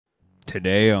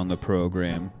Today on the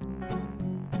program.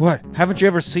 What? Haven't you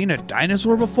ever seen a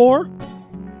dinosaur before?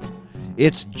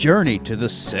 It's Journey to the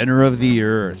Center of the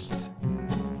Earth.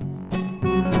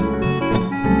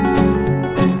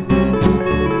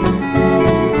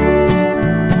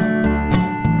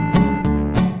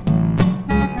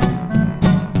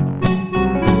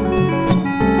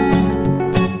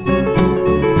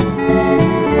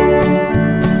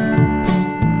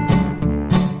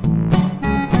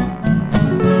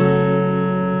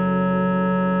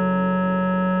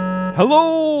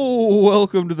 Hello!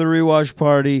 Welcome to the Rewatch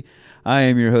Party. I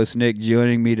am your host, Nick.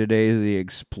 Joining me today is the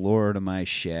explorer to my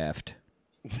shaft,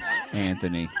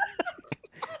 Anthony.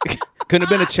 Couldn't have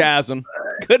been a chasm.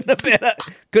 Couldn't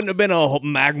have been a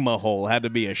magma hole. Had to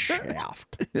be a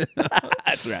shaft.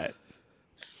 That's right.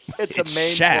 It's a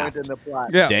main shaft. point in the plot.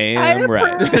 Yeah. Damn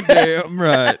right. Damn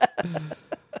right.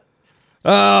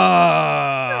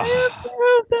 That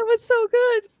was so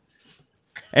good.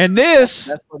 And this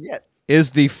Best one yet.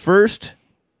 is the first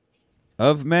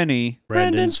of many.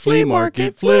 Brandon's Flea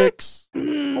Market Flicks.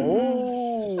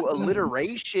 Oh,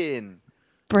 alliteration.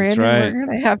 Brandon, right. we're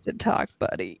going to have to talk,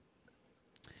 buddy.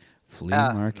 Flea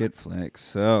Market Flicks.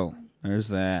 So, there's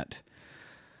that.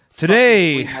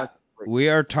 Today, we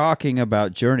are talking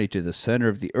about Journey to the Center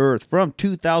of the Earth from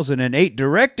 2008,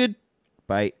 directed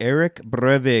by Eric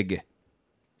Brevig.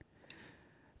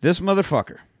 This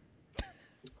motherfucker.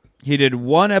 He did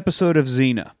one episode of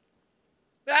Xena.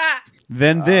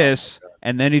 Then this,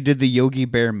 and then he did the Yogi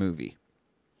Bear movie.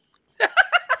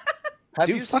 Have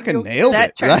you Dude seen fucking Yogi nailed That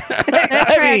it. track.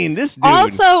 I mean, this dude.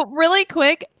 Also, really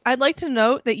quick, I'd like to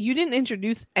note that you didn't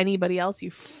introduce anybody else,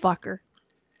 you fucker.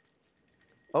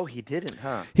 Oh, he didn't,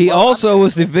 huh? He Well, also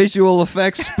was the visual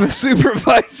effects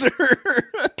supervisor.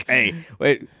 Hey,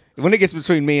 wait. When it gets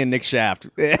between me and Nick Shaft,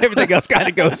 everything else kind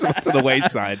of goes to the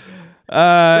wayside.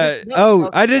 I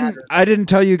didn't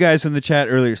tell you guys in the chat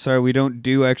earlier. Sorry, we don't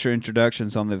do extra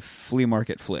introductions on the Flea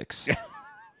Market Flicks.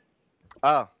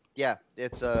 Oh, yeah.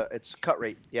 It's cut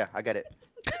rate. Yeah, I get it.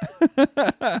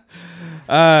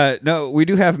 No, we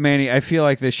do have Manny. I feel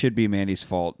like this should be Manny's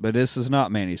fault, but this is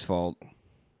not Manny's fault.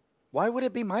 Why would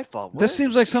it be my fault? This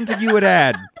seems like something you would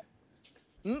add.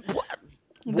 What?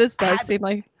 This does seem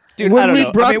like... Dude, When I don't we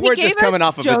know. brought- I mean, we're He just gave coming us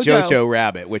off of a JoJo. JoJo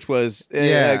Rabbit, which was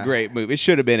Yeah. a great movie. It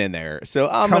should have been in there. So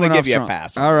I'm Coming going to off give you a strong.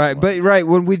 pass. on All this right, one. but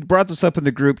when we brought this up in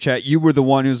the group chat, you were the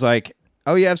one who's like,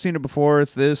 "Oh yeah, I've seen it before.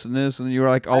 It's this and this," and you were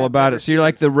like all I've about never it. So you're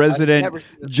like the resident never seen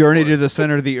this Journey before. to the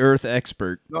Center of the Earth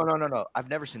expert. No. I've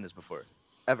never seen this before.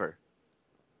 Ever.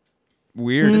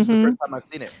 Weird. This is the first time I've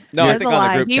seen it. No, I That's think a on the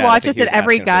lie. group He chat, I watches think it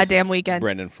every asking if it's goddamn weekend.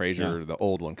 Brendan Fraser, the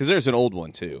old one, because there's an old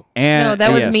one too. And No,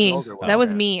 that was yes. me. Older one. That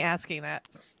was me asking that.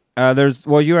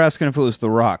 You were asking if it was The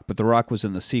Rock, but The Rock was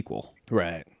in the sequel.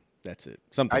 Right. That's it.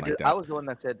 Something like that. I was the one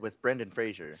that said with Brendan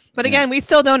Fraser. But again, we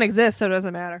still don't exist, so it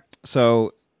doesn't matter.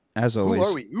 So, as Who always,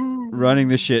 are we? Ooh. running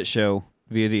the shit show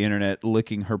via the internet,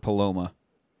 licking her Paloma,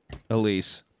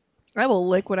 Elise. I will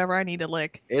lick whatever I need to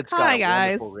lick. It's got Hi, a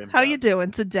guys. wonderful rim How job. you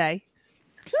doing today?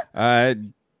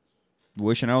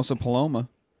 Wishing I was a Paloma.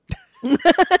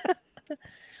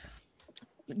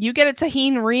 You get a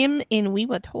tahine rim and we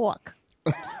will talk.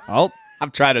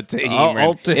 I've tried a tahine.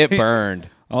 I'll It burned.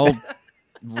 I'll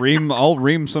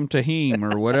ream some tahim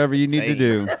or whatever you need to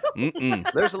do.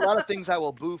 Mm-mm. There's a lot of things I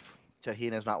will boof.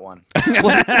 Tahine is not one.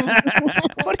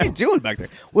 What are you doing back there?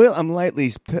 Well, I'm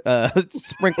lightly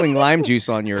sprinkling lime juice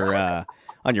on your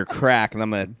crack, and I'm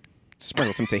gonna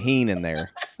sprinkle some tahine in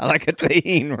there. I like a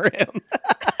tahine rim.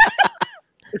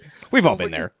 We've all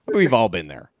been there. We've all been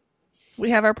there. We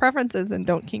have our preferences and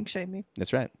don't kink shame me.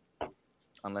 That's right.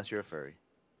 Unless you're a furry.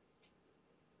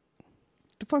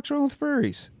 The fuck's wrong with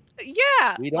furries?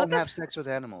 Yeah. We don't have sex with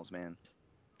animals, man.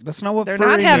 That's not what They're furry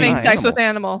not having means. sex with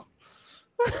animal.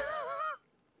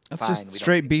 That's Fine, we just don't-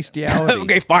 straight bestiality.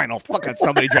 Okay, fine. I'll fuck at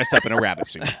somebody dressed up in a rabbit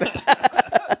suit.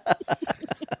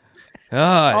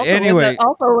 Anyway,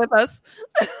 Also with us.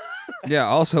 yeah,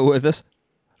 also with us,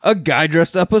 a guy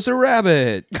dressed up as a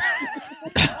rabbit.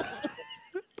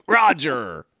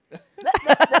 Roger.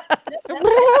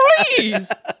 Please.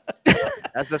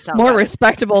 That's the sound. More bite.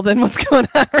 respectable than what's going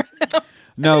on right now.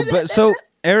 No, but so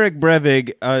Eric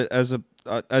Brevig,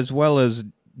 as well as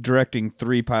directing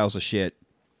 3 piles of shit,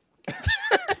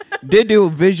 did do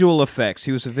visual effects.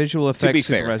 He was a visual effects To be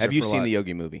fair, supervisor have you for a seen lot. the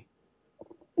Yogi movie?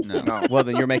 No. No. Well,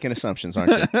 then you're making assumptions,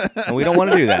 aren't you? And we don't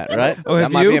want to do that, right? Oh, that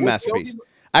have might you? be a masterpiece.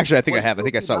 Actually, I think I Was have. I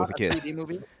think I Yogi saw it with the not a kids, 3D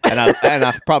movie? and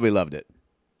I probably loved it.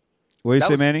 What do you That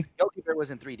say, was- Manny? Yogi Bear was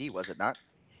in 3D, was it not?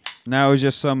 No, it was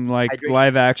just some like Hydration.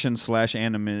 live action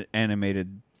 /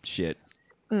 animated shit.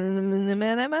 You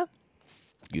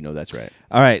know that's right.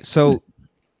 All right, so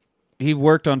He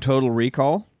worked on Total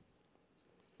Recall.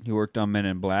 He worked on Men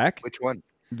in Black. Which one?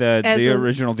 The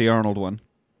original, the Arnold one.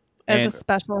 As a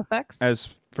special effects? As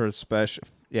for special,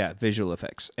 visual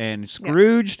effects. And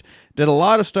Scrooged did a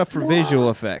lot of stuff for visual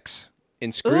effects.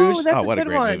 In Scrooge? Ooh, what a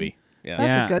great movie. Yeah.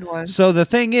 That's a good one. So the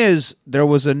thing is, there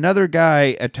was another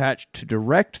guy attached to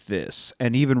direct this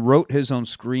and even wrote his own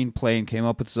screenplay and came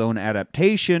up with his own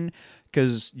adaptation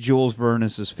because Jules Verne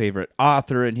is his favorite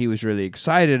author and he was really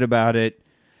excited about it.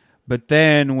 But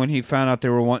then when he found out they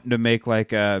were wanting to make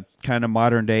like a kind of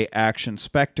modern day action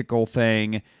spectacle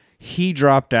thing, he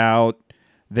dropped out.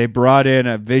 They brought in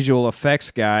a visual effects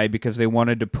guy because they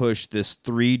wanted to push this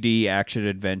 3D action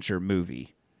adventure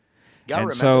movie.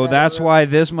 And so that's why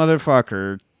this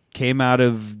motherfucker came out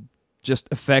of just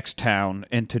effects town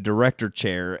into director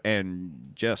chair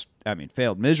and just,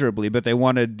 failed miserably, but they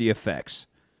wanted the effects.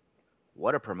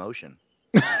 What a promotion.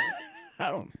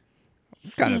 I'm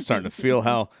kind of starting to feel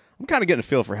I'm kind of getting a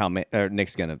feel for how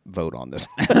Nick's going to vote on this.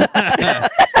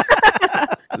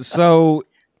 So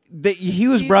he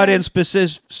was brought in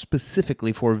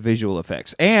specifically for visual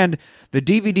effects. And the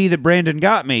DVD that Brandon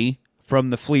got me from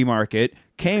the flea market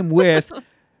came with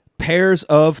pairs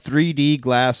of 3D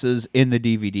glasses in the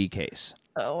DVD case.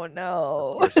 Oh,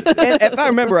 no. And if I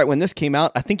remember right, when this came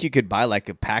out, I think you could buy like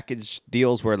a package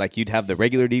deals where like you'd have the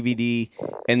regular DVD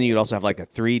and then you'd also have like a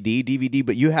 3D DVD,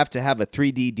 but you have to have a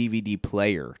 3D DVD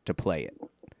player to play it.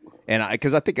 And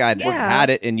because I think I had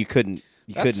it and you couldn't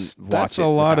watch it. That's a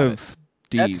lot of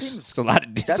Ds. It's a lot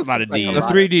of Ds. The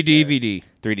 3D DVD.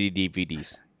 3D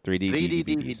DVDs. 3D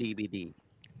DVD.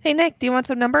 Hey, Nick, do you want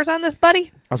some numbers on this,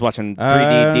 buddy? I was watching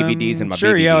 3D DVDs in my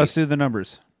Sure, BBDs. yeah, let's do the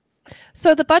numbers.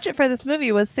 So the budget for this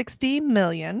movie was $60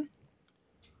 million.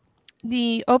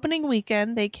 The opening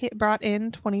weekend, they brought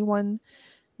in $21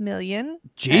 million.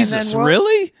 Jesus,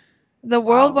 really? The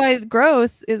worldwide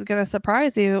gross is going to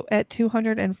surprise you at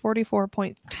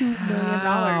 $244.2 million.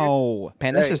 Wow.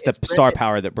 Man, that's just the star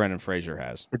power that Brendan Fraser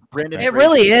has. It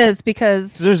really is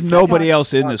because there's nobody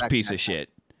else in this piece of shit.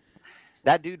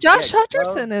 That dude, Josh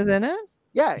Hutcherson is in it.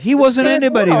 Yeah, he wasn't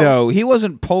anybody though. He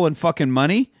wasn't pulling fucking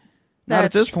money. Not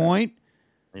at this point.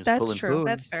 That's true. Food.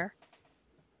 That's fair.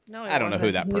 No, I don't know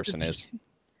who that person is.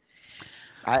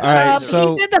 All right,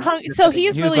 so he did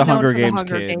he's really known Hunger for Games the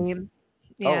Hunger kid. Games.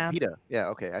 Yeah. Oh, PETA. Yeah,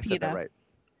 okay, I said that right.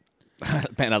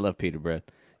 Man, I love pita bread.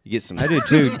 You get some. I do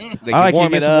too. They I like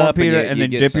warm you it get some warm up pita and you then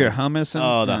get dip some, your hummus in.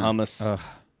 Oh, the hummus.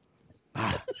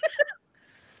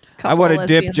 I want to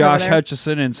dip Josh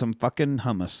Hutcherson in some fucking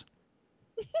hummus.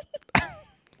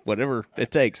 Whatever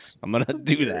it takes, I'm gonna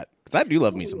do that because I do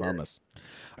love me some hummus.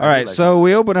 All right, so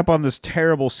we open up on this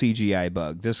terrible CGI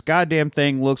bug. This goddamn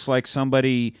thing looks like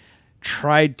somebody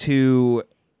tried to.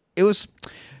 It was.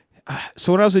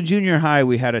 So when I was in junior high,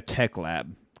 we had a tech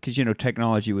lab because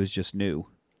technology was just new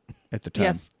at the time.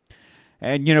 Yes.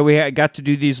 And we got to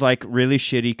do these like really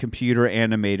shitty computer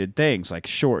animated things like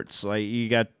shorts. Like you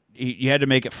had to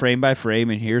make it frame by frame,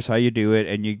 and here's how you do it,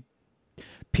 and you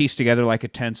piece together like a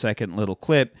 10-second little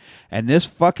clip. And this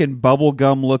fucking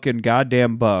bubblegum looking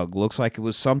goddamn bug looks like it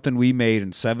was something we made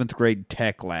in 7th grade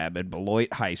tech lab at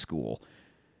Beloit High School.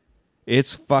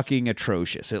 It's fucking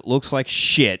atrocious. It looks like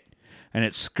shit, and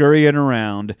it's scurrying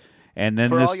around. And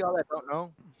then all y'all that don't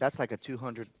know, that's like a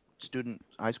 200 student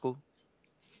high school.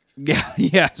 Yeah,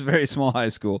 it's a very small high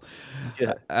school.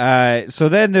 Yeah. So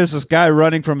then there's this guy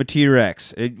running from a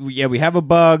T-Rex. We have a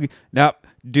bug. Now,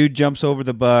 dude jumps over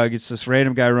the bug. It's this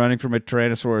random guy running from a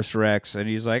Tyrannosaurus Rex, and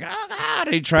he's like, oh, God.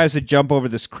 And he tries to jump over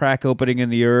this crack opening in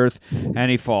the earth,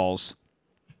 and he falls.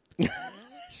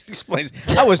 Explains.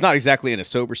 I was not exactly in a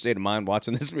sober state of mind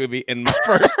watching this movie, and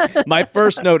my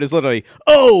first note is literally,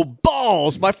 "Oh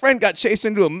balls! My friend got chased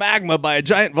into a magma by a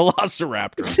giant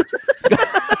velociraptor."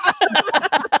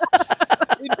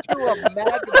 Into a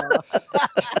magma.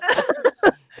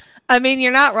 I mean,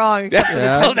 you're not wrong. Except for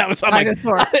the that was on my.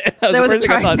 dinosaur. That was There the was first a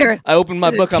thing I thought. tractor. I opened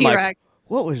my book. I'm like, T-Rex.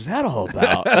 "What was that all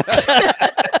about?"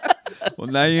 Well,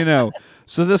 now you know.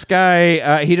 So this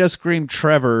guy, he does scream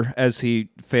Trevor as he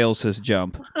fails his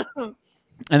jump. And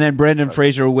then Brendan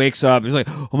Fraser wakes up. He's like,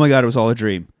 oh my God, it was all a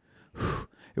dream.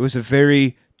 It was a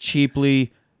very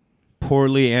cheaply,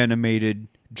 poorly animated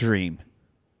dream.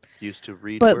 Used to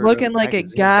read, but looking like a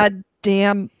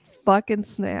goddamn fucking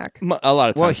snack. A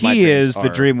lot of times, well, he is. The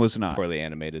dream was not poorly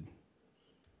animated.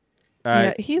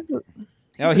 Yeah, he's.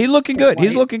 No, he's looking good.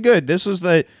 He's looking good. This was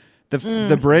the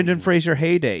Brendan Fraser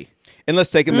heyday. And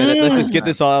let's take a minute. Let's just get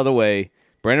this all out of the way.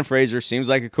 Brendan Fraser seems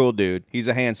like a cool dude. He's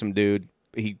a handsome dude.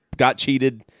 He got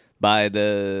cheated by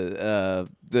the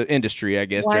industry, I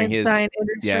guess, during his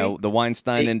the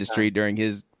Weinstein industry during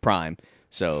his prime.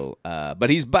 So,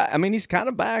 but he's back. I mean, he's kind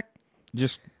of back.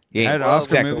 Just He Had ain't Oscar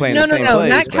exactly movie. playing No, the no, same no, place.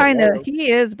 not but- kind of. He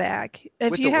is back.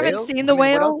 If With you the haven't whale? seen I The mean, what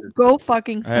Whale, else is- go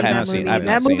fucking see I haven't that seen- movie. I haven't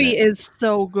That seen movie it. is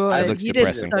so good. looks He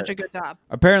depressing. did such a good job.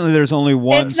 Apparently, there's only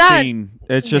one It's not- scene.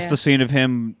 It's just Yeah. the scene of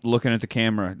him looking at the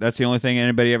camera. That's the only thing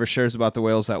anybody ever shares about the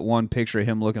whales. That one picture of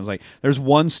him looking. It's like there's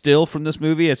one still from this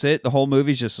movie. That's it. The whole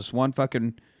movie's just this one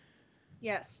fucking.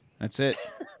 Yes. That's it.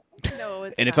 No,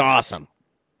 it's and it's not. awesome.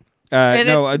 And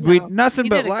We no, nothing he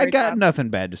but did a I great got job. nothing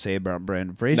bad to say about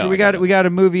Brandon Fraser. No, we I got got we got a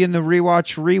movie in the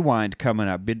Rewatch Rewind coming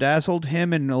up. Bedazzled,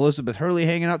 him and Elizabeth Hurley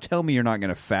hanging out. Tell me you're not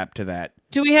going to fap to that.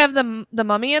 Do we have the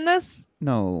mummy in this?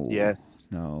 No. Yes.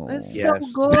 No. It's Yes. so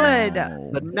good.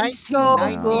 No. The He's so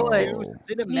 1992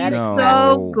 He's cinematic. No.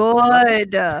 so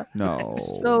good. No.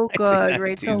 So good, 1992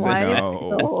 Rachel Weisz.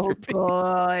 No. So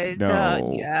good.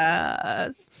 No.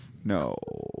 Yes. No.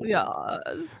 Yes.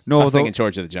 I No, was thinking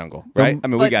George of the Jungle, the- right? I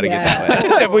mean, we But got to yeah. get that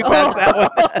one. Have we passed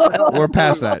that one? we're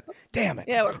past that. Damn it.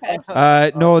 Yeah, we're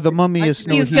past. No, the mummy is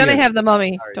no He's here. gonna have the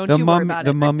mummy. Don't the you worry mummy. about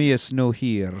The it. mummy is no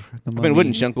here. The I mummy. mean,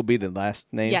 wouldn't Jungle be the last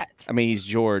name? Yet. I mean, he's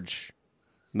George,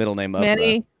 middle name of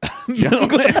Manny,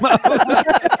 Jungle.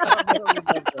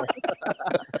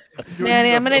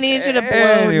 Manny, I'm gonna need you to blow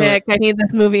Anyway. Nick. I need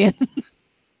this movie in.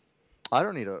 I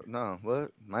don't need a no.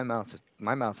 What? My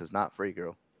mouth is not free,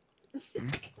 girl.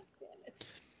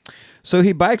 So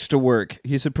he bikes to work.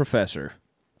 He's a professor,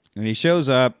 and he shows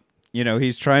up. You know,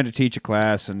 he's trying to teach a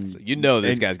class, and So you know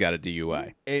this and guy's got a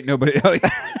DUI. ain't nobody. Oh,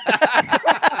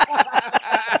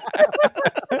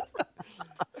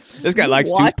 This guy likes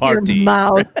to Watch your party.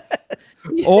 mouth.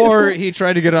 or he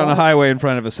tried to get on a highway in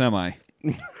front of a semi.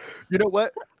 You know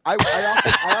what? I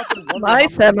often wonder My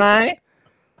semi.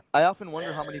 I often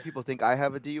wonder how many people think I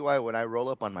have a DUI when I roll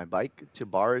up on my bike to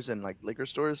bars and like liquor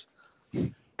stores.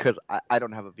 Because I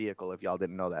don't have a vehicle. If y'all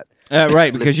didn't know that.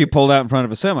 Right, because you pulled out in front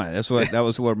of a semi. That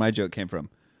was where my joke came from.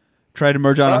 Tried to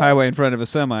merge on a highway in front of a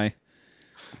semi.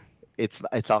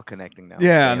 It's all connecting now.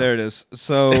 Yeah, Damn. there it is.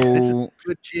 So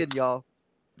Good gin, y'all.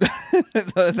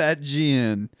 that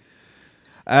gin.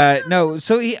 No,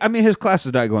 so his class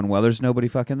is not going well. There's nobody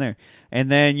fucking there.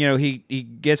 And then, he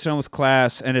gets done with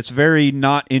class, and it's very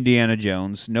not Indiana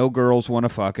Jones. No girls want to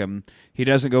fuck him. He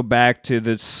doesn't go back to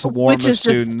the swarm Which of is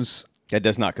just students. That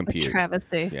does not A compute.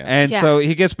 travesty. Yeah. And Yeah. so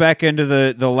he gets back into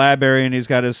the lab area, and he's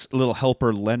got his little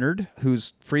helper, Leonard,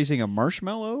 who's freezing a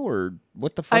marshmallow, or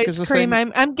what the fuck is Ice this cream.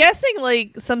 thing? I'm guessing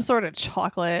like some sort of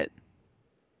chocolate.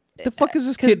 The fuck is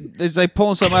this kid? Is like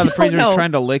pulling something out of the I freezer don't and know.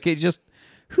 trying to lick it? Just,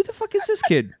 who the fuck is this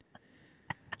kid?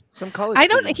 Some college. I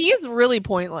don't. student. He is really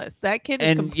pointless. That kid. Is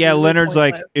And completely yeah, Leonard's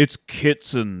like, pointless. it's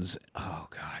Kitson's. Oh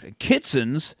god, and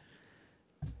Kitson's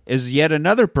is yet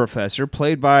another professor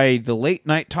played by the late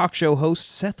night talk show host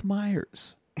Seth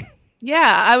Meyers.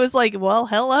 Yeah, I was like, well,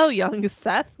 hello, young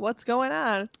Seth. What's going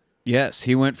on? Yes,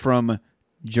 he went from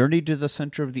Journey to the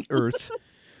Center of the Earth,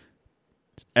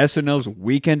 SNL's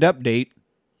Weekend Update,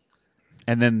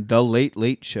 and then The Late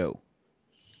Late Show.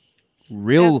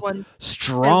 Real As one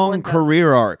strong does.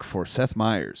 career arc for Seth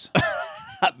Meyers.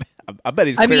 I bet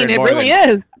he's I clearing mean, it more really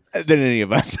than, is. than any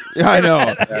of us. I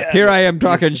know. Here I am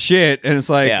talking shit, and it's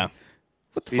like, Yeah.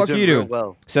 what the He's fuck are doing you real doing?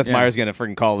 well. Seth Yeah. Meyers gonna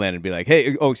freaking call in and be like,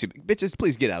 "Hey, bitches,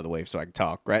 please get out of the way so I can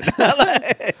talk." Right now.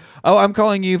 Oh, I'm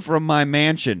calling you from my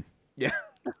mansion. Yeah.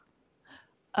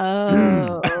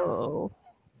 Oh.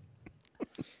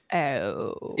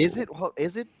 Oh. Is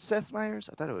it Seth Meyers?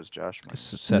 I thought it was Josh Myers.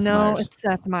 Seth no, Meyers. it's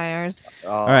Seth Meyers.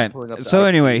 All right. So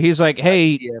anyway, he's like,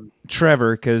 "Hey,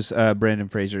 Trevor," because Brandon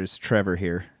Fraser is Trevor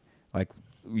here. Like,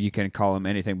 you can call him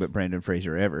anything but Brandon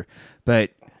Fraser ever.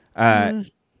 But I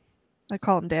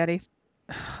call him Daddy.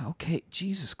 okay,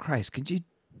 Jesus Christ, could you?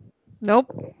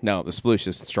 Nope. No, the sploosh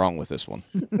is strong with this one.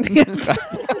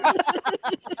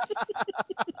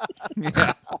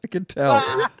 Yeah, I can tell.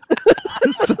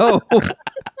 So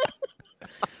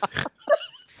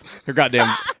Her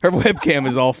webcam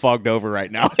is all fogged over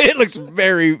right now. It looks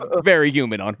very, very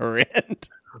human on her end.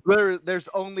 there's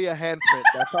only a handprint.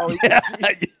 That's all. We can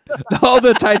see. all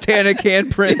the Titanic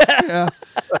handprint.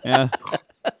 Yeah.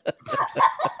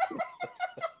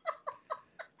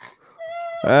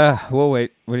 We'll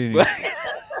wait. What do you need?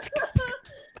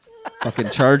 Fucking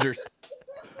Chargers.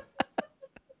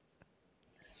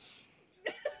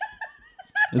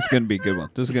 This is gonna be a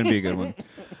good one.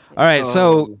 All right,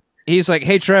 so he's like,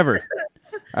 "Hey, Trevor,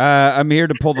 I'm here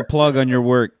to pull the plug on your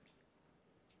work."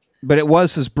 But it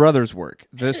was his brother's work.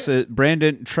 This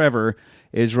Brandon Trevor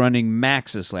is running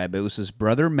Max's lab. It was his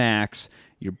brother Max.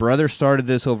 Your brother started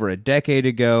this over a decade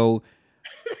ago.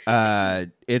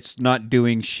 It's not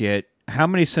doing shit. How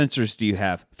many sensors do you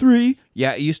have? 3.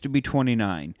 Yeah, it used to be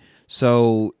 29.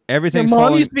 So Your everything's mom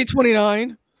falling. used to be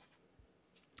 29.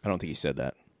 I don't think he said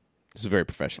that. This is a very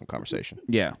professional conversation.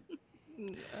 Yeah.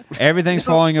 Everything's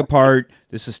falling apart.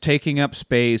 This is taking up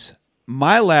space.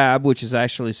 My lab, which is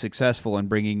actually successful in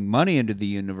bringing money into the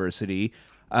university,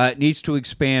 needs to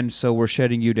expand, so we're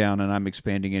shutting you down, and I'm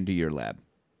expanding into your lab.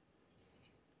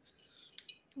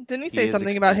 Didn't he He say is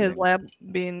something about his expanding.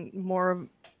 lab being more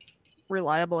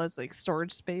reliable as like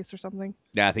storage space or something?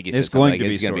 Yeah, I think he It's said something going like to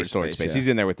be it's going to be storage storage space, space. yeah. He's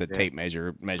in there with the Yeah. tape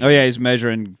measure. Oh, yeah, he's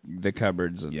measuring the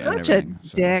cupboards and, Yeah. and Such a everything.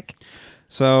 So. dick.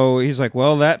 So he's like,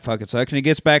 well, that fucking sucks. And he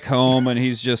gets back home, and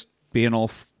he's just being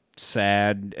all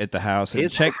sad at the house. And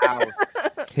His house.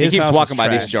 He his keeps house walking is by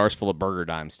these trash. jars full of burger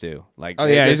dimes too. Like, Oh,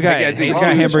 yeah, he's got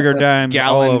hamburger dimes all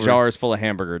gallon over. jars full of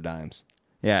hamburger dimes.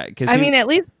 Yeah, because I mean, at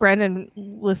least Brendan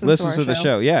listens to, our to the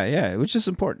show. Yeah, which is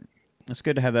important. It's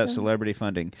good to have that celebrity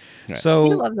funding. Right. He So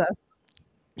loves us.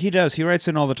 he does. He writes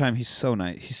in all the time. He's so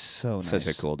nice. He's so nice. Such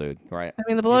a cool dude, right? I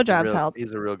mean, the He's a blowjobs real- help.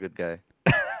 He's a real good guy.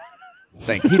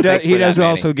 Thank He you. does. Thanks He for does that,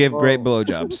 also give great Oh.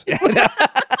 blowjobs.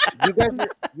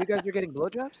 You guys are getting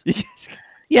blowjobs? Manny.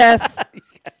 Yes,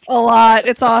 a lot.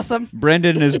 It's awesome.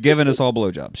 Brendan has given us all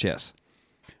blowjobs. Yes.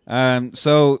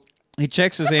 So he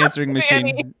checks his answering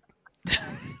machine.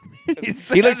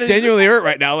 He looks genuinely hurt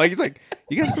right now. Like he's like,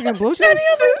 "You guys freaking blowjobs?"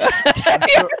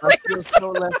 I feel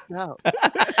so left out. Well,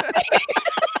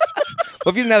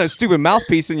 if you didn't have that stupid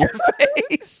mouthpiece in your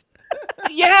face.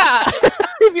 Yeah.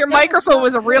 If your microphone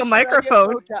was a real Should I get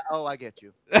microphone. blowjob- Oh, I get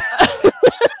you.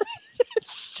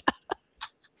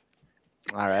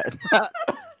 All right. God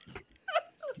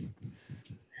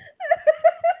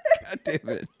damn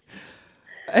it.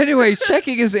 Anyways,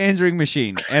 checking his answering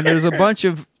machine, and there's a bunch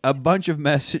of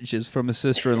messages from his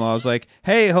sister-in-law. It's like,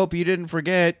 "Hey, hope you didn't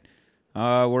forget.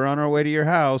 We're on our way to your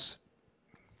house.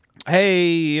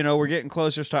 Hey, we're getting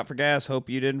closer. Stop for gas. Hope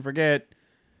you didn't forget.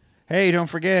 Hey, don't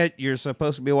forget, you're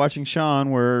supposed to be watching Sean.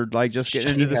 We're like just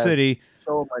getting into the Yeah. city."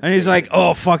 So much And he's like, dignity.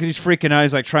 "Oh fuck!" And he's freaking out.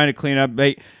 He's like trying to clean up,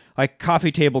 like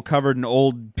coffee table covered in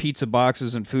old pizza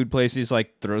boxes and food places. He's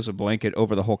like throws a blanket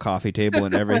over the whole coffee table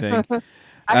and everything.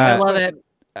 I Uh, love it.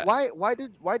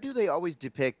 Why do they always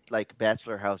depict like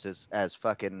bachelor houses as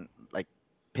fucking like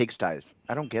pigsties?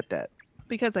 I don't get that.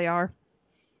 Because they are.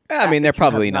 I mean, they're You have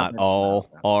probably not not mentioned all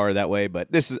that. are that way, but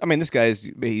this guy's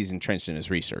entrenched in his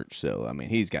research, so I mean,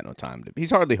 he's got no time to. He's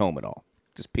hardly home at all.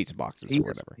 Just pizza boxes or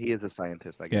whatever. He is a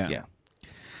scientist, I guess. Yeah.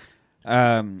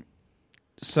 Yeah.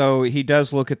 So he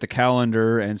does look at the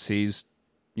calendar and sees,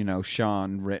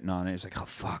 Sean written on it. He's like, "Oh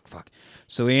fuck."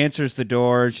 So he answers the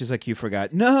door. She's like, "You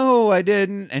forgot." "No, I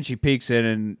didn't." And she peeks in,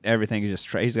 and everything is just.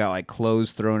 He's got like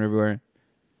clothes thrown everywhere.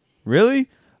 "Really?"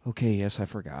 "Okay, yes, I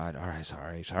forgot. All right,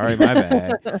 sorry, my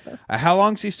bad." How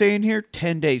long's he staying here?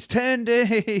 10 days. 10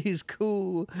 days.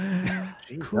 Cool.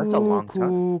 Jeez, that's a long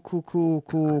time.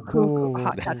 Cool.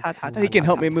 Hot, hot, hot, hot, He hot, can hot,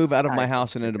 help me hot. move out of my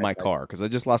house and into my car because I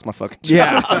just lost my fucking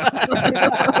job.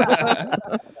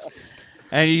 Yeah.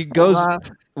 And he goes,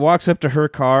 walks up to her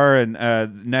car, and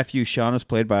nephew Sean is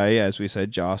played by, as we said,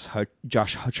 Josh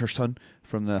Hutcherson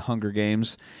from the Hunger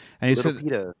Games, and he's Little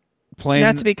Peter. playing.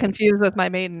 Not to be confused with my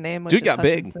maiden name. which Dude is got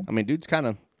big. Hutchinson. I mean, dude's kind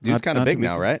of Not big to be-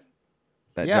 now, right?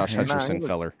 That Yeah. Josh Yeah, nah, he Hutcherson was-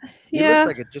 feller. He Yeah.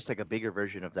 looks like just like a bigger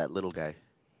version of that little guy.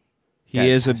 He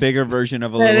is a bigger version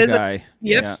of a That little is a- guy.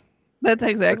 Yep. That's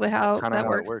exactly how Kind of that how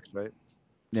works. it works, right?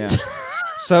 Yeah.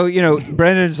 So,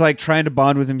 Brendan's like trying to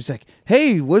bond with him. He's like,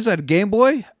 "Hey, was that a Game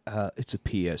Boy?" It's a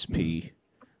PSP.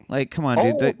 Like, come on,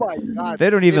 dude. Oh my god! They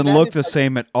don't even If that look is, the like,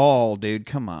 same at all, dude.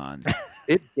 Come on.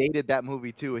 It dated that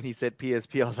movie too, and he said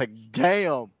PSP. I was like,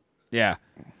 damn, Yeah.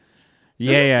 Oh,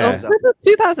 Yeah. this is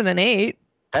 2008.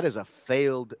 that is a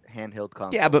failed handheld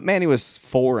console. Yeah, but Manny was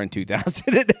 4 in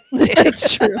 2000.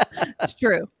 It's true. It's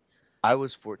true. I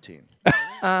was 14.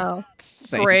 Oh,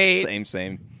 same, Great.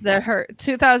 same. that hurt.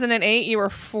 2008. You were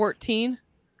 14.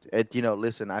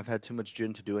 Listen, I've had too much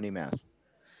gin to do any math.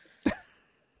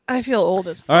 I feel old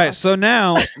as fuck. All right, so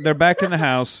now they're back in the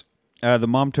house. The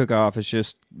mom took off. It's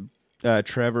just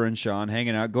Trevor and Sean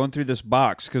hanging out, going through this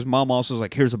box, because mom also is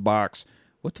like, "Here's a box."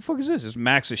 "What the fuck is this?" "It's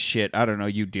Max's shit. I don't know.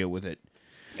 You deal with it."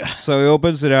 So he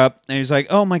opens it up, and he's like,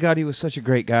 "Oh my god, he was such a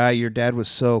great guy. Your dad was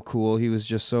so cool. He was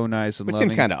just so nice and Which loving."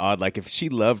 seems kind of odd. Like, if she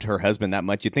loved her husband that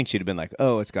much, you'd think she'd have been like,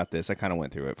 "Oh, it's got this. I kind of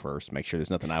went through it first. Make sure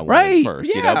there's nothing I wanted Right,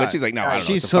 first, yeah. But she's like, "No, I don't know.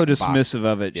 She's It's a so fucking box." dismissive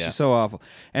of it. Yeah. She's so awful.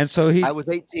 And so he, I was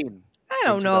 18. I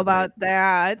don't know about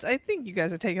that. I think you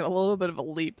guys are taking a little bit of a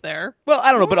leap there. Well,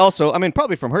 I don't know, but also, I mean,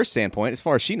 probably from her standpoint, as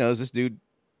far as she knows, this dude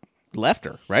left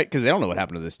her, right? Because they don't know what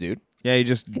happened to this dude. yeah, he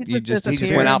just He just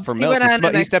disappeared. went out for He milk. went on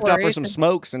an He stepped out for some exploration.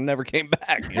 smokes and never came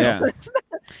back. you know? yeah.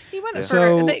 He went Yeah.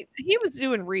 So- he was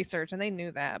doing research, and they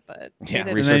knew that, but they Yeah,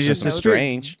 didn't research just is know.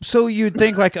 strange. So you'd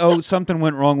think like, oh, something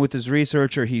went wrong with his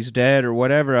research, or he's dead, or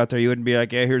whatever out there. You wouldn't be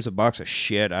like, yeah, here's a box of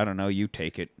shit. I don't know. You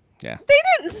take it. Yeah.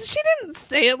 She didn't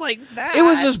say it like that. It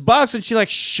was this box, and she like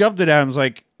shoved it out. And was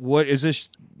like, "What is this?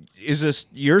 Is this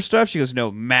your stuff?" She goes,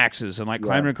 "No, Max's." And like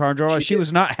climbed in the car and drove off. She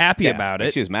was not happy about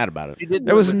it. She was mad about it. She did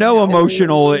There do was it with- no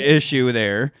emotional issue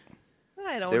there.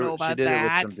 I don't They know were- about she did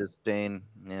that. it with some disdain.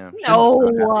 Yeah.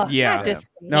 No, Yeah. not disdain.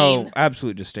 No,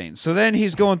 absolute disdain. So then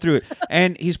he's going through it,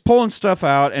 and he's pulling stuff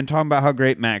out and talking about how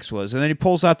great Max was. And then he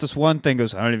pulls out this one thing,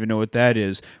 goes, "I don't even know what that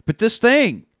is." But this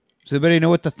thing, does anybody know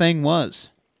what the thing was?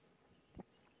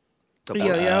 The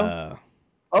yo-yo.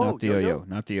 Oh, Not the yo-yo.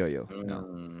 Not the yo-yo. No.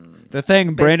 Mm. The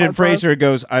thing, Brandon Baseball glove? Fraser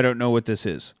goes, "I don't know what this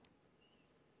is."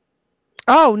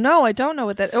 Oh no, I don't know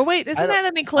what that. Oh wait, isn't I don't-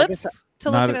 that an eclipse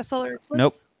to Not look a- at a solar eclipse?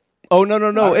 Nope. Oh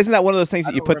no! Isn't that one of those things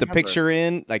I that you don't put the remember. picture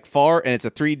in like far, and it's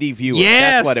a 3D viewer?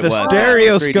 Yes, That's what it the was. It's a 3D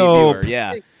stereoscope. viewer,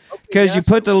 Yeah. Because you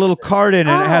put the little card in,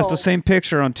 and it has Oh. the same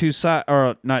picture on two sides,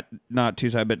 or not two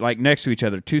sides, but like next to each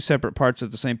other, two separate parts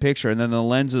of the same picture, and then the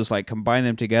lenses like combine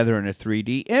them together in a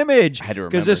 3D image. I had to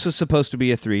because this remember. was supposed to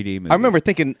be a 3D movie. I remember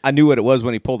thinking I knew what it was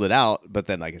when he pulled it out, but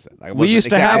then, like I said, I We wasn't used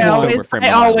to have exactly I one. the always, sober frame I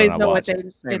of mind always when know what watched it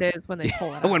is when they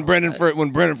pull it it. out.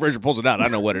 When Brendan Fraser pulls it out, I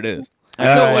know what it is. I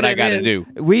Uh, know what I it got to is. do.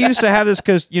 we used to have this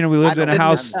because we lived in a don't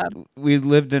house. remember. We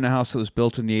lived in a house that was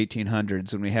built in the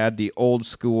 1800s, and we had the old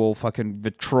school fucking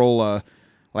Victrola,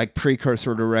 like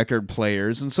precursor to record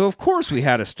players, and so of course we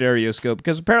had a stereoscope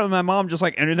because apparently my mom just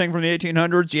like anything from the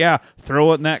 1800s. Yeah,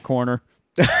 throw it in that corner.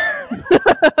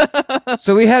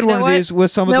 So we had You one know of what? these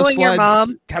with some of the Knowing your slides.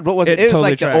 mom, God, what was it? It It was totally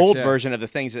like the tracks, old yeah. version of the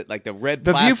things that, like the red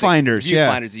The plastic viewfinders, yeah.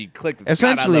 Viewfinders, you click. God, I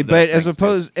Essentially, love those but as things, too.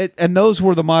 opposed, and those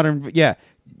were the modern, yeah.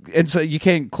 And so you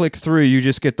can't click through; you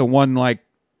just get the one like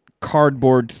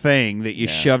cardboard thing that you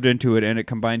Yeah. shoved into it, and it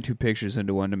combined two pictures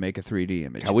into one to make a 3D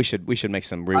image. God, we should make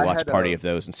some rewatch had party a- of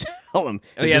those and sell them.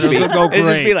 Oh, yeah, those will go It'd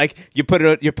just great. be like you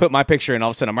put my picture in, all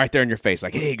of a sudden I'm right there in your face,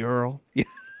 like, hey girl,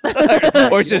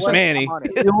 or it's just What? Manny. I'm on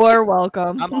it. you're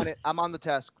welcome. I'm on it. I'm on the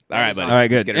task. All right, buddy. All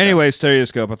right, Let's good. get it done. Anyway,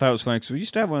 stereoscope. I thought it was funny because we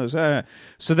used to have one of those.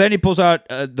 So then he pulls out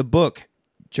the book,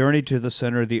 "Journey to the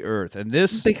Center of the Earth," and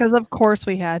this. Because of course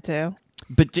we had to.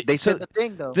 But They so, said the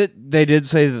thing though. they did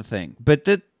say the thing, but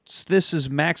this is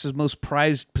Max's most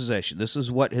prized possession. This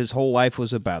is what his whole life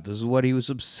was about. This is what he was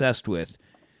obsessed with,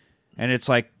 and it's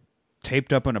like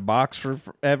taped up in a box for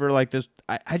forever. Like this,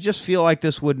 I just feel like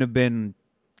this wouldn't have been.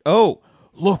 Oh,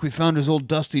 look, we found his old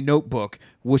dusty notebook,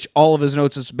 which all of his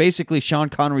notes is basically Sean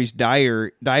Connery's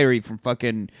diary from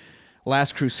fucking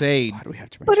Last Crusade. Why do we have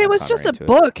to bring But Sean it was Connery just a into it?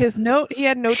 book. He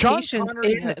had Sean notations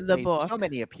Connery has in the made book. So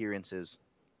many appearances.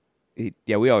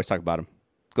 Yeah, we always talk about him.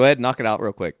 Go ahead, knock it out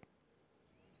real quick.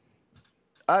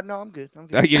 No, I'm good. I'm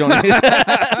good. You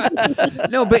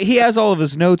don't. No, but he has all of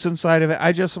his notes inside of it.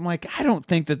 I'm like, I don't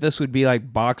think that this would be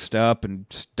like boxed up and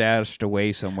stashed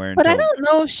away somewhere. But I until- don't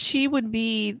know if she would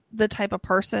be the type of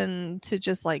person to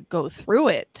just like go through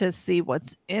it to see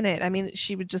what's in it. I mean,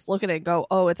 she would just look at it and go,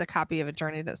 "Oh, it's a copy of A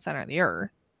Journey to the Center of the Earth."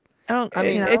 I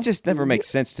mean, you know? it just never makes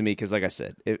sense to me because, like I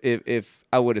said, if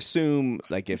I would assume,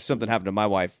 like, if something happened to my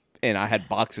wife and I had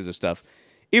boxes of stuff,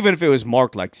 even if it was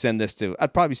marked like send this to,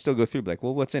 I'd probably still go through, be like,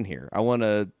 well, what's in here? I want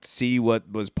to see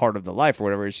what was part of the life or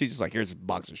whatever. She's just like, here's a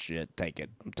box of shit, take it.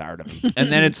 I'm tired of it.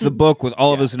 And then it's the book with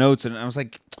all of his notes, and I was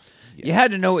like, you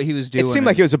had to know what he was doing. It seemed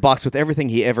like it was a box with everything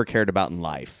he ever cared about in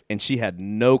life, and she had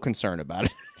no concern about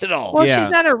it at all. Well, Yeah.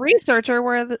 she's not a researcher,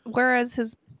 whereas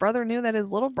his brother knew that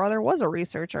his little brother was a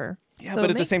researcher. Yeah, So but it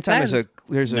at the makes same time, sense.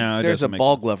 there's a No, it there's a doesn't make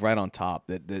ball sense. glove right on top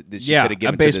that she Yeah, could have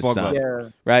given a to baseball his son, glove. Yeah.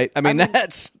 right? I mean, I mean-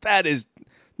 that is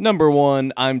number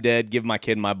one. I'm dead. Give my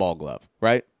kid my ball glove,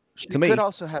 right? She To me. could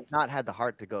also have not had the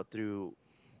heart to go through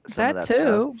some That of too. that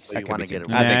stuff. So That you could want be to get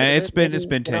too. it I right. think Nah, it- it's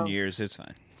been 10 know. years. It's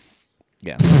fine.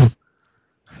 Yeah.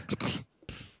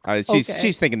 She's Okay.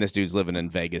 she's thinking this dude's living in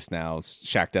Vegas now,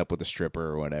 shacked up with a stripper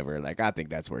or whatever. Like, I think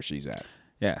that's where she's at.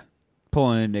 Yeah.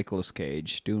 Pulling in Nicolas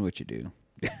Cage, doing what you do.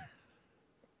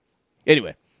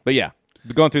 Anyway, but yeah,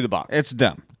 going through the box. It's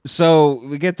dumb. So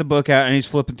we get the book out, and he's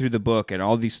flipping through the book, and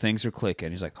all these things are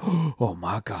clicking. He's like, oh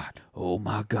my God. Oh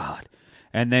my God.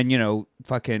 And then,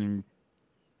 fucking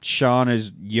Sean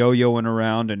is yo-yoing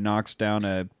around and knocks down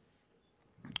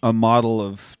a model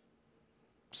of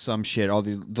some shit. All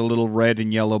the little red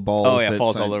and yellow balls. Oh, yeah, that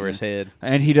falls all sign- over his head.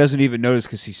 And he doesn't even notice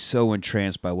because he's so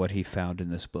entranced by what he found in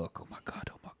this book. Oh my God.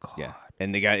 Oh my God. Yeah.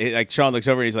 And the guy, like, Sean looks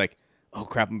over and he's like, oh,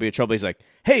 crap, I'm going to be in trouble. He's like,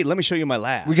 hey, let me show you my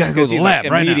lab. We gotta go Because to the he's lab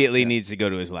like, right now. immediately Yeah. needs to go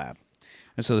to his lab.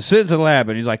 And so they sit in the lab,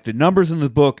 and he's like, the numbers in the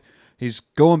book, he's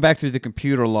going back through the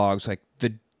computer logs. Like,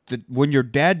 the when your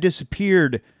dad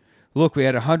disappeared, look, we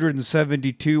had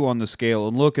 172 on the scale,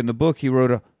 and look, in the book he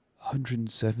wrote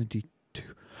 172.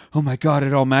 Oh my God,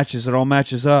 it all matches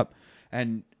up.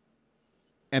 And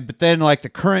but then like the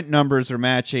current numbers are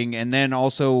matching, and then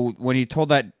also when he told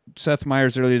that Seth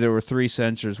Meyers earlier there were 3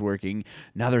 sensors working.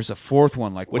 Now there's a 4th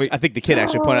one. Like, which wait, I think the kid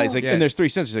actually pointed out. He's like, Yeah. and there's 3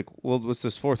 sensors. He's like, well, what's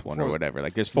this 4th one or whatever?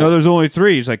 Like, there's 4. no, there's only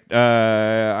 3. He's like,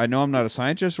 I know I'm not a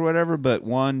scientist or whatever, but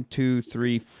 1, 2,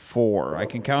 3, 4. I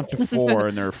can count to 4,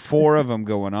 and there are 4 of them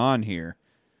going on here.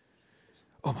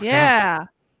 Oh my God. Yeah.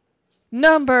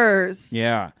 Numbers.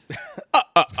 Yeah.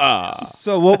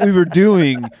 So what we were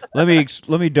doing, let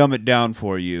me dumb it down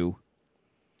for you,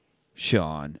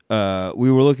 Sean.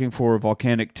 We were looking for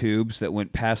volcanic tubes that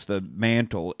went past the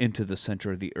mantle into the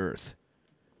center of the Earth.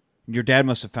 Your dad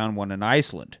must have found one in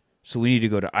Iceland, so we need to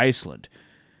go to Iceland.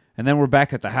 And then we're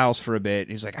back at the house for a bit.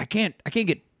 He's like, I can't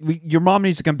get. Your mom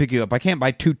needs to come pick you up. I can't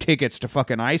buy 2 tickets to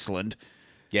fucking Iceland.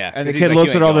 Yeah. And the 'cause kid he's like,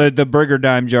 looks "You at ain't all going." the burger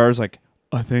dime jars like,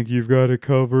 I think you've got it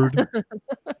covered.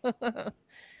 And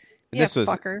Yeah, this was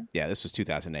fucker. Yeah, this was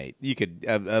 2008. You could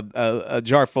a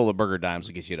jar full of burger dimes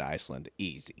would get you to Iceland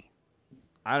easy.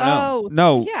 I don't know. Oh,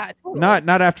 No, yeah, totally.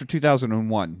 not after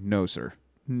 2001. No, sir.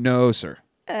 No, sir.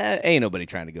 Ain't nobody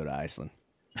trying to go to Iceland.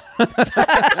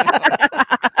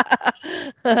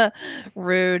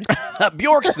 Rude.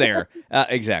 Bjork's there.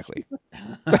 Exactly.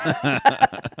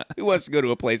 Who wants to go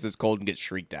to a place that's cold and get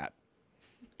shrieked at?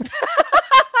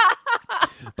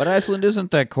 But Iceland isn't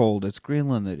that cold. It's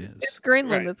Greenland that is. It's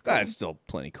Greenland. That's good. That's still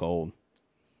plenty cold.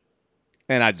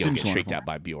 And I'd go Seems get shrieked wonderful. at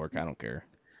by Bjork. I don't care.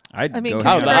 I'd I mean, go I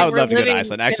hang would, out. I would We're love to go to living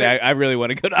Iceland. in Actually, I really want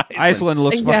to go to Iceland. Iceland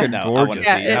looks Yeah. fucking No, I want gorgeous.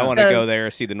 to see. Yeah, I it want to does. go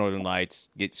there, see the Northern Lights,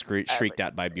 get shrieked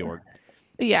at by Bjork.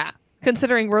 Yeah.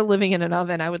 Considering we're living in an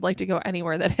oven, I would like to go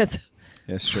anywhere that has.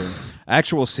 Yes, sure.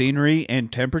 Actual scenery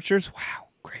and temperatures. Wow,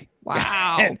 great.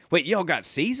 Wow. Wait, y'all got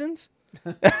seasons?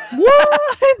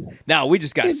 What? No, we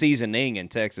just got seasoning in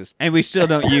Texas. And we still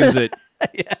don't use it.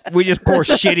 We just pour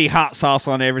shitty hot sauce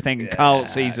on everything and call it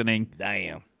seasoning.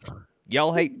 Damn.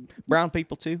 Y'all hate brown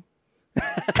people too?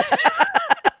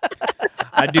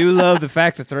 I do love the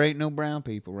fact that there ain't no brown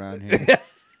people around here.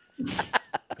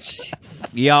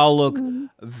 Y'all look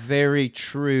very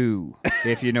true,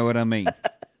 if you know what I mean.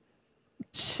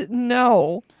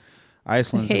 No.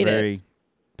 Iceland's Hate it. very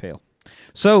pale.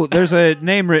 So there's a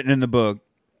name written in the book.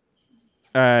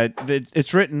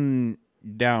 It's written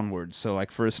downwards, so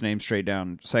like first name straight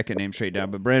down, second name straight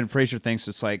down. But Brandon Fraser thinks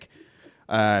it's like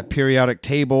periodic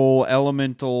table,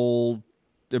 elemental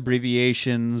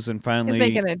abbreviations, and finally He's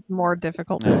making it more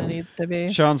difficult than it needs to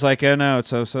be. Sean's like, no, it's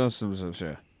so.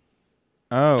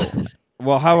 Oh.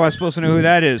 Well, how am I supposed to know who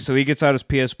that is? So he gets out his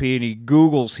PSP and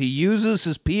he uses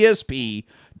his PSP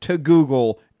to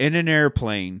Google in an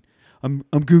airplane. I'm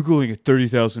Googling at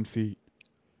 30,000 feet.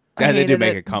 Yeah, they do hated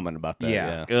make it. a comment about that.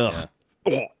 Yeah. Yeah.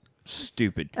 Ugh.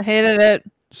 Stupid. I hated it.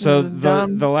 So It was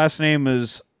dumb. the last name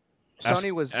is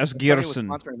Sony was Asgeirsson.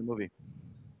 sponsoring the movie.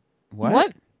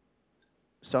 What?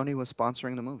 Sony was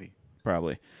sponsoring the movie.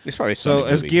 Probably. It's probably So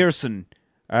something movie. Asgeirsson,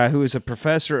 who is a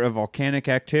professor of volcanic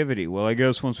activity. Well, I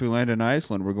guess once we land in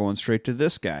Iceland, we're going straight to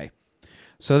this guy.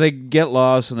 So they get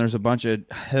lost, and there's a bunch of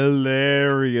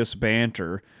hilarious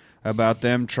banter about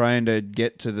them trying to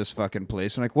get to this fucking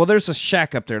place. And like, well, there's a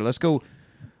shack up there. Let's go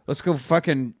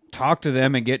fucking talk to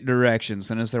them and get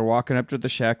directions. And as they're walking up to the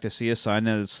shack, they see a sign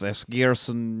that it's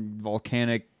Asgeirsson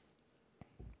Volcanic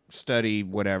Study,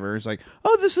 whatever. It's like,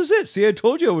 oh, this is it. See, I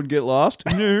told you I would get lost.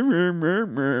 But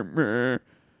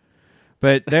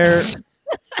there,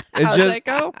 How'd that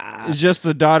go? it's just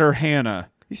the daughter Hannah.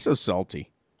 He's so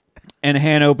salty. And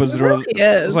Hannah opens the door. really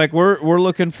is. It's like, we're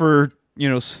looking for,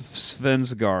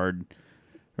 Svensgaard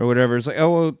or whatever. It's like,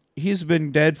 oh, well, he's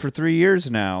been dead for 3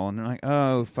 years now. And they're like,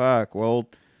 oh, fuck. Well,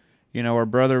 my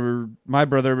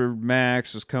brother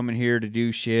Max is coming here to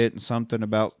do shit and something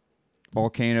about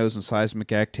volcanoes and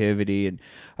seismic activity. And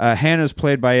Hannah's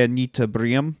played by Anita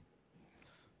Briam.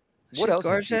 What She's else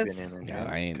has she gorgeous. been in? Yeah,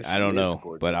 man? 'Cause I she don't is know,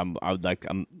 gorgeous. but I'm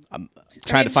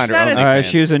trying to find she's her not own. as-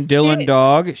 She was in Dylan She-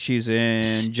 Dog. She's in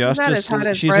not Justice. as hot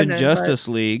as She's Brendan, in Justice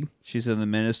League. She's in The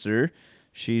Minister.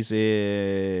 She's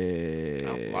in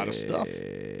A lot of stuff.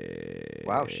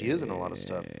 Wow, she is in a lot of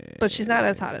stuff. But she's not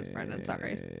as hot as Brendan.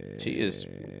 Sorry. She is.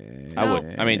 I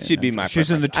would. I mean, she'd be my.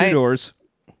 She's in the preference. Two Doors.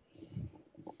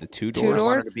 The two Two doors. I doors?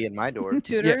 wanted to be in my door.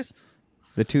 Tutors.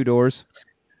 The Two Doors.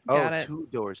 Got Oh, it. Two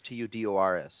Doors.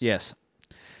 Tudors. Yes.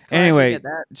 Glad you Anyway, did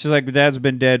that. she's like, Dad's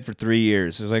been dead for 3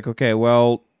 years. It's like, okay,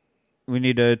 well, we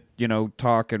need to,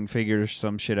 talk and figure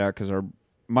some shit out because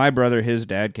my brother, his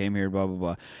dad came here, blah, blah,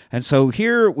 blah. And so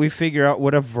here we figure out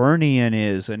what a Vernian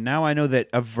is. And now I know that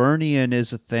a Vernian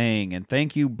is a thing. And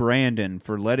thank you, Brandon,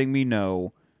 for letting me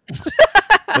know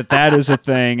that is a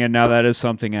thing, and now that is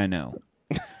something I know.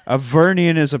 A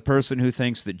Vernian is a person who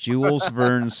thinks that Jules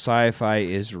Verne's sci-fi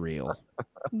is real.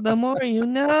 The more you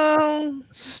know.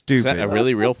 Stupid. Is that a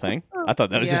really real thing? I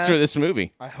thought that was just for this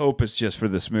movie. I hope it's just for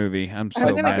this movie. I'm so I'm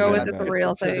gonna mad go about with it's it. a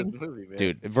real For this thing. movie, man.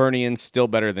 Dude, Vernians still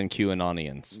better than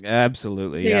QAnonians.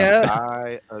 Absolutely, yeah.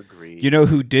 I agree. You know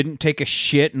who didn't take a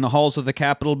shit in the halls of the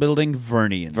Capitol building?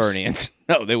 Vernians. Vernians.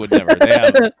 No, they would never.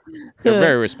 They're a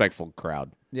very respectful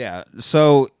crowd. Yeah.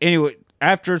 So anyway,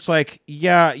 after it's like,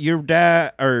 yeah, your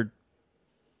dad or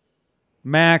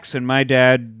Max and my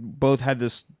dad both had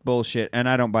this bullshit, and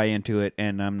I don't buy into it,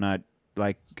 and I'm not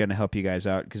like gonna help you guys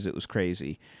out because it was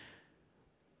crazy.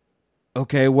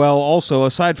 Okay, well, also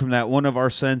aside from that, one of our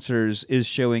sensors is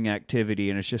showing activity,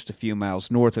 and it's just a few miles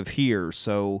north of here,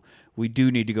 so we do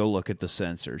need to go look at the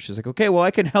sensor. She's like, okay, well,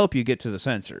 I can help you get to the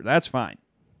sensor. That's fine.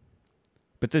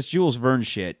 But this Jules Verne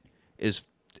shit is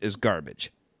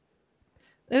garbage.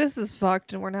 This is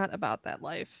fucked, and we're not about that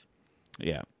life.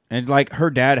 Yeah. And like her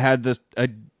dad had this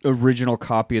original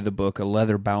copy of the book, a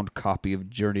leather-bound copy of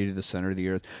Journey to the Center of the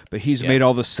Earth, but he's made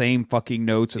all the same fucking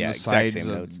notes and the sides same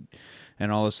notes.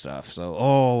 And all this stuff. So,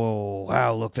 oh,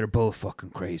 wow, look, they're both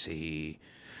fucking crazy.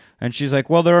 And she's like,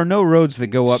 well, there are no roads that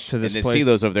go up to this and place. see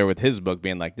those over there with his book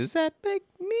being like, does that make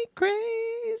me crazy?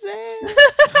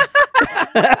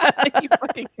 You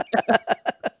fucking-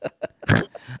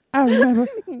 I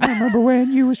remember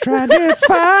when you was trying to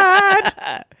find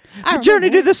a journey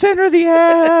to the center of the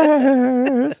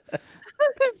earth.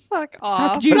 Fuck How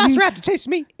off. could you be, Velociraptor chased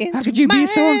me into how could you be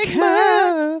so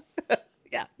unkind?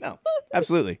 Yeah, no,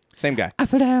 absolutely. Same guy. I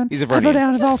fell down. He's a I fell Vernian.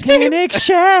 down a volcanic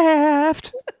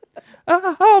shaft.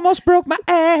 I almost broke my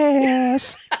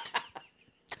ass.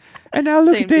 And now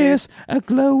look Same at this, a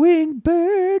glowing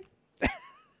bird.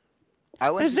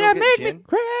 I went Does to that go make get me gin.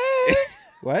 crazy?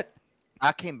 What?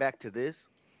 I came back to this.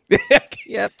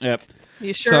 Yep. Yep.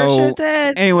 You sure So, sure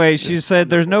did. Anyway, she said,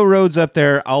 there's no roads up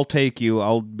there. I'll take you.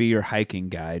 I'll be your hiking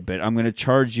guide, but I'm going to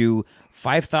charge you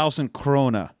 5,000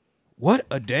 krona. What?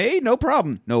 A day? No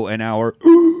problem. No, an hour.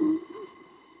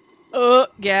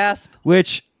 Gasp.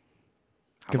 Which,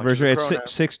 How much conversion is rate, a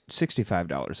krona?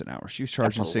 $65 an hour. She was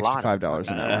charging That's a lot of $65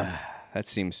 an hour. That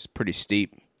seems pretty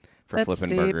steep for That's flipping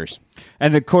steep. burgers.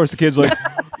 And of course, the kid's like,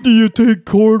 do you take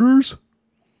quarters?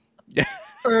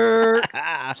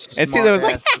 And see, there was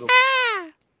like, Smart-ass little-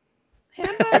 and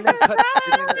then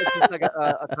it's just like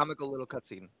a comical little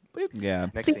cutscene. Boop. Yeah.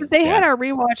 Next See, scene. if they had Yeah. our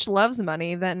rewatch loves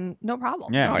money, then no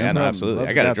problem. Yeah. oh yeah, no, problem. absolutely.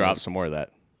 Loves I got to got drop those. some more of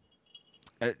that.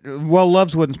 Well,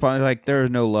 Loves wouldn't sponsor. Like, there are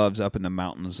no Loves up in the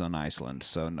mountains on Iceland,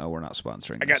 so no, we're not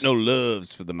sponsoring I got this. no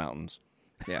loves for the mountains.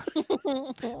 Yeah.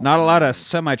 Not a lot of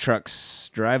semi-trucks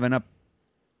driving up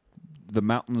the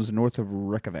mountains north of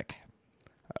Reykjavik.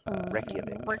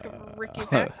 Reykjavik.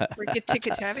 Ricky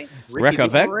Ticketavi.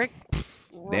 Reykjavik? Rick.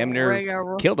 Damn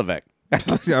near killed a Vec.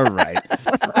 All right.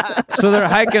 So they're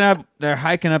hiking up. They're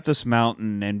hiking up this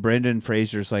mountain, and Brendan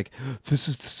Fraser's like, "This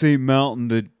is the same mountain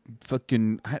that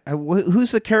fucking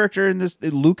who's the character in this?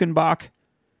 Lukenbach,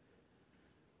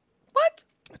 What?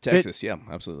 Texas, yeah,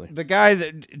 absolutely. the guy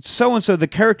that so and so, the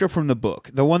character from the book,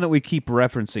 the one that we keep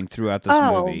referencing throughout this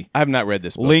Oh. movie." I have not read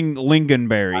this book.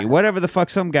 Lingonberry, whatever the fuck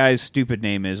some guy's stupid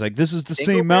name is. Like, this is the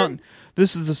same Dingleberry? mountain.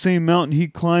 This is the same mountain he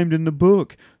climbed in the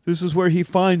book. This is where he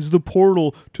finds the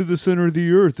portal to the center of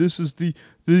the earth. This is the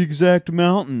exact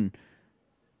mountain.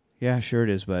 Yeah, sure it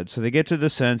is, bud. So they get to the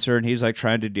sensor, and he's like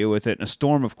trying to deal with it. And a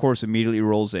storm, of course, immediately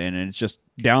rolls in, and it's just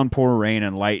downpour rain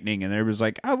and lightning. And everybody's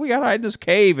like, "Oh, we gotta hide in this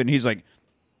cave." And he's like,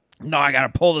 "No, I gotta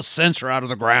pull the sensor out of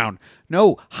the ground.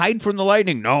 No, hide from the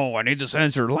lightning. No, I need the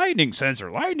sensor. Lightning sensor.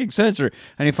 Lightning sensor."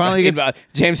 And he finally gets.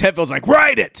 James Hetfield's like,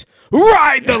 ride it!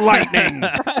 Ride the lightning!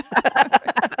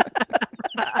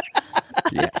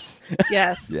 Yes.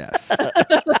 Yes. Yes.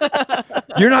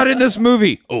 You're not in this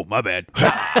movie. Oh, my bad.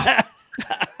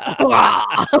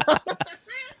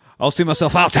 I'll see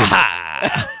myself out.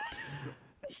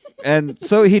 And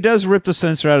so he does rip the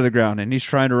sensor out of the ground, and he's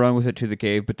trying to run with it to the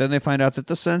cave, but then they find out that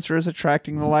the sensor is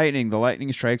attracting the lightning. The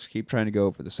lightning strikes keep trying to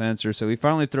go for the sensor, so he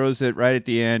finally throws it right at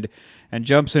the end and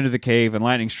jumps into the cave, and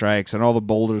lightning strikes, and all the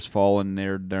boulders fall, and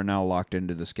they're now locked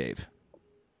into this cave.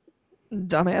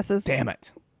 Dumbasses. Damn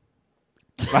it.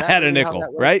 If I had a really how nickel,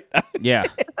 that works? right? Yeah.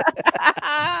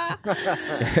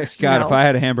 God, No. if I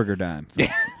had a hamburger dime.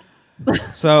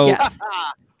 So Yes.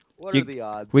 What You- are the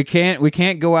odds? we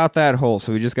can't go out that hole,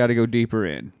 so we just got to go deeper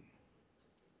in.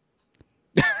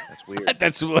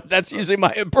 That's weird. That's usually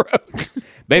my approach.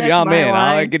 Baby, That's I'm my in. All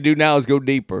I line. can do now is go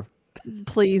deeper.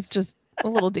 Please, just a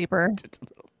little deeper.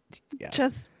 Yeah.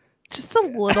 Just a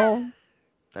little.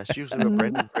 That's usually what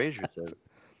Brendan Fraser says.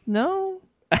 No.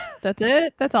 That's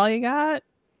it? That's all you got?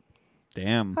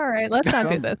 Damn. All right, let's not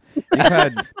do this. You've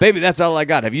had Baby, that's all I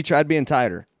got. Have you tried being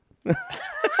tighter? I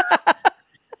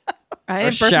or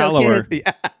have birth shallower. kids.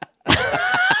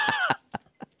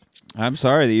 I'm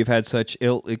sorry that you've had such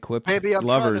ill-equipped Baby, I'm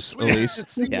lovers, trying to Elise. swim.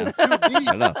 It's sinking Yeah. too I deep.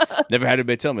 don't know. Never had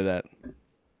anybody tell me that.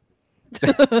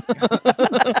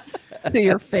 To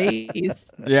your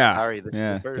face. Yeah. Sorry, this is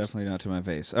Yeah, the first. definitely not to my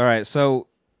face. All right, so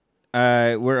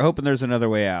we're hoping there's another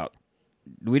way out.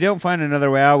 We don't find another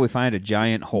way out. We find a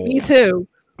giant hole. Me too.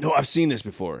 No, I've seen this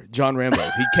before. John Rambo.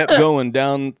 He kept going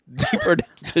down deeper down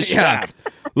the shaft.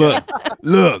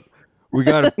 Look, we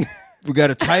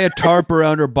gotta tie a tarp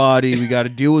around our body. We gotta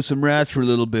deal with some rats for a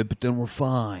little bit, but then we're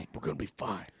fine. We're gonna be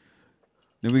fine.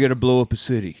 Then we gotta blow up a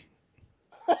city.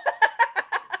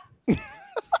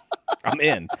 I'm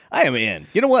in. I am in.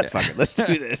 You know what? Fuck it. Let's do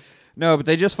this. No, but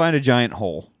they just find a giant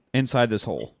hole inside this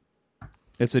hole.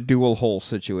 It's a dual hole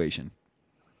situation.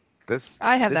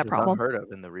 I have this that is problem. unheard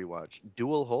of in the rewatch.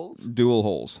 Dual holes? Dual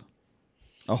holes.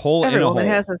 A hole Every in a woman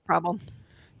hole. has this problem.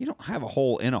 You don't have a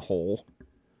hole in a hole.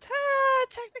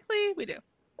 Technically, we do.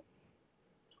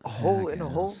 A hole in a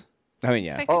hole? I mean,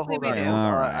 yeah. Oh, Technically, hold we on. do.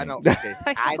 All right. I know. Okay.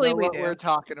 I Technically, know we what do. we're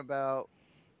talking about.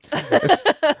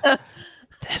 The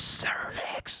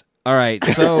cervix. All right,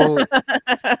 so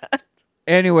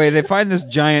anyway, they find this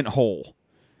giant hole,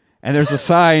 and there's a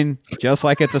sign just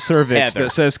like at the cervix Heather.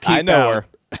 that says "Keep I know out."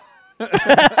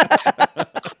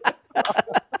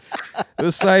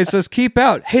 The sign says "Keep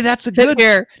out." Hey, that's a Hit good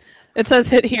here. It says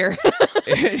hit here.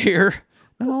 hit here.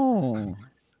 No,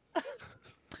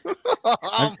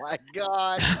 Oh my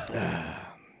god.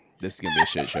 This is gonna be a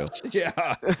shit show.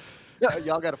 yeah.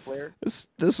 Y'all got a flare? This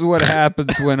is what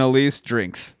happens when Elise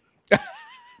drinks.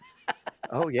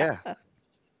 Oh yeah.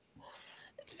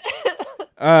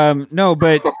 No,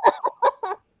 but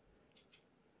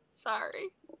Sorry.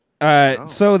 Oh.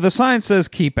 so the sign says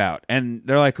 "Keep out," and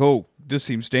they're like, "Oh, this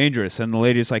seems dangerous." And the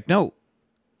lady's like, "No,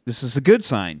 this is a good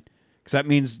sign because that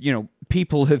means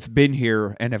people have been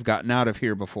here and have gotten out of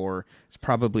here before. It's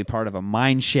probably part of a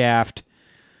mine shaft."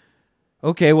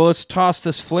 Okay, well, let's toss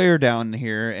this flare down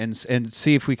here and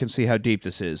see if we can see how deep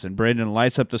this is. And Brendan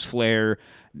lights up this flare.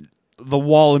 The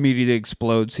wall immediately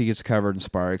explodes. He gets covered in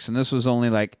sparks. And this was only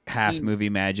like half movie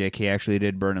magic. He actually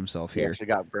did burn himself He here. actually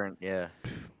got burnt. Yeah.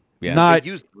 Yeah. Not They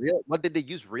used real. What did they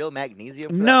use? Real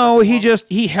magnesium? For that no, fucking wall?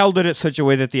 he held it at such a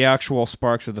way that the actual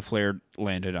sparks of the flare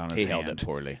landed on his He hand. held it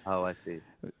poorly. Oh, I see.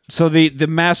 So the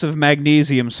massive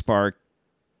magnesium spark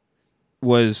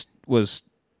was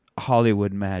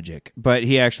Hollywood magic, but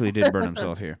he actually did burn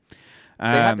himself here. They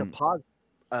had to pause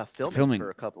filming for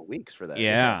a couple weeks for that.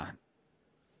 Yeah.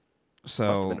 Must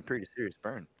have So been a pretty serious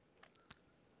burn.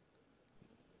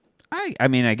 I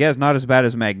mean, I guess not as bad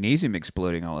as magnesium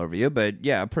exploding all over you, but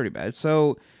yeah, pretty bad.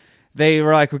 So they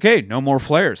were like, okay, no more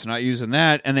flares, not using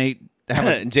that, and they have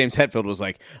a, James Hetfield was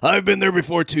like, "I've been there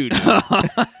before too." dude."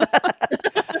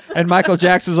 and Michael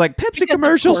Jackson's like Pepsi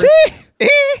commercials.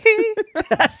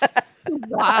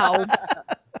 Wow.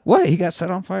 What? He got set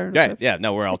on fire? Yeah, yeah.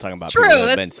 No, we're all talking about True. people that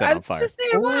have been That's set I on was fire. just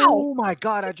saying, wow. Oh my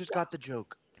god! I just got the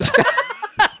joke.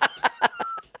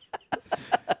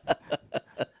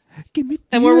 Give me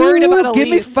And we're worried about Elise. Give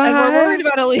me fire. And we're worried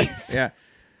about Elise. Yeah.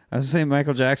 I was saying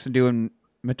Michael Jackson doing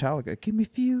Metallica. Give me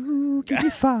fuel, give me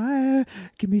fire,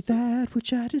 give me that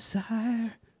which I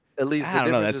desire. At least I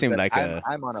don't know, that seemed like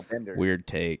I'm on a bender. Weird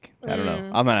take. I don't know.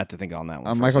 I'm gonna have to think on that one.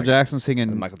 for a Michael second. Jackson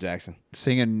singing Michael Jackson,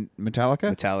 singing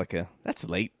Metallica? Metallica. That's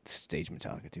late stage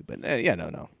Metallica too. But yeah,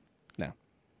 no.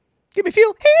 Give me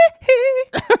fuel.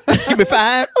 Give me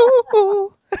fire.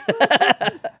 Ooh.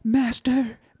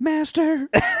 Master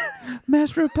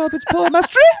of puppets, pull my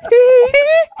strings.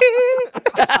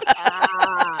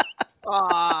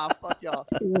 Ah, fuck y'all.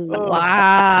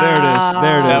 Wow. There it is.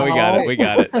 There it No, is. we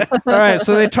got it. All right,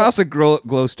 so they toss a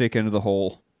glow stick into the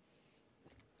hole.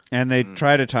 And they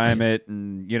try to time it,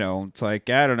 and, it's like,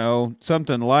 I don't know,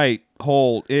 something light,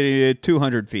 hole,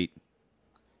 200 feet.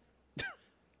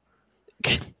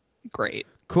 Great.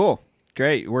 Cool.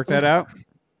 Great. Work that out.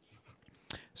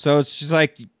 So it's just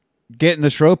like getting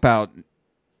this rope out.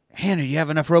 Hannah, you have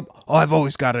enough rope? Oh, I've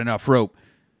always got enough rope.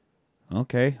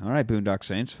 Okay. All right, Boondock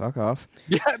Saints. Fuck off.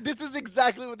 Yeah, this is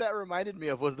exactly what that reminded me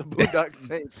of. Was the Boondock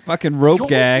Saints? Fucking rope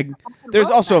gag. There's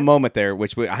also a moment there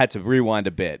which I had to rewind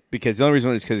a bit because the only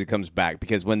reason is because it comes back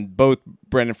because when both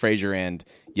Brendan Fraser and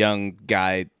young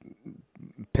guy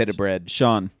Pita Bread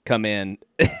Sean. come in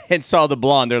and saw the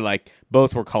blonde, they're like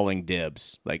both were calling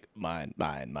dibs, like mine.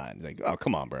 Like, oh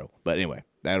come on, bro. But anyway,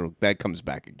 that comes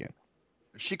back again.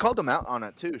 She called him out on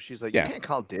it too. She's like, Yeah. "You can't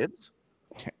call dibs."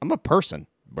 I'm a person,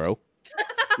 bro.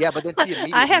 Yeah, but then she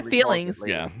immediately I have recalled it feelings.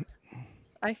 later. Yeah.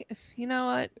 You know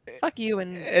what? Fuck you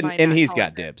and And he's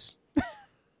got dibs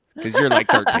because you're like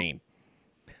 13.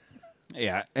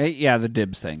 Yeah, yeah, the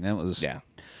dibs thing. That was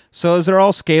So as they're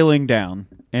all scaling down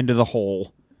into the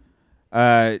hole,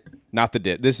 not the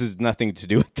dip. This is nothing to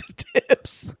do with the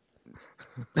dips.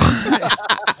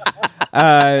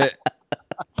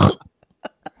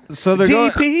 So they're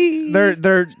DP. going,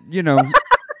 they're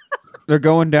they're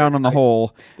going down on the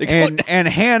hole, and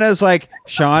Hannah's like,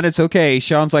 Sean, it's okay.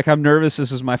 Sean's like, I'm nervous.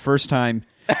 This is my first time.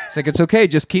 It's like, it's okay.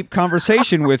 Just keep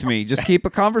conversation with me. Just keep a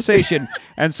conversation.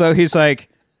 And so he's like,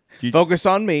 focus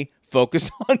on me.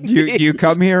 Focus on me. You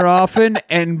come here often?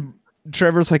 And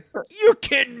Trevor's like, you're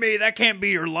kidding me. That can't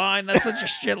be your line. That's such a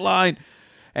shit line.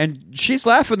 And she's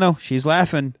laughing, though. She's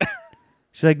laughing.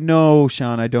 She's like, no,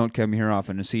 Sean, I don't come here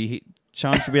often. And see,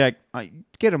 Sean should be like,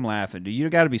 get him laughing, dude. You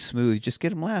got to be smooth. Just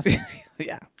get him laughing.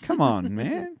 Yeah. Come on,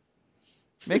 man.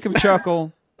 Make him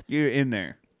chuckle. You're in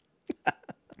there.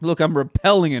 Look, I'm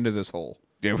rappelling into this hole.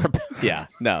 Yeah,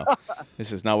 no.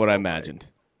 This is not what I imagined.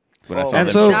 When I saw And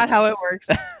them so- Not how it works.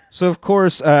 So, of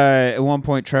course, at one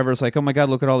point, Trevor's like, oh, my God,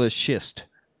 look at all this schist.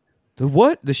 The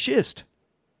what? The schist.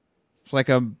 It's like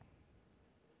a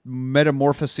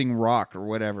metamorphosing rock or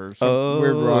whatever. Some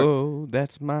weird rock. Oh,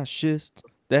 that's my schist.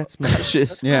 That's my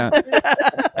schist. Yeah.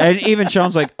 And even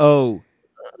Sean's like, oh,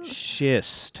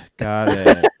 schist. Got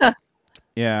it.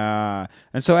 Yeah.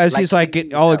 And so as he's like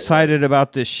getting all excited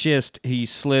about this schist, he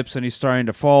slips and he's starting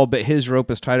to fall, but his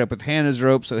rope is tied up with Hannah's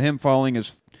rope, so him falling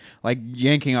is like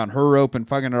yanking on her rope and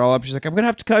fucking it all up. She's like, I'm going to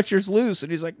have to cut yours loose.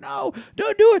 And he's like, no,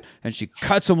 don't do it. And she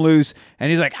cuts him loose, and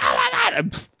he's like, oh my God.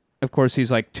 And of course,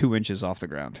 he's like 2 inches off the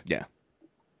ground. Yeah.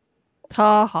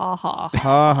 Ha ha ha.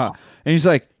 Ha ha. And he's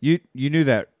like, you knew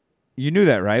that. You knew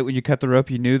that, right? When you cut the rope,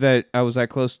 you knew that I was that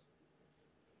close.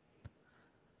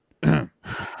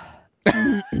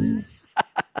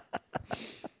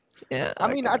 Yeah.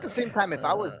 I mean, at the same time, if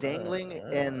I was dangling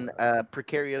in a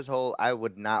precarious hole, I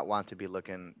would not want to be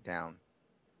looking down.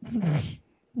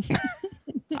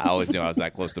 I always knew I was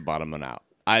that close to bottoming out.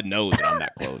 I know that I'm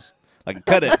that close. Like,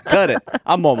 cut it.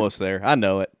 I'm almost there. I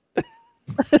know it.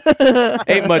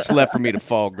 Ain't much left for me to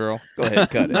fall, girl. Go ahead,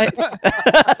 cut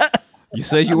it. You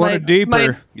said you wanted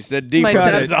deeper. You said deeper.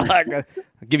 My That's all I got.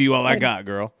 I'll give you all I got,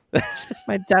 girl.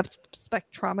 My depth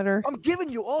spectrometer. I'm giving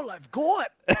you all I've got.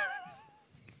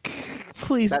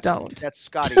 Please don't. That's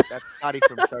Scotty. That's Scotty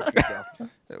from Star Trek.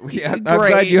 Yeah, I'm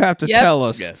glad you have to tell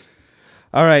us. Yes.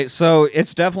 All right, so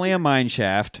it's definitely a mine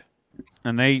shaft.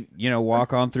 And they,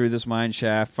 walk on through this mine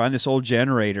shaft, find this old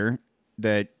generator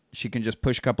that she can just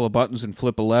push a couple of buttons and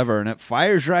flip a lever, and it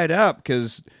fires right up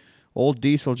because old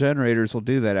diesel generators will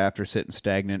do that after sitting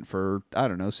stagnant for,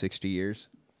 60 years.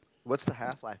 What's the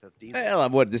half-life of diesel?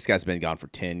 Well, this guy's been gone for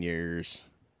 10 years.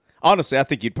 Honestly, I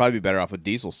think you'd probably be better off with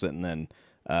diesel sitting than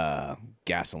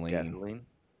gasoline.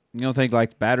 You don't think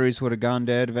like batteries would have gone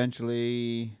dead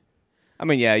eventually? I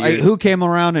mean, yeah. Who came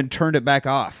around and turned it back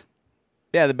off?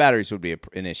 Yeah, the batteries would be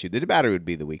an issue. The battery would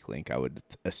be the weak link, I would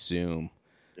assume.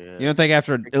 Yeah. You don't think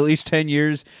after at least 10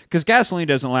 years? Because gasoline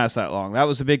doesn't last that long. That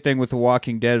was the big thing with The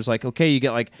Walking Dead. It's like, okay,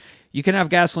 you can have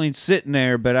gasoline sitting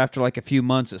there, but after like a few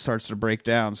months, it starts to break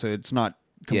down, so it's not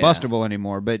combustible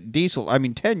anymore. But diesel,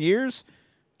 10 years?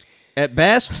 At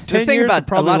best, 10 the thing years, about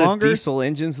probably a lot longer. of diesel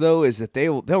engines, though, is that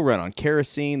they'll run on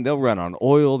kerosene, they'll run on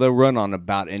oil, they'll run on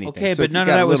about anything. Okay, so but none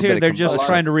of that was here. They're just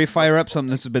trying to refire up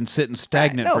something that's been sitting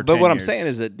stagnant for 10 but what years. I'm saying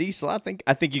is that diesel, I think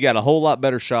you got a whole lot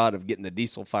better shot of getting the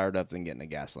diesel fired up than getting the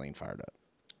gasoline fired up.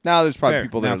 Now, there's probably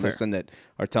people that are listening that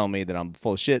are telling me that I'm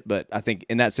full of shit, but I think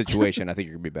in that situation, I think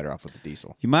you're going to be better off with the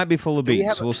diesel. You might be full of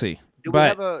beans. We'll see. Do we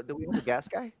have a gas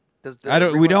guy?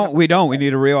 We don't. We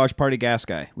need a Rewatch party gas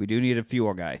guy. We do need a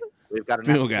fuel guy. We've got a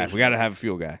Fuel guy. We got to have a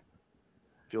fuel guy.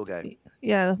 Fuel guy.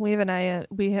 Yeah, we have an eye.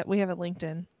 We have a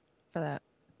LinkedIn for that.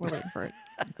 We're waiting for it.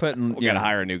 We got to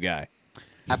hire a new guy.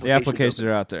 The applications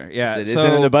are out there. Yeah. Is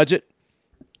it in the budget?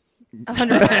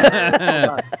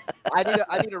 100%.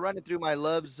 I need to run it through my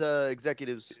Love's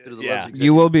executives. Through the Love's executives.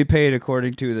 You will be paid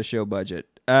according to the show budget.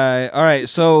 All right.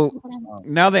 So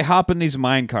now they hop in these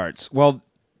mine carts. Well,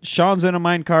 Sean's in a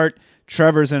mine cart.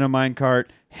 Trevor's in a mine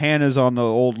cart. Hannah's on the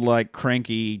old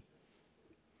cranky,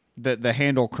 the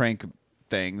handle crank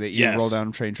thing that you roll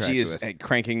down train tracks with. She is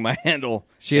cranking my handle.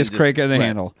 She is cranking the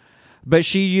handle. But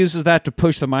she uses that to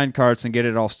push the mine carts and get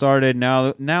it all started.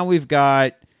 Now we've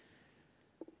got...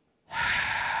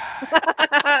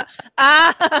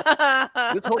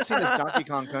 This whole scene is Donkey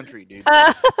Kong Country, dude.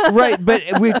 Right, but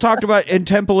we've talked about in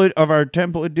Temple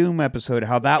of Doom episode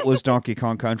how that was Donkey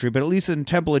Kong Country, but at least in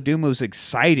Temple of Doom it was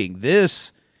exciting.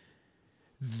 This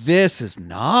is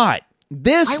not.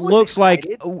 This I was looks like,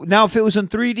 excited. now if it was in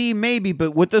 3D, maybe,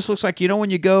 but what this looks like, when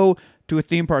you go to a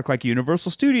theme park like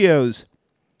Universal Studios,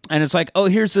 and it's like, oh,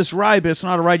 here's this ride, but it's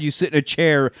not a ride. You sit in a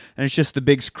chair, and it's just the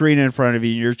big screen in front of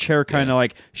you. Your chair kind of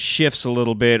like shifts a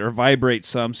little bit or vibrates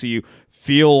some, so you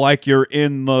feel like you're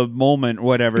in the moment,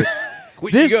 whatever.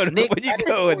 When This- you go, Nick, when you that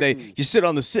go is and you sit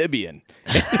on the Sibian.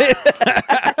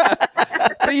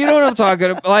 You know what I'm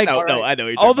talking about? Like, No, I know. What you're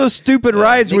all talking about. those stupid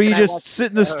rides Nick where you and I just watched-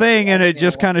 sit in this thing and it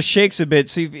just kind of shakes a bit.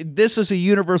 See, this is a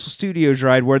Universal Studios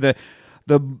ride where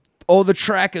the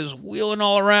track is wheeling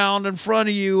all around in front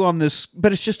of you on this,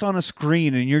 but it's just on a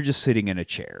screen and you're just sitting in a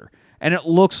chair. And it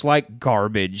looks like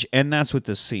garbage, and that's what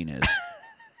this scene is.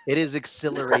 It is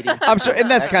exhilarating. I'm sure, and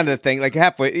that's kind of the thing. Like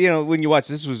halfway, when you watch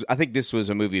I think this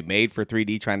was a movie made for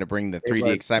 3D, trying to bring the 3D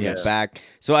was, excitement yes. back.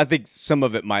 So I think some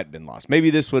of it might have been lost. Maybe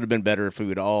this would have been better if we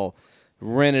would all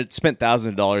spent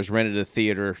 $1,000, rented a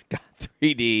theater, got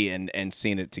 3D, and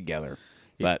seen it together.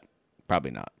 But probably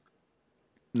not.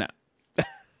 No.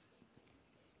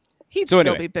 He'd So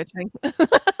still anyway. be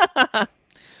bitching.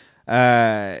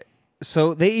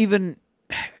 So they even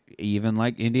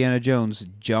like Indiana Jones,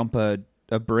 jump a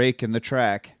break in the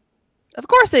track. Of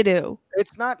course they do.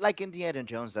 It's not like Indiana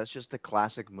Jones. That's just the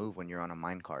classic move when you're on a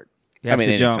minecart. You have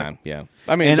to jump. anytime, yeah.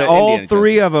 I mean, And but all Indiana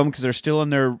three Jones- of them, because they're still in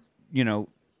their,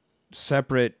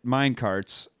 separate mine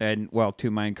carts, and, well,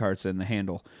 2 mine carts and the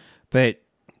handle. But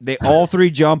they all 3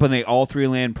 jump, and they all 3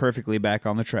 land perfectly back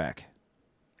on the track.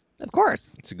 Of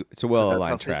course. It's a That's how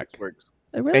well-aligned physics track. works.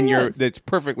 It really And is. it's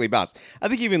perfectly balanced. I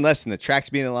think even less than the tracks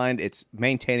being aligned, it's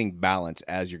maintaining balance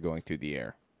as you're going through the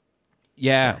air.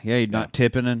 Yeah, you're not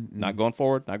tipping and Not going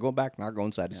forward, not going back, not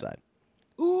going side to side.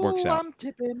 Ooh, Works out. I'm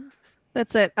tipping.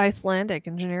 That's it. Icelandic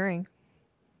engineering.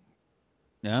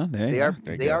 Yeah, there you They go. are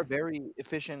There you they go. are very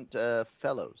efficient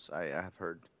fellows. I have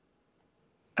heard.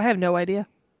 I have no idea.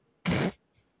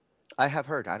 I have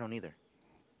heard. I don't either.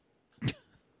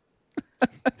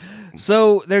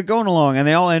 So they're going along, and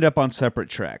they all end up on separate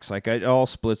tracks. Like it all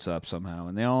splits up somehow,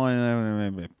 and they all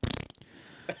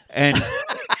and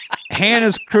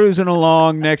Hannah's cruising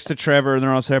along next to Trevor, and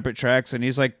they're on separate tracks, and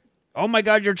he's like, "Oh my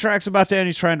God, your track's about to end."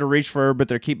 He's trying to reach for her, but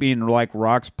there keep being like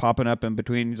rocks popping up in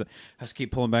between. He's like, has to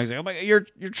keep pulling back. He's like, "Oh my God, your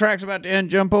track's about to end.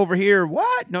 Jump over here."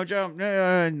 What? No jump.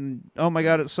 And, oh my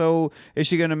God, it's so. Is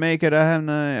she gonna make it?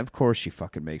 Of course she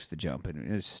fucking makes the jump,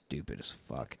 and it's stupid as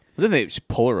fuck. Didn't they just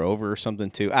pull her over or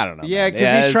something too? I don't know. Yeah, man.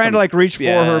 because he's it's trying to like reach for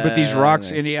her, but these rocks,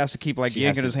 yeah. and he has to keep like She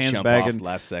has yanking to his hands jump back, off and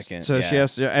last second. so yeah. she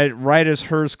has to right as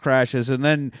hers crashes, and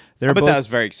then they're But both that was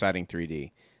very exciting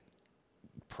 3D.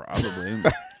 probably.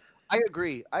 I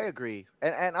agree.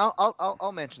 And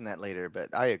I'll mention that later. But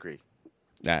I agree.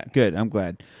 Nah. Good, I'm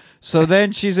glad. So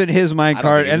then she's in his mine I don't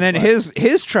cart, think and it then was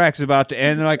his track's about to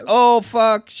end. They're like, "Oh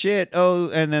fuck, shit,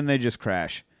 oh," and then they just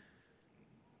crash.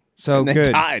 So And then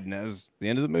good, died, and that was the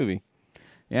end of the movie.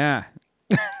 yeah.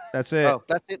 That's it. Oh,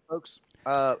 that's it, folks.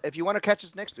 If you want to catch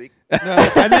us next week,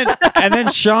 No, and then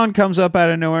Sean comes up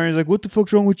out of nowhere. And he's like, "What the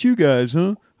fuck's wrong with you guys,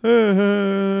 huh?"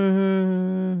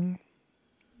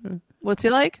 What's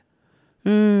he like?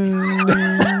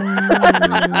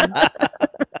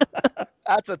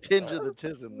 that's a tinge of the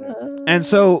tism there. And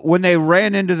so when they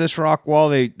ran into this rock wall,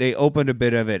 they opened a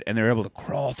bit of it, and they're able to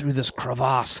crawl through this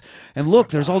crevasse. And look,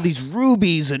 there's all these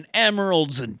rubies and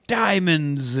emeralds and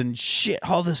diamonds and shit.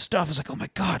 All this stuff. It's like, oh my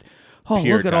God. Oh,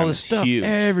 Pure look at all this diamonds, stuff huge.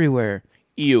 everywhere.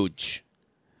 Huge.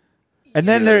 And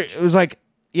then it was like,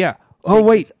 yeah. Oh,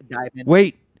 wait. Diamond.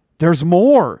 Wait. There's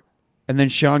more. And then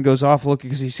Sean goes off looking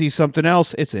because he sees something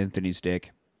else. It's Anthony's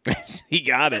dick. He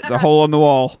got it. The hole in the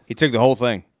wall. He took the whole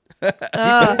thing.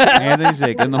 Anthony's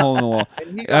dick in the hole in the wall.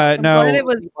 And he I'm No. glad it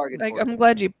was. bargained Like, for it. I'm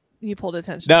glad you pulled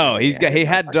attention. No, to it. he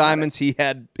had diamonds. He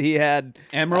had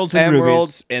Emeralds and rubies.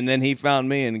 emeralds, and then he found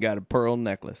me and got a pearl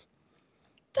necklace.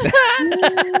 Baby.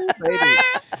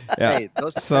 Yeah. Hey,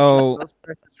 those So- those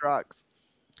precious rocks.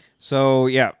 So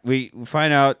yeah, we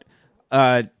find out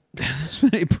this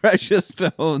many precious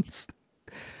stones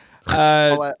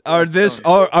are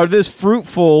this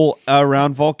fruitful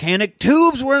around volcanic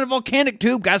tubes. We're in a volcanic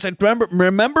tube, guys. I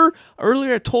remember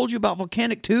earlier I told you about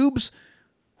volcanic tubes.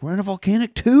 We're in a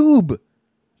volcanic tube.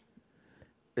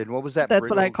 And what was that? That's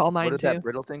what I call mine, What did too. that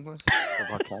brittle thing was? A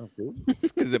volcanic tube?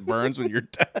 Because it burns when you're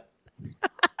done.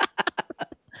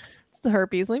 It's the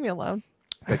herpes. Leave me alone.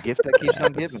 The gift that keeps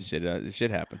on giving.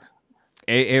 Shit happens.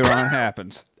 Aaron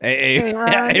happens.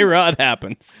 A-Rod. A-Rod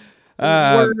happens.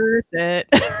 Worth it.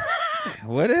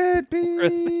 Would it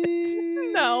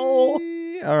be? No.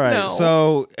 All right. No.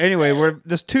 So anyway,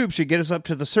 this tube should get us up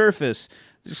to the surface.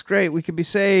 It's great. We could be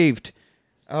saved.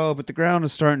 Oh, but the ground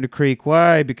is starting to creak.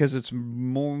 Why? Because it's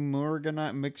more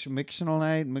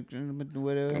mictionolite,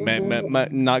 whatever.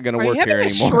 Not going to Are you work having here a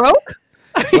anymore. stroke?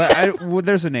 Well,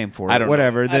 there's a name for it. I don't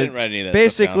Whatever. know. I didn't write any of that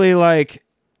Basically, like,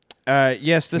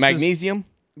 yes, this Magnesium?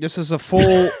 This is a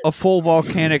full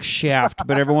volcanic shaft,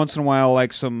 but every once in a while,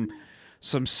 like some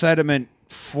sediment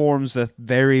forms a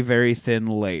very, very thin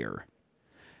layer.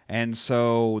 And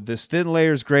so this thin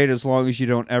layer is great as long as you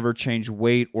don't ever change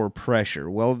weight or pressure.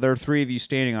 Well, there are three of you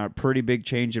standing on a pretty big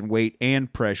change in weight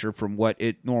and pressure from what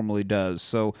it normally does.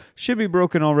 So should be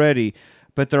broken already,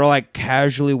 but they're like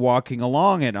casually walking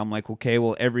along it. I'm like, okay,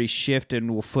 well, every shift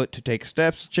in foot to take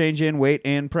steps, change in weight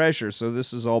and pressure. So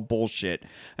this is all bullshit.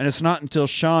 And it's not until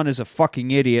Sean is a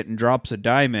fucking idiot and drops a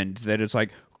diamond that it's like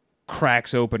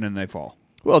cracks open and they fall.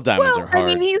 Well, diamonds are hard.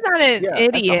 I mean, he's not an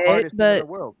idiot, but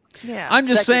yeah. I'm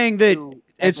just saying that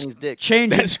it's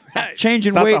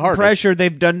changing weight and pressure.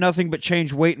 They've done nothing but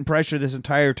change weight and pressure this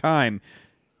entire time.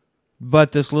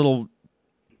 But this little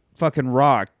fucking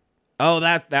rock. Oh,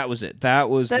 that was it. That's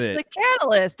the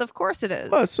catalyst. Of course it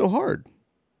is. Well, it's so hard.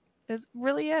 It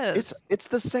really is. It's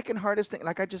the second hardest thing.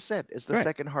 Like I just said, it's the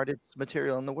second hardest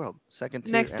material in the world. Second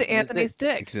to next to Anthony's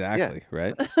dick. Exactly.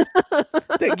 Right.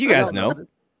 You guys know.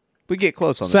 We get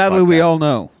close on this Sadly, podcast. we all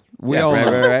know. We all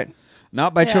know. Right.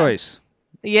 Not by choice.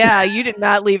 Yeah, you did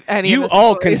not leave any. You of the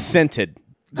all stories. consented.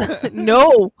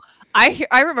 No, I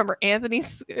remember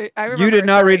Anthony's. You did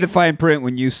not read the fine print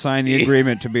when you signed the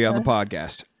agreement to be on the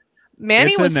podcast.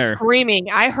 Manny It's was in there.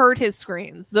 screaming. I heard his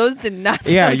screams. Those did not.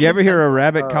 Yeah, sound you ever hear a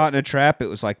convincing. rabbit caught in a trap? It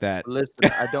was like that. Listen,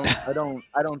 I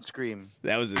don't scream.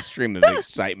 That was a stream of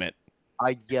excitement.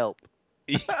 I yelp.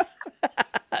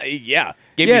 Yeah.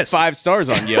 Gave you 5 stars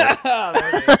on Yelp.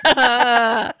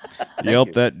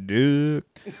 Yelp that dick.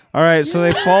 All right, so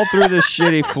they fall through this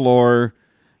shitty floor,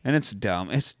 and it's dumb.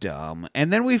 It's dumb.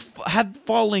 And then we had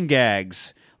falling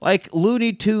gags. Like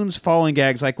Looney Tunes falling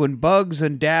gags. Like when Bugs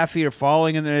and Daffy are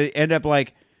falling, and they end up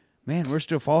like, man, we're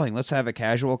still falling. Let's have a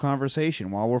casual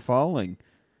conversation while we're falling.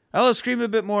 Oh, let's scream a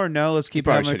bit more. No, let's keep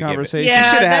having a conversation. You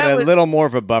should have had a little more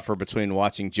of a buffer between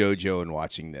watching JoJo and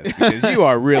watching this, because you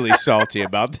are really salty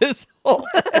about this whole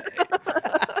thing.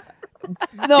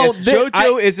 No, yes,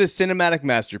 JoJo is a cinematic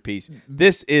masterpiece.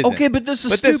 This isn't. Okay, but this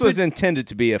is This was intended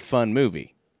to be a fun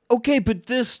movie. Okay, but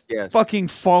this fucking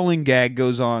falling gag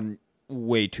goes on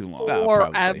way too long.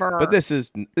 Forever. But this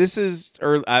is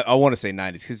early, I want to say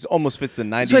 90s, because it almost fits the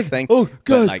 90s like, thing. Oh,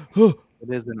 guys, it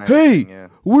is the 90s hey, thing,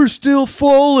 we're still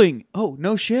falling. Oh,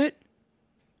 no shit?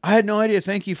 I had no idea.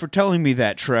 Thank you for telling me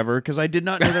that, Trevor, because I did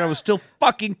not know that I was still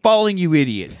fucking falling, you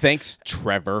idiot. Thanks,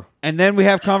 Trevor. And then we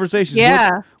have conversations.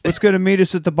 Yeah. What's going to meet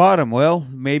us at the bottom? Well,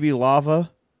 maybe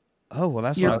lava. Oh, well,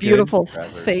 that's your not beautiful good.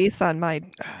 face on my.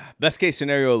 Best case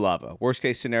scenario, lava. Worst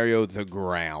case scenario, the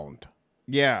ground.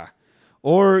 Yeah.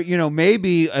 Or,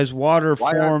 maybe as water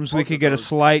forms, we could get a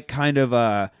slight kind of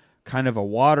a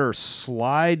water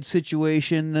slide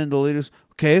situation. Then the leaders,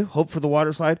 okay, hope for the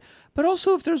water slide. But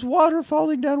also, if there's water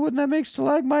falling down, wouldn't that make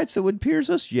stalagmites that would pierce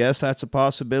us? Yes, that's a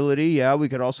possibility. Yeah, we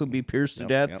could also be pierced to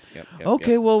death.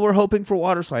 Okay, well, we're hoping for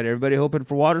water slide. Everybody hoping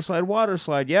for water slide. Water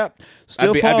slide. Yep.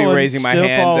 Still falling. I'd be raising my still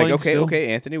hand. Falling, like,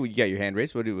 okay, Anthony, you got your hand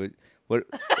raised. What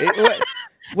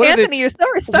Anthony, you're so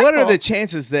respectful. What are the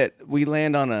chances that we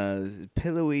land on a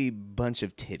pillowy bunch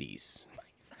of titties?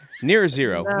 Near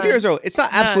zero. None. Near zero. It's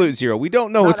not absolute zero. We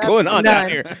don't know what's going on down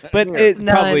here, but it's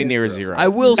probably near zero. I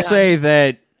will say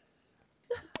that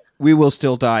we will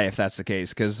still die if that's the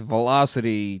case, because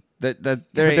velocity. They're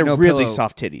really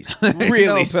soft titties.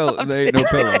 Really soft. There ain't no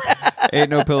pillow. Ain't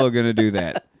no pillow gonna do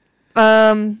that.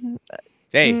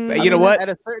 Hey, you know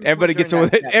what? Everybody gets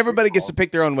to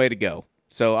pick their own way to go.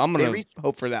 So I'm gonna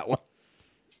hope for that one.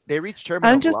 They reach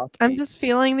terminal velocity. I'm just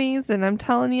feeling these, and I'm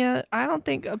telling you, I don't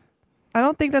think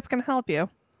that's gonna help you.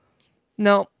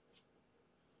 No.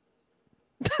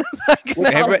 All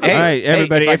right,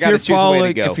 everybody.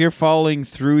 If you're falling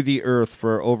through the earth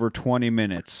for over 20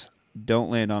 minutes, don't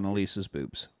land on Elisa's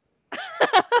boobs.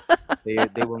 They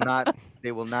will not.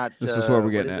 They will not. This is where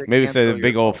we're getting at. Maybe if they're the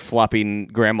big old flopping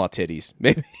grandma titties.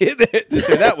 Maybe if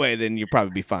they're that way, then you'll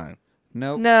probably be fine.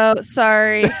 Nope. No,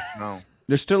 sorry. No.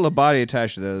 There's still a body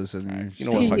attached to those. And you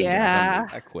know what? Yeah.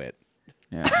 I quit.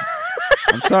 Yeah.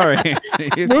 I'm sorry.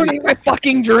 Ruining my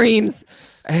fucking dreams.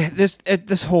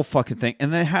 This whole fucking thing,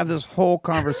 and they have this whole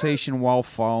conversation while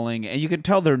falling, and you can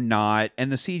tell they're not, and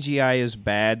the CGI is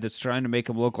bad. That's trying to make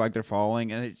them look like they're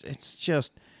falling, and it's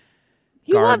just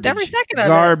you loved every second of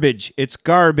garbage. It's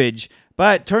garbage.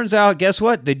 But turns out, guess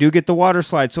what? They do get the water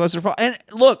slide. So as they're falling, and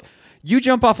look, you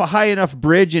jump off a high enough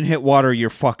bridge and hit water,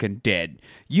 you're fucking dead.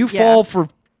 You fall for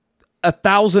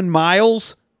 1,000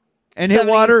 miles. and hit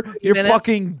water, you're minutes.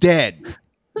 fucking dead.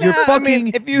 You're Nah, fucking I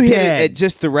mean, if you hit dead. it at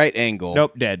just the right angle,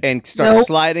 Nope, dead. and start Nope.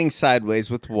 sliding sideways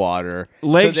with water,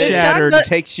 Leg so that shattered. it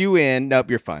takes you in. Nope,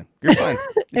 you're fine. You're fine.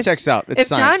 It checks out. It's If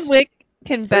science. John Wick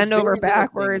can bend over very little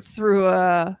backwards through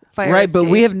a fire Right, but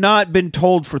we escape, have not been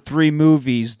told for 3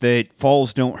 movies that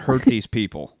falls don't hurt these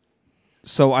people.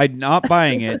 So I'm not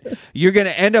buying it. You're going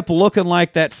to end up looking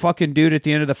like that fucking dude at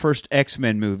the end of the first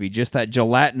X-Men movie, just that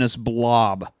gelatinous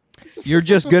blob. You're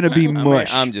just going to be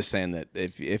mush. I'm just saying that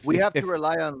if We if, have if, to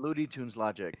rely on Looney Tunes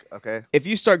logic, okay? if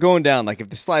you start going down, like if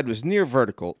the slide was near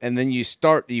vertical, and then you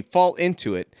fall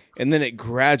into it, and then it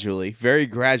gradually, very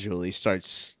gradually,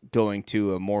 starts going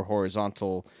to a more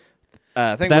horizontal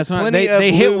thing. That's with not. plenty of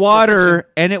They hit lube water,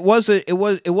 and it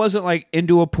wasn't like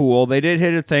into a pool. They did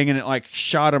hit a thing, and it like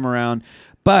shot them around,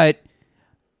 but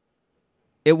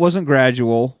it wasn't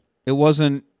gradual. It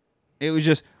wasn't. It was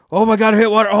just. Oh my god! I hit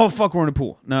water. Oh fuck! We're in a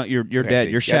pool. No, you're Okay, dead.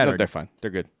 see. You're Yeah, no, shattered. they're fine.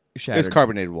 They're good. You're shattered. It's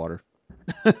carbonated water.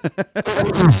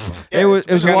 It was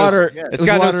It's got no- water. yeah. It's it was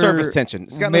got no water surface tension.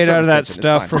 It's got no made out of that surface tension.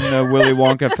 stuff It's from fine. the Willy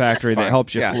Wonka factory that Fine.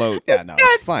 helps you Yeah. float. Yeah, no, got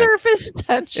it's fine. surface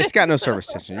tension. It's got no surface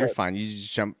tension. You're fine. You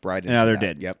just jump right into Now they're that.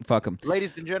 dead. Yep. Fuck them.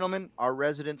 Ladies and gentlemen, our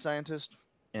resident scientist,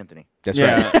 Anthony. That's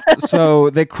right. Yeah. So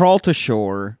they crawl to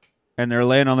shore, and they're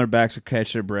laying on their backs to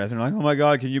catch their breath. And they're like, "Oh my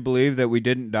god, can you believe that we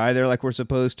didn't die there like we're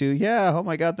supposed to?" Yeah. Oh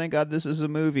my god, thank God this is a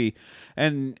movie.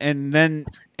 And then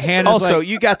Hannah's Also, like,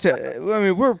 you got to. I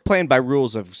mean, we're playing by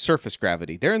rules of surface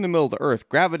gravity. They're in the middle of the Earth.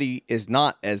 Gravity is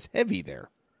not as heavy there.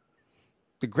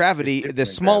 The gravity, It's the different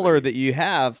smaller gravity. that you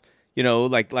have,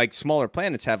 like smaller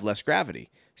planets have less gravity.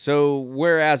 So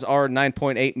whereas our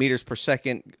 9.8 meters per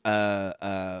second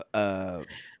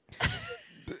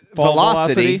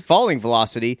falling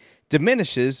velocity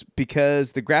diminishes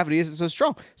because the gravity isn't so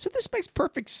strong. So this makes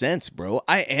perfect sense, bro.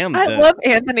 I love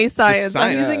Anthony's science.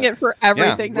 I'm science. using it for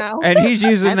everything now. and he's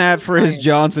using that for his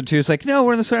Johnson too. It's like, no,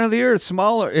 we're in the center of the earth,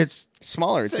 smaller. It's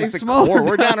smaller. It's It's just the smaller. core.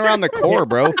 We're down around the core,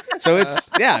 bro. So it's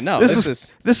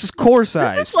this is core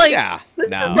size. It's like yeah. this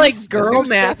No. is like girl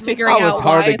math figuring I out was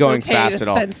hardly why going it's okay fast to at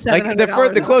all. spend Like the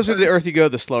 $700 closer on to the Earth you go,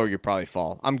 the slower you probably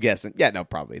fall. I'm guessing. Yeah, no,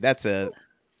 probably. That's an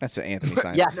Anthony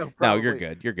science. Yeah, no, no, probably. you're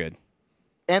good. You're good.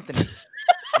 Anthony.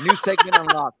 New segment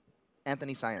unlocked.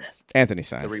 Anthony Science. Anthony The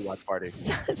science. rewatch party.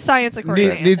 science according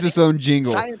to Needs Anthony. its own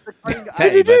jingle. Science according to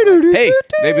Hey, hey,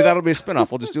 maybe that'll be a spinoff.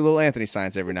 We'll just do a little Anthony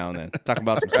science every now and then. Talk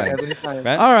about some science. Anthony Science.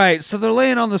 Right? All right, so they're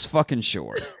laying on this fucking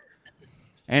shore.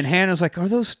 And Hannah's like, "Are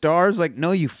those stars?" Like,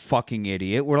 "No, you fucking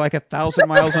idiot. We're like 1,000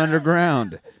 miles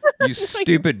underground. You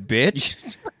stupid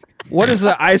bitch. What is the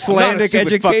I'm not a Icelandic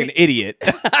stupid fucking education?" idiot.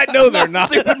 I know they're not.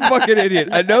 Stupid fucking idiot.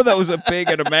 I know that was a pig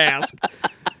in a mask.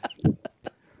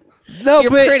 No,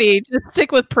 You're but pretty. Just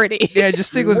stick with pretty. yeah,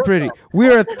 just stick with pretty.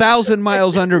 We're 1,000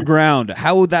 miles underground.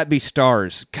 How would that be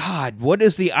stars? God, what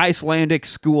is the Icelandic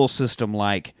school system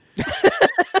like?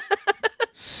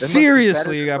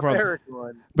 Seriously, you got problems.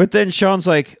 But then Sean's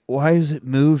like, "Why is it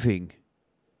moving?"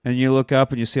 And you look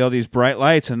up and you see all these bright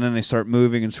lights, and then they start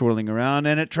moving and swirling around,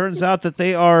 and it turns out that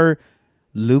they are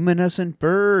luminescent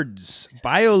birds,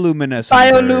 bioluminescent.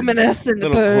 Bioluminescent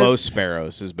Little birds. glow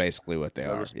sparrows is basically what they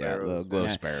are. Glow Yeah, sparrows. little glow Yeah.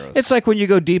 sparrows. It's like when you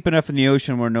go deep enough in the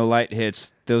ocean where no light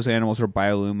hits, those animals are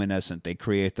bioluminescent. They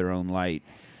create their own light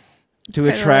to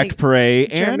Kinda attract like prey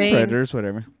and Jermaine. predators,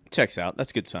 whatever. Checks out.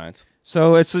 That's good science.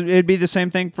 So it'd be the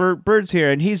same thing for birds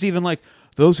here. And he's even like,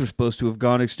 those are supposed to have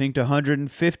gone extinct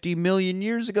 150 million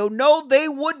years ago. No, they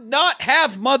would not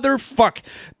have, motherfuck.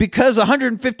 Because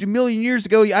 150 million years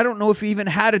ago, I don't know if we even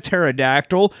had a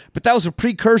pterodactyl, but that was a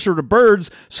precursor to birds.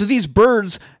 So these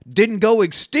birds didn't go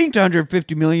extinct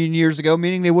 150 million years ago,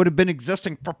 meaning they would have been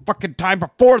existing for fucking time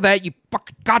before that. You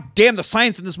fucking goddamn, the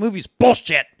science in this movie is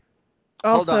bullshit.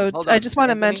 Also, hold I on. just want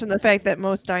to Anthony? mention the fact that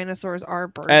most dinosaurs are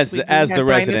birds. As We the- do as have the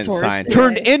resident dinosaurs scientist. today.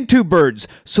 Turned into birds.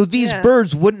 So these Yeah.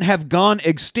 birds wouldn't have gone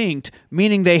extinct,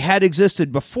 meaning they had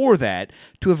existed before that.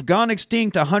 To have gone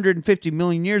extinct 150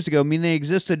 million years ago, mean they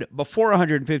existed before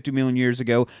 150 million years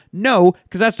ago. No,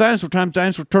 because that's dinosaur time.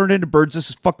 Dinosaurs turned into birds.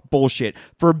 This is fucking bullshit.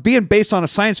 For being based on a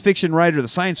science fiction writer, the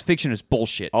science fiction is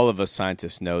bullshit. All of us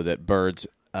scientists know that birds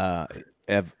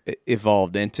have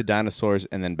evolved into dinosaurs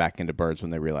and then back into birds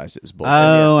when they realized it was bullshit.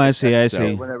 Oh, I see. I So-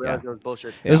 see. When I realized it was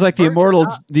bullshit. It was like the Birds are immortal,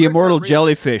 not- the birds are immortal real.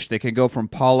 jellyfish. They can go from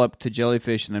polyp to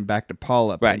jellyfish and then back to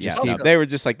polyp. Right, and yeah. just No, keep- they were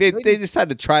just like, they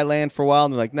decided to try land for a while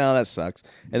and they're like, no, that sucks.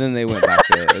 And then they went back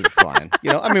to flying.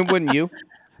 You know, I mean, wouldn't you?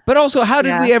 But also, how did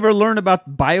Yeah. we ever learn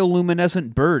about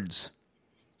bioluminescent birds?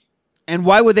 And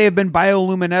why would they have been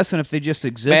bioluminescent if they just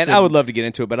existed? Man, I would love to get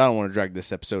into it, but I don't want to drag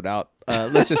this episode out.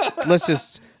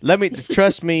 Let me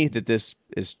trust me that this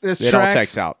This it all tracks.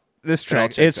 checks out. This It all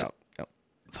track. checks It's out. Yep.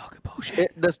 fucking bullshit.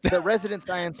 The resident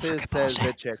scientist says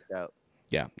it checked out.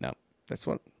 Yeah, no, that's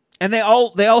what. And they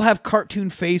all have cartoon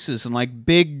faces and like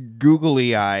big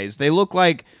googly eyes. They look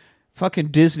like fucking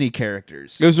Disney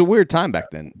characters. It was a weird time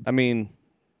back then. I mean,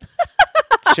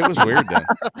 shit was weird then.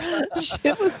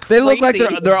 Shit was crazy. They look like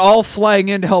they're all flying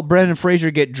in to help Brendan Fraser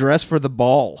get dressed for the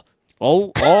ball.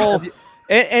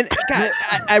 And God,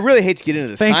 I really hate to get into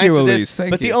the Thank science you, of Elise. this,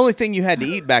 Thank but you. the only thing you had to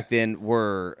eat back then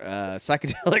were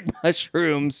psychedelic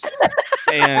mushrooms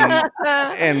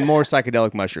and more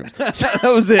psychedelic mushrooms. That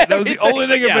was it. That was the only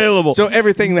thing available. So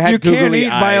everything that had you can't googly eat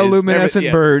eyes,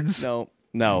 bioluminescent birds.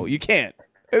 No, you can't.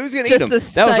 Who's gonna eat Just them? the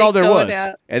That was all there psycho was.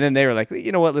 now. And then they were like,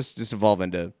 you know what? Let's just evolve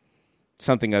into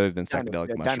something other than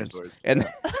psychedelic mushrooms Dinosaurs.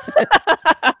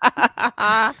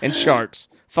 and sharks.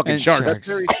 Fucking And sharks. That's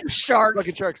very Sharks.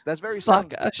 fucking sharks. That's very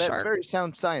Fuck sound. a That's shark. very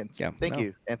sound science. Yeah, Thank no.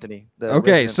 you, Anthony. The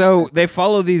Okay, resident so they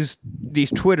follow these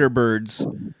Twitter birds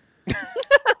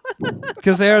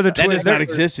because they are the That Twitter. does not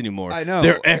exist anymore. I know.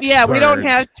 They're X Yeah, we don't birds.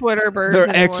 have Twitter birds They're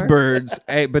anymore. X-birds,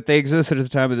 but they existed at the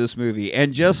time of this movie.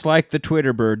 And just like the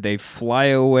Twitter bird, they fly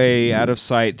away out of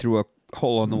sight through a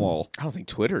hole in the wall. I don't think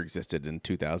Twitter existed in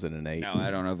 2008. No,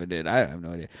 I don't know if it did. I have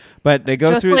no idea. But they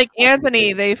go Just through, like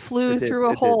Anthony, they flew It did, through a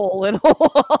it did. hole in a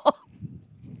wall.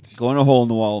 go in a hole in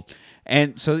the wall.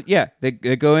 And so, yeah, they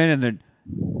go in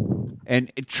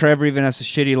and Trevor even has a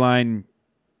shitty line,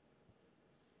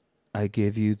 I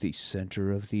give you the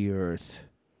center of the earth.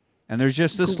 And there's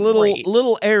just this Great.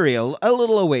 little area, a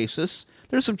little oasis.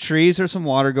 There's some trees, there's some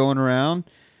water going around.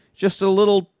 Just a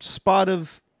little spot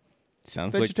of,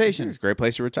 Sounds vegetation. like it's a great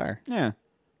place to retire. yeah.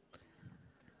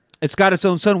 It's got its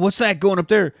own sun. What's that going up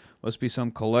there? Must be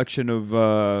some collection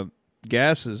of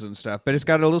gases and stuff. But it's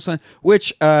got a little sun,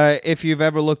 which, if you've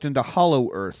ever looked into hollow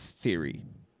earth theory.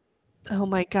 Oh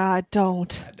my God,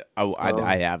 don't.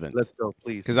 I haven't. Let's go,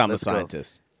 please. Because I'm a Let's go.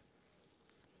 scientist.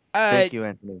 Thank you,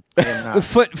 Anthony. And,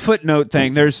 Footnote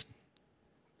thing. There's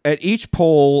at each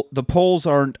pole, the poles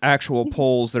aren't actual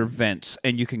poles; they're vents,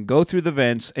 and you can go through the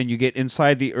vents, and you get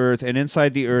inside the Earth. And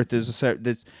inside the Earth is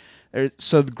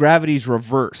so the gravity's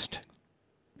reversed.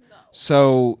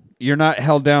 So you're not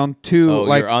held down to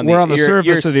like you're on we're on the surface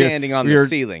you're of the standing on the you're-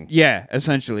 ceiling. Yeah,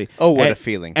 essentially. Oh, what And- a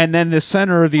feeling. And then the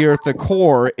center of the Earth, the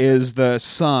core, is the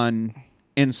sun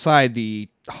inside the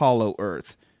hollow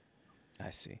Earth. I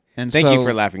see. And Thank so- you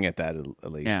for laughing at that,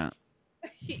 Elise. Yeah.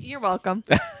 You're welcome.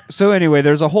 So anyway,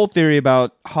 there's a whole theory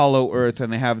about hollow Earth,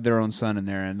 and they have their own sun in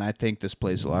there, and I think this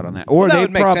plays a lot on that. Or Well, that they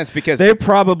would make sense because- they're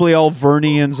probably all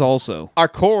Vernians also. Our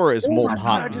core is molten I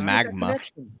hot just made that magma.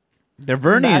 connection. They're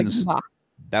Vernians. Magma.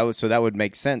 That would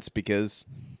make sense because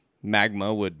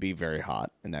magma would be very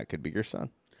hot, and that could be your sun.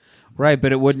 Right,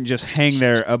 but it wouldn't just hang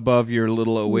there above your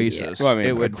little oasis. Well, I mean,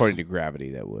 it would, according to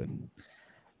gravity, that would.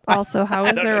 Also, how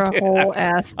is there a whole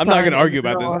ass? I'm not sun going to in argue the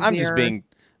about this. middle of I'm the just earth? being.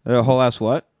 the whole ass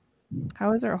what?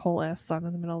 How is there a whole ass sun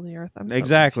in the middle of the earth? I'm so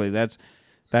Exactly. That's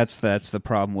the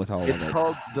problem with all of It's it.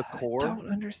 called the core.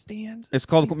 don't understand. It's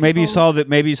called. These Maybe you people- saw that.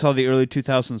 Maybe you saw the early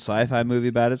 2000 sci-fi movie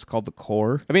about it. It's called The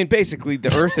Core. I mean, basically,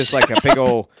 the Earth is like a big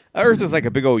old. Earth is like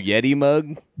a big old Yeti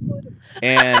mug,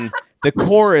 and the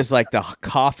core is like the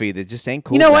coffee that just ain't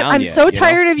cool. You know what? down I'm yet, so you know?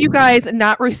 tired of you guys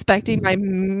not respecting my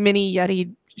mini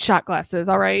Yeti shot glasses.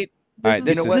 All right. All right,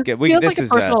 this is good. Feels This like a is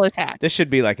personal attack. This should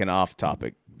be like an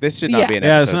off-topic. This should not Yeah. be an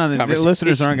Yeah, episode. it's not. The conversation.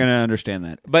 listeners aren't going to understand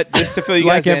that. But just to fill you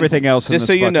Like guys in, everything else in just this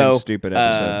so you fucking know, stupid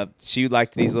episode. she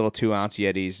liked these little 2-ounce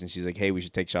Yetis, and she's like, "Hey, we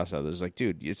should take shots out of those." Like,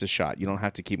 dude, it's a shot. You don't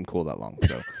have to keep them cool that long.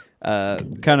 So,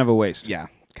 Kind of a waste. yeah,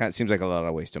 kind of seems like a lot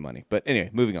of waste of money. But anyway,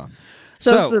 moving on.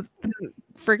 So- the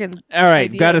freaking. All right,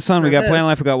 idea got a sun. We for got this. plant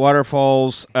life. We got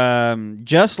waterfalls.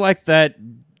 Just like that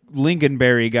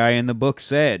Lingonberry guy in the book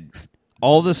said,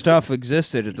 all the stuff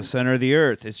existed at the center of the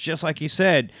earth. It's just like he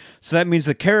said. So that means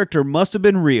the character must have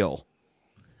been real.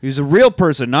 He was a real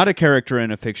person, not a character in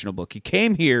a fictional book. He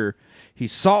came here, he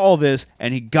saw all this,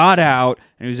 and he got out,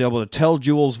 and he was able to tell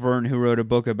Jules Verne, who wrote a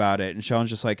book about it. And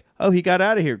Sean's just like, oh, he got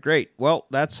out of here. Great. Well,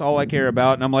 that's all I care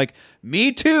about. And I'm like,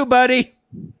 me too, buddy.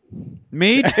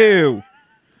 Me too.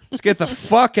 Let's get the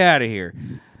fuck out of here.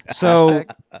 So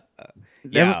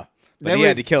Yeah, but then he we-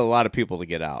 had to kill a lot of people to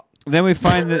get out. then we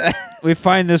find that we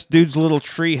find this dude's little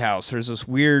tree house. There's this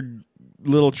weird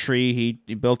little tree.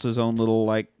 He built his own little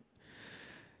like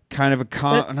kind of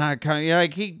a not kind yeah,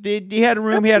 like he had a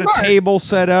room, he had a That's smart. table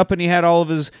set up, and he had all of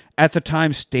his at the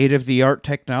time state of the art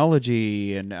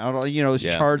technology and his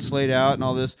Yeah. charts laid out and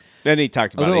all this. Then he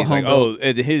talked about it. little He's like, humble. "Oh,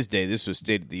 in his day, this was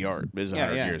state of the art. This is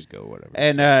 100 Yeah. years ago, whatever."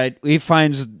 And he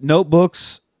finds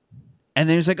notebooks, and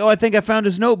then he's like, "Oh, I think I found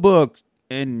his notebook."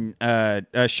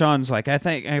 Sean's like, I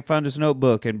think I found his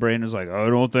notebook, and Brandon's like, I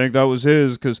don't think that was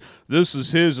his because this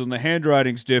is his and the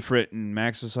handwriting's different. And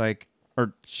Max is like,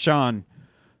 or Sean,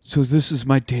 so this is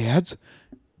my dad's?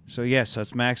 So yes,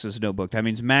 that's Max's notebook. That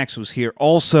means Max was here.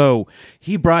 Also,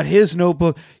 he brought his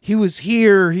notebook. He was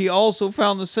here. He also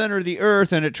found the center of the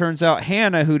earth, and it turns out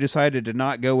Hannah, who decided to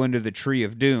not go into the Tree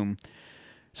of Doom,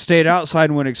 stayed outside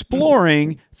and went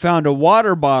exploring, found a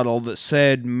water bottle that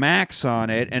said Max on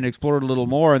it, and explored a little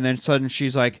more, and then suddenly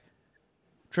she's like,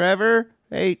 Trevor,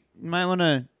 hey, you might want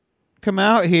to come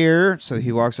out here. So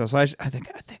he walks outside. I think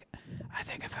I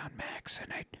found Max,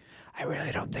 and I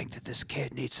really don't think that this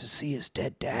kid needs to see his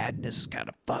dead dad, and this is kind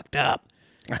of fucked up.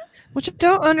 Which I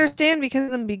don't understand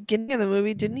because in the beginning of the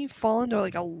movie, didn't he fall into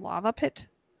like a lava pit?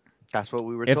 That's what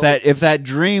we were told. If that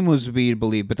dream was to be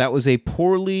believed, but that was a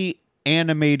poorly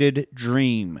animated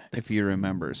dream, if you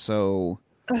remember. So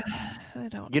I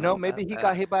don't know. Maybe he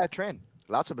got hit by a train.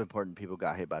 Lots of important people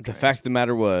got hit by a train. The fact of the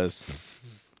matter is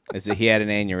that he had an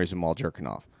aneurysm while jerking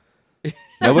off.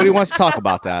 Nobody wants to talk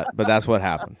about that, but that's what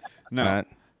happened. No. Right?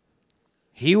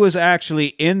 He was actually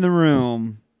in the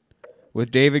room with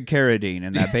David Carradine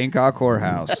in that Bangkok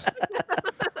whorehouse.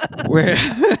 Where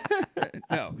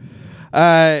no.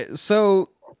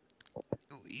 So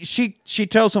she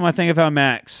tells him, I think I found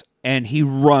Max, and he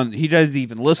runs. He doesn't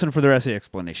even listen for the rest of the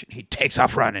explanation. He takes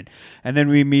off running. And then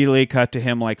we immediately cut to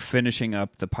him like finishing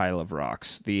up the pile of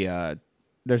rocks.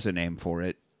 There's a name for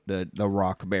it. The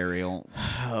rock burial.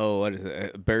 Oh, what is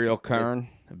it? A burial cairn?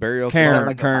 A burial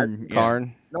Cairn.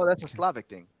 Cairn. No, that's a Slavic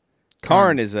thing.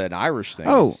 Cairn is an Irish thing.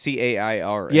 Oh.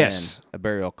 Cairn. Yes. A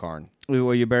burial cairn.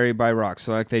 Well, you bury by rocks,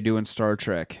 so like they do in Star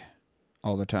Trek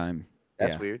all the time.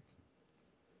 That's Yeah. weird.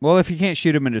 Well, if you can't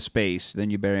shoot him into space, then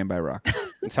you bury him by rock.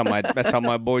 That's how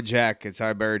my boy Jack. It's how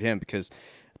I buried him because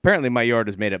apparently my yard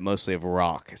is made up mostly of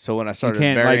rock. So when I started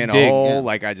can't, burying like, dig, a hole, yeah.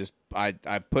 like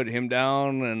I put him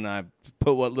down and I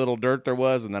put what little dirt there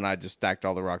was, and then I just stacked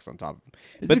all the rocks on top of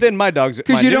him. But then my dogs,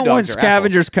 Because my you new don't want dogs are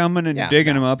scavengers assholes. coming and Yeah,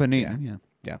 digging no. them up and eating them.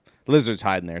 Yeah, lizards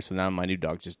hiding there. So now my new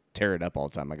dogs just tear it up all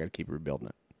the time. I got to keep rebuilding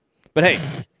it. But hey,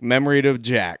 memory to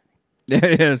Jack.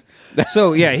 It is.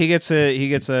 So yeah, he gets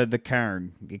the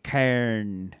cairn,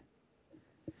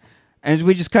 and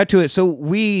we just cut to it. So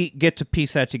we get to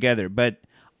piece that together. But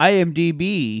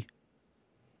IMDb,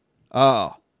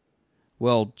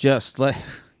 just like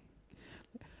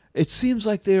it seems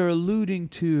like they are alluding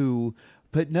to,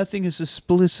 but nothing is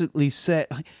explicitly said.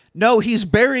 No, he's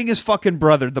burying his fucking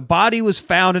brother. The body was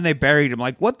found and they buried him.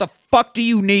 Like, what the fuck do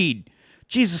you need?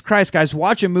 Jesus Christ, guys,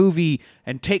 watch a movie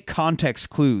and take context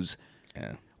clues.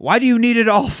 Yeah. Why do you need it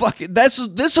all fucking... This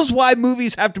is why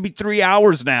movies have to be 3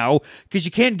 hours now, because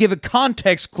you can't give a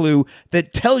context clue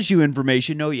that tells you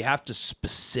information. No, you have to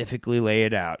specifically lay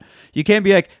it out. You can't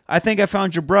be like, I think I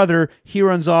found your brother. He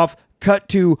runs off. Cut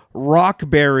to rock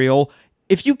burial.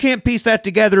 If you can't piece that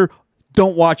together,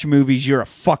 don't watch movies. You're a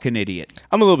fucking idiot.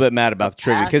 I'm a little bit mad about the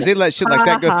trivia because they let shit like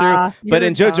that go through. But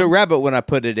in Jojo Rabbit, when I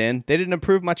put it in, they didn't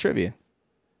approve my trivia.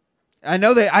 I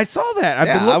know I saw that.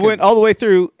 I went all the way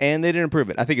through, and they didn't approve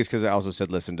it. I think it's because I also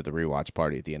said listen to the rewatch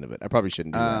party at the end of it. I probably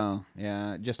shouldn't do that. Oh,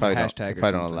 yeah. Just Probably a hashtag don't, or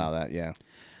probably don't something. allow that, yeah.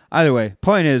 Either way,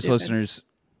 point is, listeners,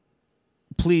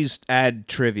 please add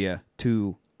trivia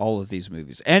to all of these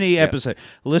movies. Any episode.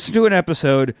 Listen to an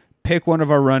episode, pick one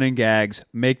of our running gags,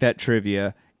 make that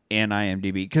trivia, and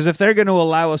IMDb. Because if they're going to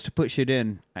allow us to put shit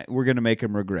in, we're going to make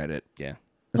them regret it. Yeah.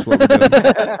 That's what we're doing.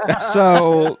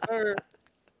 So...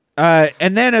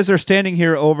 and then as they're standing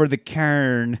here over the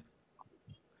cairn,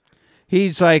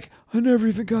 he's like, I never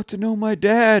even got to know my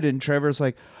dad. And Trevor's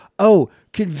like, oh,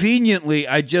 conveniently,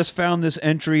 I just found this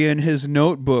entry in his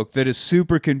notebook that is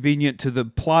super convenient to the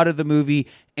plot of the movie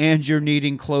and you're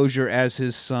needing closure as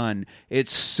his son.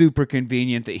 It's super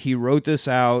convenient that he wrote this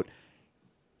out,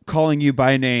 calling you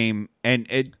by name. And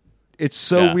it's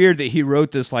so weird that he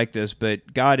wrote this like this,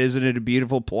 but God, isn't it a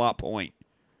beautiful plot point?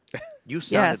 You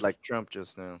sounded Yes. like Trump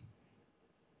just now.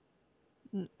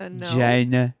 No.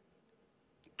 China.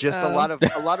 Just a lot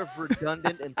of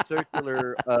redundant and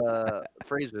circular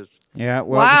phrases. Yeah,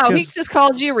 well, Wow, he because- just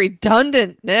called you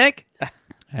redundant, Nick.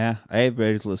 yeah,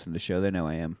 everybody's listening to the show. They know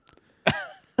I am.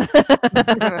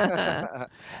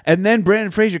 And then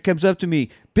Brandon Fraser comes up to me,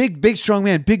 big, strong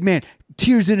man, big man,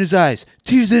 tears in his eyes,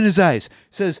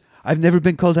 says, I've never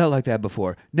been called out like that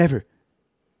before. Never.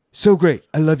 So great.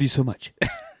 I love you so much.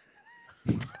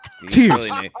 Tears.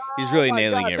 He's really Oh my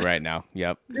nailing God. it right now.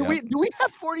 Yep. Do we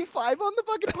have 45 on the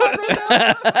fucking pod right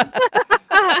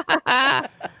now?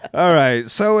 All right.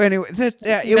 So anyway, it was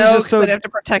No, just 'cause so... I'd have to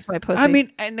protect my pussy. I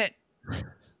mean, and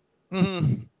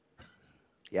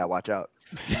Yeah, watch out.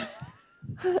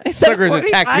 I said Sucker's 45,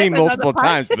 attacked me but not multiple the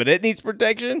times, but it needs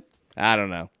protection? I don't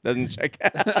know. Doesn't check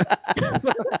out.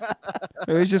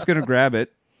 He's just gonna grab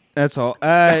it. That's all.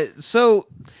 So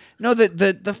no,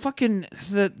 the fucking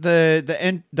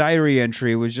the diary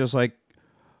entry was just like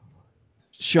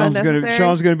Sean's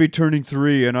gonna be turning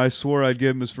 3, and I swore I'd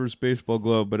give him his first baseball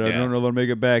glove, but I don't know if I'll make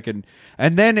it back. And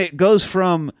then it goes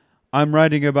from I'm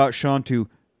writing about Sean to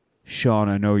Sean,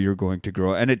 I know you're going to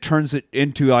grow, and it turns it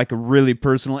into like a really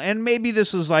personal. And maybe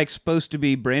this is like supposed to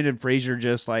be Brandon Fraser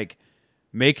just like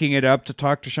making it up to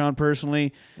talk to Sean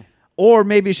personally, or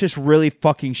maybe it's just really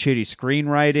fucking shitty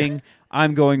screenwriting.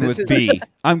 I'm going with B.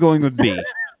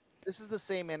 This is the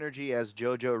same energy as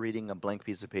JoJo reading a blank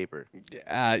piece of paper.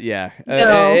 Yeah.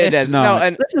 No, it is. not. No,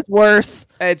 and This is worse.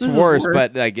 it's This is worse, worse.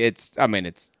 but like it's. I mean,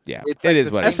 it's yeah. It's It like is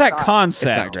the what. That's It is. that concept.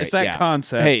 It's not great, It's that yeah.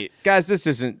 concept. Hey guys, this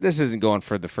isn't going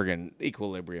for the friggin'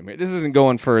 equilibrium here. This isn't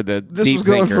going for the This deep is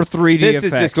going thinkers. for 3D This is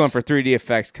effects. just going for 3D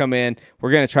effects. Come in.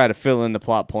 We're gonna try to fill in the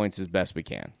plot points as best we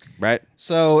can. Right?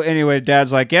 So anyway,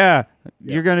 Dad's like, yeah,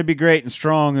 you're going to be great and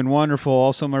strong and wonderful.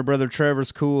 Also, my brother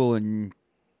Trevor's cool and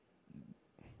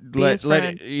Be his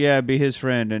friend. be his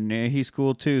friend, and he's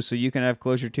cool too. So you can have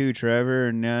closure too, Trevor.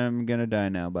 And I'm gonna die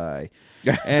now. Bye.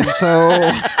 And so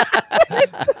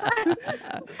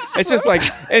It's just like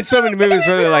in so many movies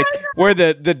where they're like where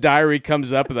the diary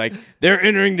comes up and like they're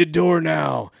entering the door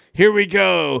now. Here we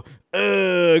go.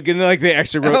 Ugh, and like they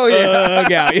extra wrote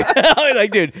ugh out.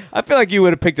 Like, dude, I feel like you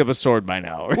would have picked up a sword by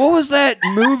now. what was that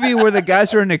movie where the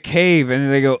guys are in a cave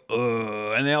and they go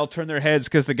ugh, and they all turn their heads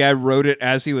because the guy wrote it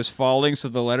as he was falling, so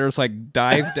the letters like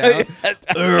dive down.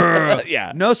 Ugh.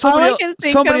 Yeah. No, somebody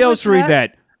think else of read with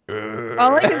that.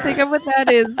 All I can think of with that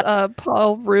is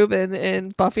Paul Rubin in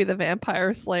Buffy the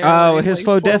Vampire Slayer. Oh, where he's, his like,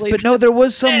 slow death. slowly But no, there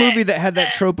was some movie that had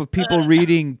that trope of people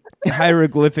reading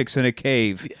hieroglyphics in a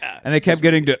cave, and they kept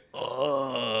getting to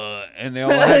and they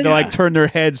all had to like turn their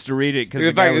heads to read it because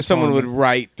The fact that someone would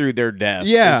write through their death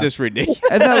is just ridiculous.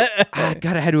 God, it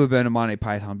had to have been a Monty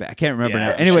Python, but I can't remember Yeah,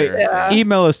 now. Anyway, sure. Yeah.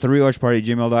 email us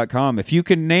therewatchparty@gmail.com. If you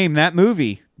can name that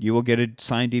movie, you will get a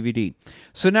signed DVD.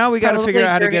 So now we got to figure out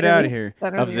how to get out of here.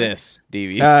 Of this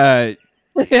DVD.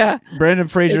 Yeah. Brandon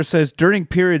Fraser says, during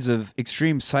periods of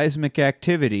extreme seismic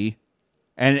activity,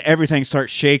 and everything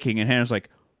starts shaking, and Hannah's like,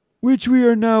 which we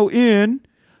are now in.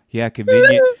 Yeah,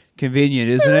 convenient,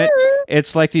 isn't it?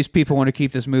 It's like these people want to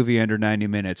keep this movie under 90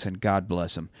 minutes, and God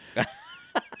bless them.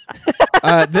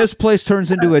 This place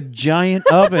turns into a giant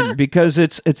oven because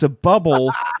it's a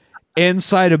bubble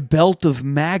inside a belt of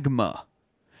magma.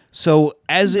 So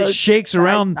as it shakes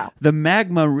around, the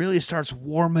magma really starts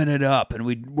warming it up, and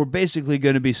we're basically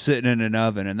going to be sitting in an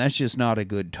oven, and that's just not a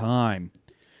good time.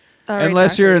 All right,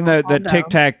 Unless Doctor, you're in the calm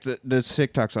down. the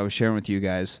TikToks I was sharing with you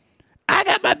guys. I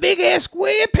got my big ass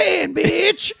square pan,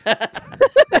 bitch.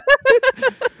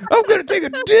 I'm gonna take a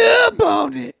dump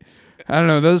on it. I don't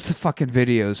know, those fucking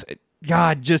videos.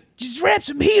 God, just wrap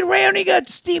some heat around. And you got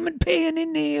the steaming pan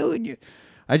in there, and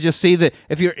I just see that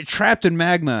if you're trapped in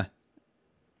magma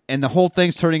and the whole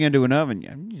thing's turning into an oven,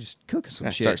 you just cooking some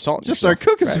shit. Start salting just yourself.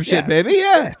 start cooking some shit, baby.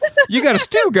 Yeah, you got a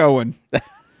stew going.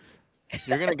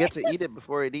 You're gonna get to eat it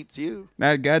before it eats you.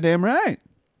 That goddamn right.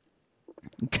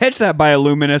 Catch that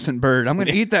bioluminescent bird. I'm going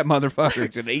to eat that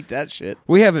motherfucker. Gonna eat that shit.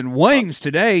 We having wings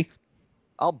today.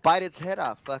 I'll bite its head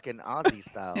off, fucking Aussie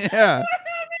style. Yeah.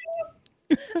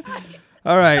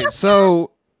 All right.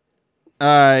 So,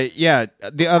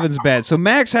 the oven's bad. So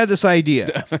Max had this idea.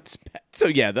 The oven's bad. So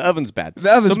yeah, the oven's bad.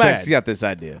 The oven's so Max bad. has got this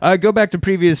idea. Go back to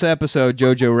previous episode,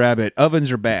 Jojo Rabbit.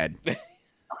 Ovens are bad.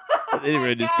 I didn't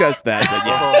really discuss that, but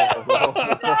yeah.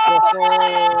 Oh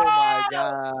my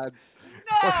god.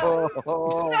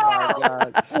 Oh my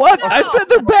god. What? I said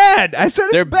they're bad. I said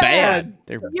it's They're bad. bad.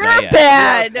 They're You're bad.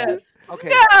 bad.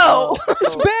 Okay. No.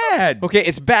 It's bad. Okay,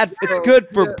 it's bad. It's good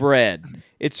for bread.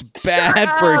 It's bad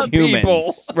for up,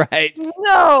 humans, right?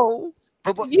 No.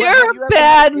 But You're you a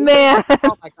bad have- man.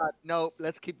 Oh my god. No,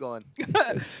 let's keep going.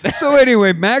 So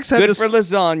anyway, Max had Good this. for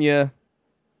lasagna.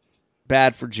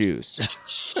 Bad for Jews.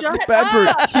 Shut bad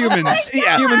up. for humans.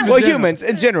 Yeah, Humans in well, general. humans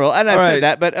in general, and I All said right.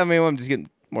 that, but I mean, I'm just getting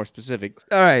more specific.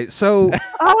 All right. So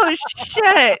Oh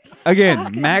shit.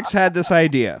 again, Max had this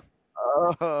idea.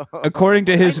 According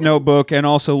to his notebook and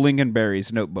also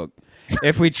Lincolnberry's notebook.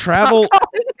 If we travel,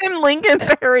 In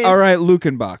Lincolnberry. all right,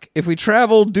 Lukenbach. If we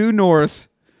travel due north,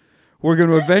 we're going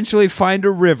to eventually find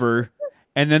a river,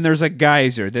 and then there's a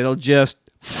geyser that'll just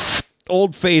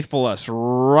Old Faithful us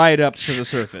right up to the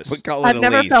surface. We call it I've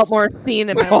never Elise. felt more seen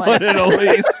in my Call life. it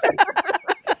Elise.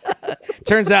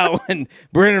 Turns out when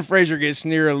Brendan Fraser gets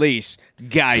near Elise,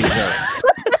 geyser.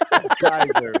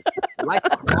 Geyser. Like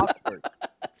a clockwork.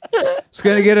 It's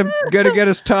gonna get him. Gonna get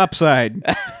us topside.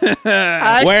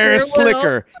 I Wear a sure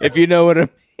slicker, if you know what I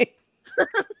mean.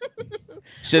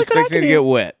 Shit's Look what I fixing to can get do.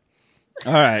 wet.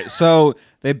 All right, so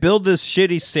they build this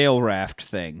shitty sail raft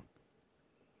thing,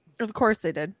 will. Of course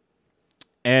they did.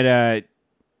 and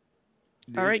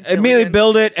All right, immediately Gilligan.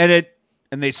 build it,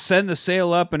 and they send the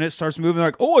sail up, and it starts moving.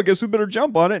 Like, oh, I guess we better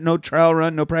jump on it. No trial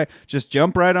run, no practice. Just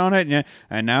jump right on it,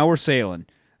 and now we're sailing.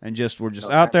 And we're just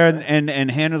out there, and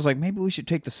Hannah's like, maybe we should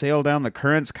take the sail down. The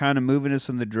current's kind of moving us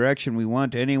in the direction we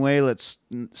want anyway. Let's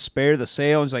spare the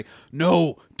sail. And he's like,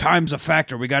 no, time's a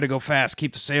factor. We got to go fast.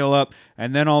 Keep the sail up.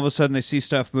 And then all of a sudden they see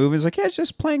stuff moving. It's like, yeah, it's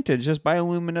just plankton. It's just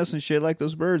bioluminescent shit like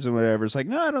those birds and whatever. It's like,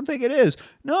 no, I don't think it is.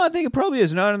 No, I think it probably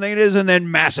is. No, I don't think it is. And then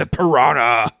massive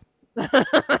piranha.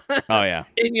 Oh yeah,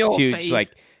 In your huge, face. like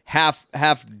half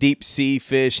deep sea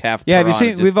fish, half. Yeah, have you piranha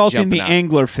seen? just We've all seen the jumping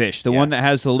out. anglerfish, the Yeah. one that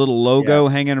has the little logo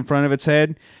hanging in front of its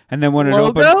head, and then when it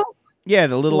opens, Logo? yeah,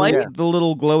 the little Like- the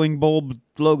little glowing bulb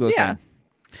logo Yeah. thing.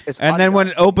 It's And then when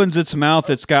it bodyguard. opens its mouth,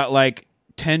 it's got like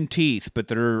 10 teeth, but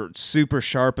they're super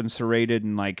sharp and serrated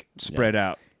and like spread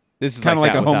out. This is Kinda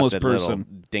like that a without homeless the little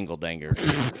person. dingle danger.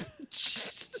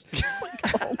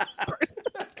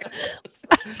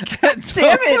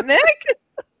 Damn it, Nick.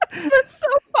 That's so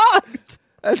fucked.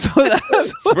 That's what.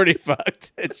 It's pretty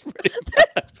fucked. It's pretty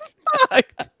fucked.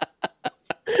 Fucked.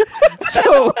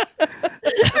 So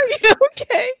Are you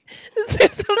okay? Is there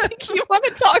something you want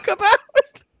to talk about?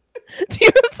 Do you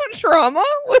have some trauma?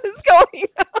 What is going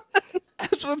on?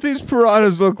 that's what these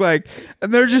piranhas look like,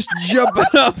 and they're just jumping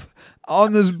up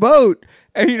on this boat.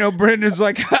 And Brendan's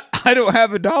like, I don't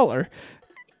have $1.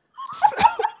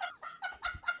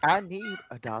 I need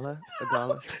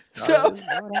 $1. So-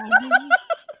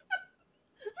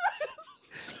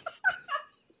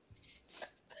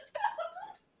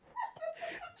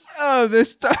 Oh,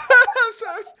 this time. I'm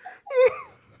sorry.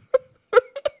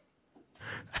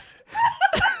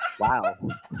 Wow.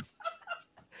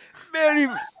 Manny.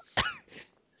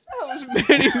 That was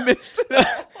Manny missed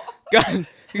it.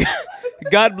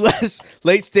 God bless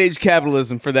late stage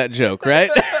capitalism for that joke, right?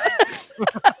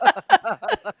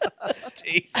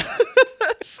 Jesus.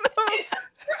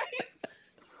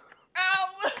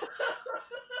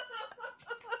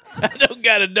 I don't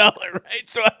got $1, right?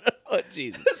 So I don't know.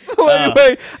 Jesus. So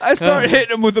anyway, I started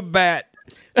hitting him with a bat.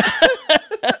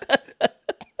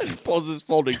 Pulls his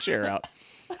folding chair out.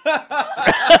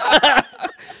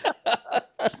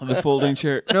 The folding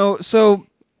chair. No, so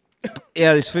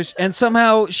yeah, these fish, and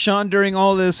somehow Sean during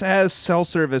all this has cell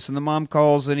service, and the mom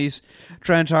calls, and he's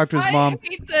trying to talk to his mom. I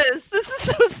hate this. This is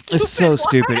so stupid. It's so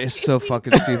stupid. Why? It's so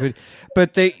fucking stupid.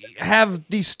 But they have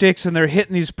these sticks, and they're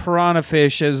hitting these piranha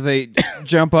fish as they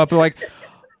jump up. They're like,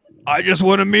 "I just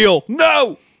want a meal."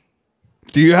 No.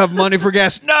 Do you have money for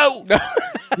gas? No.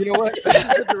 You know what? This is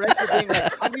the director being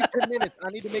like, I need 10 minutes. I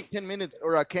need to make 10 minutes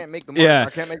or I can't make the mark. Yeah. I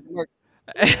can't make the mark.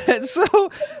 And so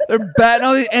they're batting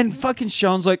all these, and fucking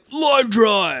Sean's like, line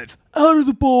drive out of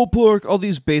the ballpark. All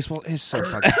these baseball. It's so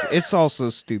fucking. It's all so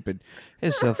stupid.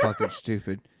 It's so fucking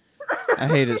stupid. I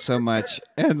hate it so much.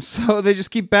 And so they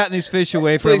just keep batting these fish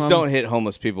away from Please him. don't hit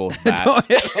homeless people with bats.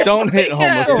 hit- Don't hit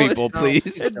homeless Yeah. people,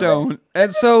 please. It don't.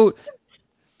 And so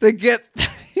they get.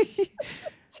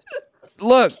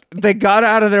 Look, they got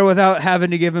out of there without having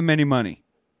to give him any money.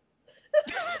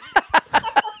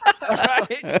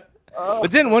 Right?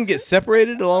 But didn't one get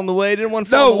separated along the way? Didn't one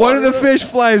fall No, in the one of the water? fish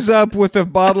flies up with a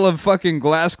bottle of fucking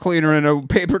glass cleaner and a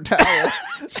paper towel.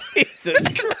 Jesus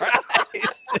Christ.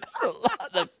 There's a lot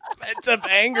of pent-up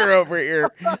anger over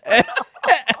here.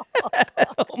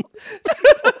 Homeless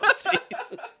people.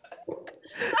 Jesus.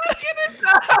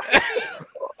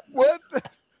 What? The?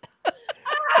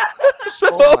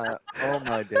 So, Oh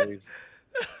my days.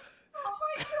 Oh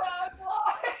my god,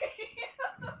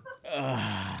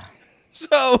 why?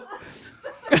 so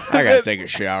I gotta take a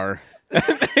shower.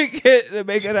 they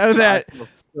make it out of that. I feel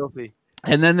filthy.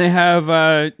 And then they have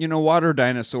water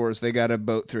dinosaurs they got to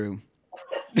boat through.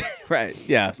 Right,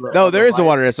 yeah. No, there is a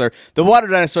water dinosaur. The water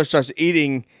dinosaur starts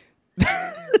eating The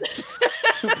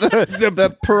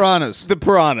piranhas. the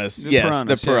piranhas. Yes,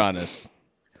 piranhas, the yeah. piranhas.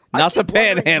 Not the keep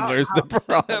wondering panhandlers, the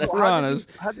piranhas. Piranhas.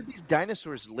 How did these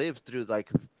dinosaurs live through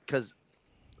because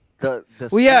the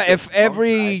Well, yeah, sea if gets so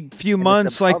every high few and it's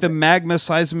months, like the above it. magma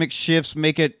seismic shifts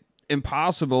make it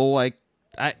impossible, like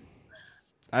I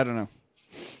don't know.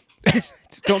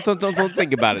 Don't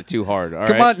think about it too hard. All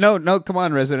Come right? on, no, come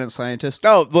on, resident scientist.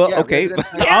 Oh well, Yeah, okay. resident But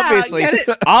scientist. obviously, get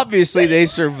it. obviously, they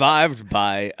survived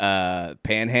by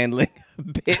panhandling a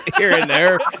bit here and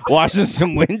there, washing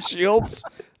some windshields.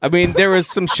 I mean, there was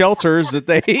some shelters that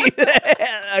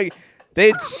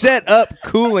they'd set up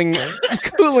cooling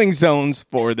zones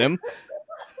for them.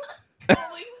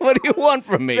 What do you want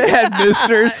from me? They had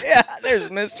misters. Yeah, there's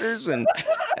misters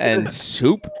and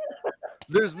soup.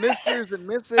 There's misters and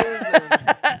misses. And...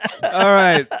 All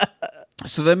right.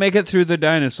 So they make it through the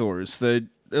dinosaurs. It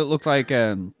looked like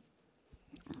I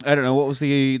don't know what was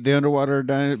the underwater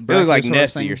dinosaur. It looked like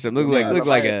Nessie or something. Looked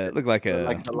like a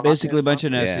basically a bunch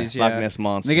of Nessies. Yeah, Loch Ness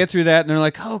monster. They get through that and they're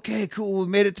like, okay, cool, we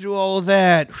made it through all of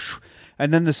that.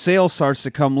 And then the sail starts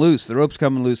to come loose. The rope's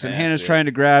coming loose, and Hannah's trying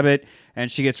to grab it,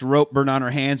 and she gets rope burned on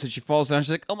her hands, and she falls down. She's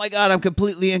like, "Oh my god, I'm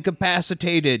completely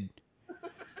incapacitated."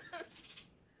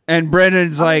 And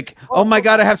Brendan's like, "Oh my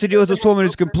god, I have to deal with this woman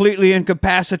who's completely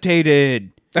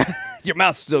incapacitated." Your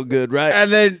mouth's still good, right?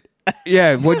 And then,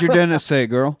 yeah, what'd your dentist say,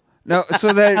 girl? No,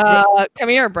 so then, come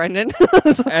here, Brendan.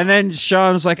 and then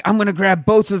Sean's like, "I'm gonna grab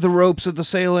both of the ropes of the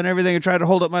sail and everything and try to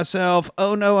hold it myself.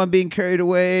 Oh no, I'm being carried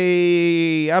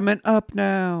away. I'm an up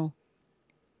now."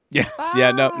 Yeah,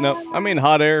 yeah, no. I mean,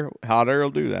 hot air will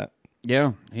do that.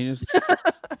 Yeah, he just.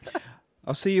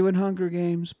 I'll see you in Hunger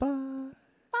Games. Bye.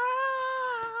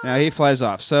 Now he flies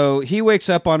off. So he wakes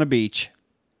up on a beach.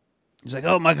 He's like,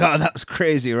 "Oh my god, that was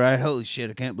crazy, right? Holy shit,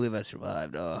 I can't believe I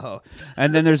survived." Oh.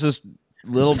 And then there's this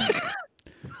little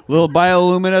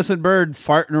bioluminescent bird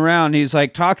farting around. He's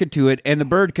like talking to it, and the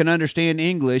bird can understand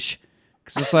English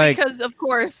because it's like because of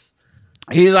course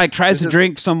he like tries to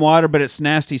drink some water, but it's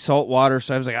nasty salt water.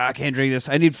 So I was like, I can't drink this.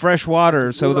 I need fresh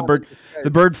water. So the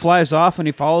bird flies off, and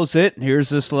he follows it, and here's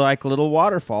this like little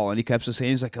waterfall, and he keeps us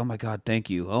saying, he's like, "Oh my god, thank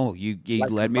you. Oh, you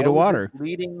like led me to water."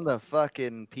 Leading the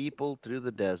fucking people through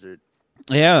the desert.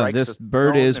 Yeah, this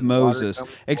bird is Moses,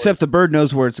 except the bird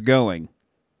knows where it's going.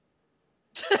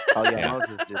 Oh yeah,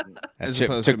 Moses didn't. That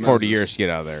shit took 40 years to get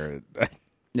out of there.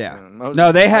 Yeah. Moses,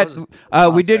 No, they had.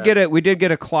 Moses We did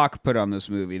get a clock put on this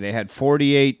movie. They had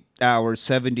 48 hours,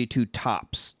 72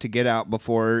 tops to get out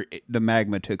before the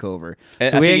magma took over.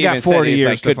 So we ain't got 40 years.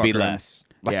 Like, to could be fuck around. less.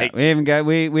 Yeah, Like,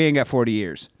 we ain't got 40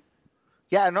 years.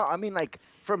 Yeah, no, I mean like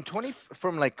from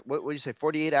like what would you say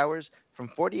 48 hours? From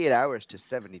 48 hours to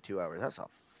 72 hours. That's a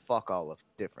fuck all of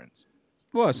difference.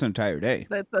 Well, it's an entire day.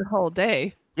 that's a whole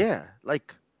day. Yeah,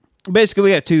 like Basically,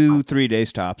 we got 2-3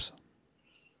 days tops.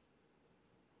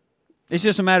 It's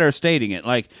just a matter of stating it.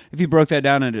 Like, if you broke that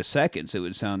down into seconds, it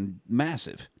would sound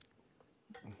massive.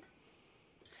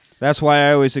 That's why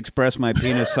I always express my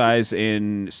penis size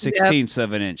in 16ths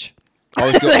of an inch.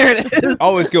 always go, There it is.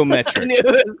 always go I metric. knew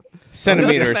it.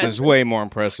 Centimeters is way more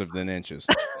impressive than inches.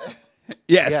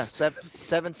 Yes. yeah,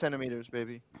 7 centimeters,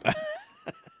 baby.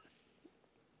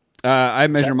 I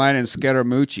measure mine in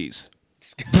Scaramucci's.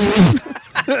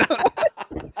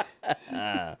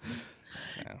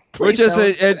 Which is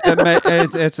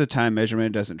it's a time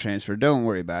measurement. It doesn't transfer. Don't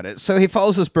worry about it. So he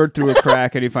follows this bird through a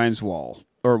crack and he finds water.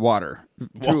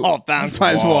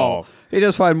 Finds wall. He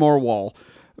does find more wall,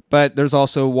 but there's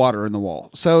also water in the wall.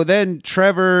 So then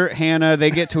Trevor, Hannah,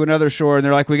 they get to another shore and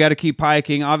they're like, "We got to keep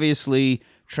hiking." Obviously,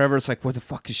 Trevor's like, "What the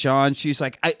fuck is Sean?" She's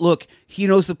like, "Look, he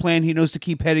knows the plan. He knows to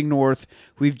keep heading north.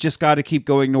 We've just got to keep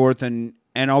going north and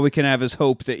all we can have is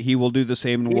hope that he will do the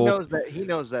same." And He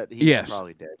knows that he's Yes.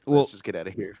 probably dead. So Well- let's just get out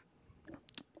of here.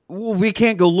 Well, we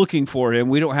can't go looking for him.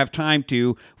 We don't have time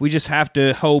to. We just have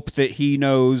to hope that he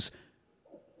knows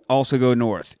also go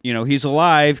north. You know, he's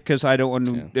alive because I don't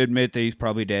want to admit that he's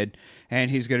probably dead, and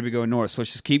he's going to be going north. So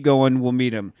let's just keep going. We'll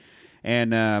meet him.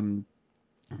 And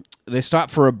they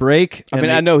stop for a break. I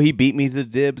mean, I know he beat me to the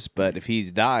dibs, but if he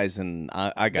dies, then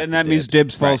I got Then the that means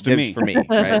dibs. dibs falls to Dibs me. for me,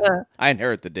 right? I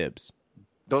inherit the dibs.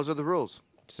 Those are the rules.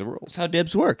 It's the rules. That's how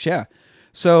dibs works, yeah.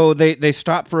 So they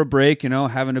stop for a break,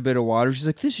 having a bit of water. She's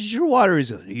like, "This is your water."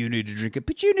 He's like, "You need to drink it."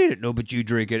 "But you need it." "No, but you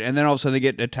drink it." And then all of a sudden they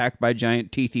get attacked by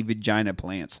giant teethy vagina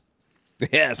plants.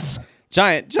 Yes.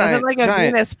 Giant, Sounded like a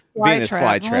Venus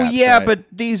flytrap. Oh, yeah, but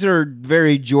these are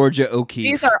very Georgia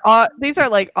O'Keeffe. These are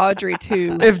like Audrey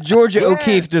too. If Georgia Yeah.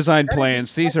 O'Keeffe designed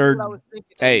plants, these That's what I are was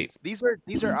thinking. Hey. These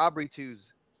are Aubrey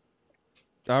 2s.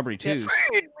 Aubrey too.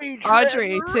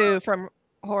 Audrey too from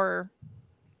horror.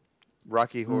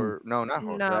 Rocky Horror. No, not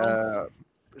Horror. No.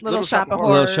 Little Shop of Little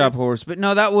Horrors. Shop of Horrors. But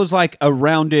no, that was like a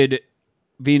rounded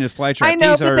Venus flytrap. I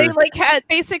know, These but are, they like had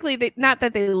basically not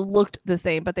that they looked the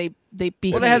same, but they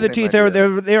beat. well, they have the Same teeth.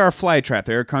 idea. They are flytrap.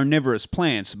 They're carnivorous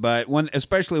plants. But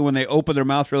especially when they open their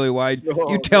mouth really wide,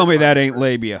 Oh, you tell me they're that ain't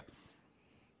labia.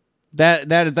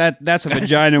 That's a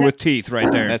vagina with teeth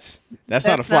right there. That's not a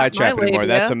That's fly not trap my anymore.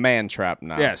 labia. That's a man trap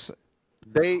now. Yes.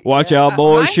 Watch Out,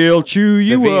 boy, she'll chew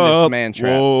you Venus up. man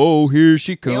trap. Whoa, here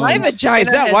she comes. My vagina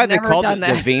Is that has why they never called it done the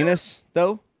that. Venus,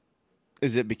 though?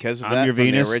 Is it because of I'm that your from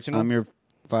Venus. the original? I'm your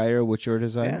fire. What's your yeah.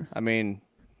 desire? I mean,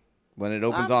 when it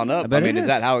opens on I up, bet I mean, it is is.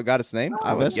 that how it got its name?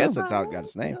 I would bet guess so. that's how it got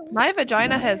its name. My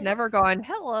vagina has never gone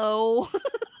hello.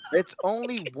 It's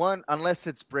only one, unless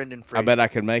it's Brendan Fraser. I bet I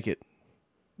could make it.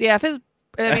 Yeah,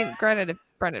 granted, if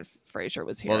Brendan Fraser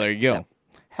was here. Well, there you go.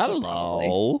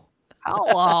 Hello.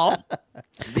 Hello.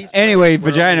 Anyway,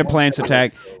 vagina plants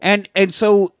attack, and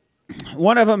so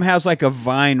one of them has like a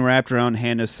vine wrapped around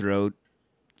Hannah's throat,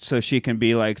 so she can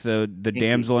be like the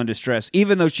damsel in distress,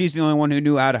 even though she's the only one who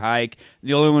knew how to hike,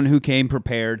 the only one who came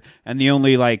prepared, and the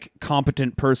only like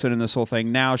competent person in this whole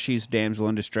thing. Now she's damsel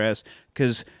in distress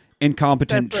because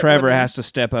incompetent Trevor has to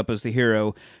step up as the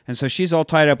hero, and so she's all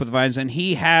tied up with vines, and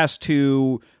he has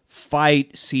to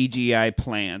fight CGI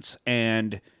plants,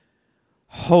 and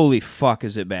holy fuck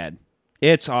is it bad.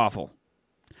 It's awful.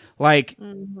 Like,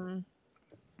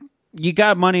 you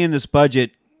got money in this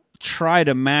budget, try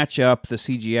to match up the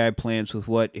CGI plants with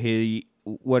what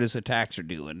his attacks are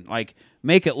doing. Like,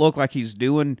 make it look like he's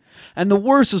doing. And the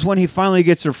worst is when he finally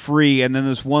gets her free, and then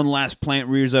this one last plant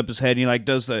rears up his head, and he like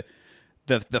does the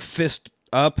fist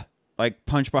up, like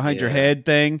punch behind your head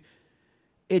thing.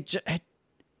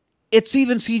 It's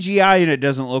even CGI, and it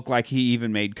doesn't look like he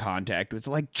even made contact with.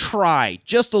 Like, try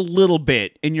just a little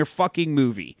bit in your fucking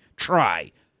movie.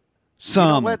 Try some.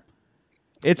 You know what?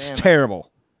 It's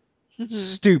terrible.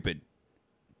 Stupid.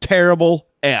 Terrible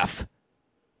F.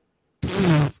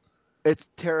 It's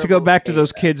terrible. To go back to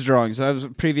those kids' drawings. That was a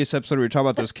previous episode we were talking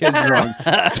about those kids' drawings.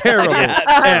 Terrible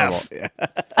F.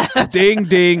 Yeah. Ding,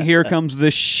 ding, here comes the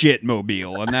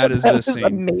shitmobile. And that is this scene.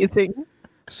 Amazing.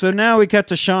 So now we cut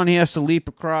to Sean. He has to leap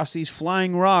across these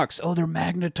flying rocks. Oh, they're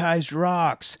magnetized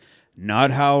rocks.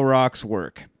 Not how rocks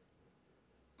work.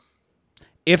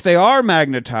 If they are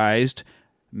magnetized,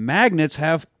 magnets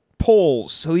have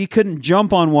poles, so he couldn't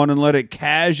jump on one and let it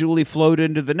casually float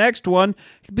into the next one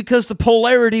because the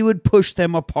polarity would push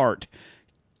them apart.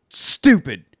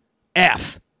 Stupid.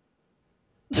 F.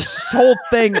 This whole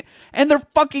thing. And they're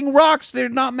fucking rocks. They're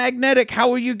not magnetic.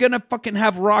 How are you going to fucking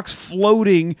have rocks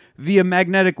floating via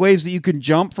magnetic waves that you can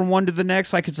jump from one to the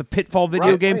next like it's a Pitfall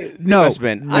video game? No.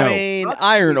 No. I mean,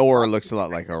 iron ore looks a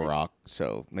lot like a rock,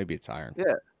 so maybe it's iron.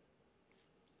 Yeah.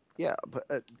 Yeah, but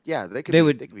they could.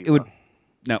 It would.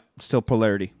 No, still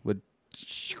polarity would.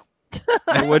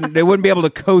 They wouldn't be able to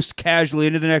coast casually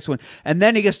into the next one, and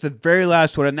then he gets to the very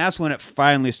last one, and that's when it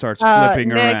finally starts flipping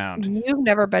Nick, around. You've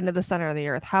never been to the center of the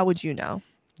earth. How would you know?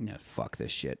 Yeah, fuck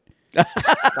this shit.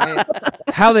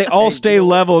 How they all stay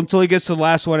level until he gets to the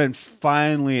last one, and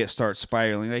finally it starts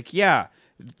spiraling. Like, yeah,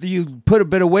 you put a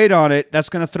bit of weight on it, that's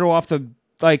going to throw off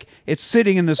it's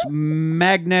sitting in this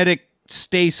magnetic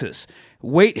stasis.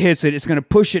 Weight hits it, it's going to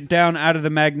push it down out of the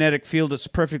magnetic field it's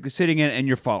perfectly sitting in, and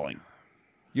you're falling.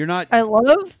 You're not. I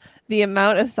love the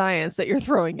amount of science that you're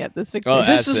throwing at this victim. Oh,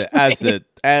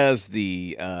 as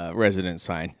the resident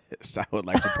scientist, I would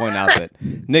like to point out that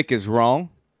Nick is wrong,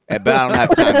 but I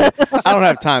don't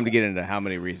have time to get into how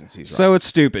many reasons he's wrong. So it's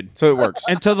stupid. So it works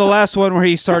until the last one where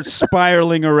he starts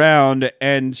spiraling around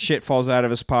and shit falls out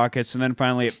of his pockets, and then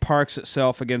finally it parks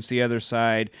itself against the other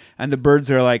side, and the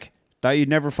birds are like, "Thought you'd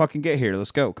never fucking get here.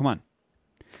 Let's go. Come on."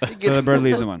 So the bird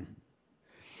leaves him on.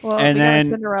 Well, and then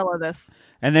Cinderella this.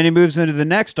 And then he moves into the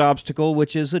next obstacle,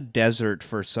 which is a desert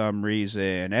for some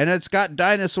reason. And it's got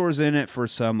dinosaurs in it for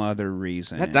some other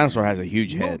reason. That dinosaur has a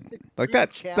huge head. Like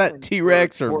that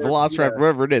T-Rex or Velociraptor,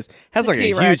 whatever it is, has like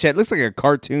a huge head. Looks like a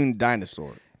cartoon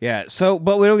dinosaur. Yeah,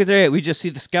 but we don't get there yet. We just see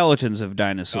the skeletons of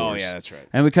dinosaurs. Oh, yeah, that's right.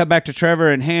 And we cut back to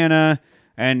Trevor and Hannah,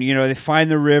 and, they find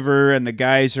the river and the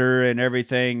geyser and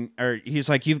everything. Or he's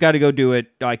like, you've got to go do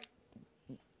it. Like,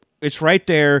 it's right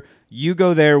there. You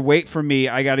go there, wait for me.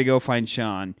 I got to go find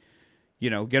Sean.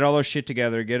 Get all our shit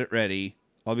together, get it ready.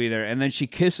 I'll be there. And then she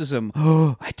kisses him.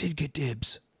 Oh, I did get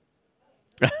dibs.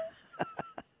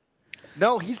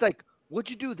 No, he's like, what'd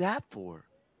you do that for?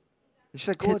 And she's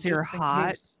like, because you're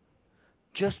hot.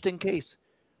 Just in case.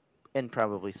 And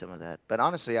probably some of that. But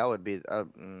honestly, I would be,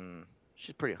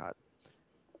 she's pretty hot.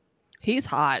 He's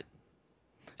hot.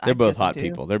 They're both hot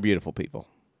people. They're beautiful people.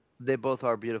 They both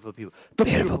are beautiful people. The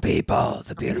beautiful people.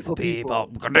 The beautiful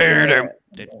people.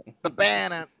 The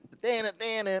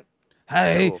banner.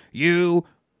 Hey, you,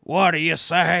 what do you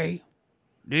say?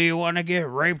 Do you want to get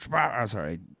raped by... I'm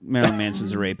sorry. Marilyn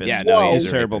Manson's a rapist. Yeah, no, he's a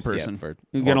terrible person.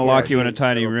 He's going to lock you in a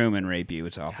tiny room and rape you.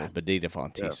 It's awful. God, Benita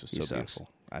Fonteese was so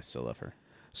beautiful. I still love her.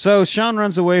 So Sean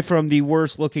runs away from the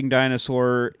worst-looking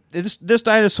dinosaur. This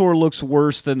dinosaur looks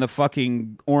worse than the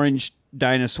fucking orange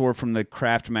dinosaur from the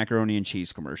Kraft macaroni and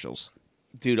cheese commercials.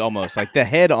 Dude, almost. Like, the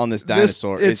head on this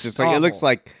dinosaur, it's just like, awful. it looks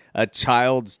like a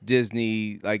child's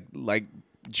Disney, like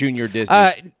junior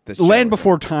Disney. Land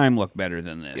Before Time looked better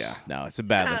than this. Yeah, no, it's a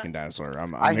bad-looking dinosaur.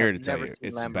 I'm here to tell you,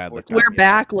 it's a bad-looking We're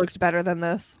Back looked better than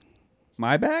this.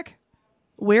 My Back?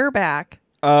 We're Back.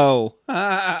 Oh,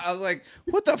 I was like,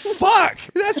 what the fuck?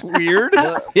 That's weird.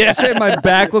 What, You say my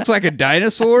back looks like a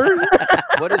dinosaur?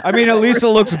 what is I mean, at least it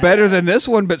looks better than this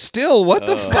one, but still, what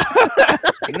the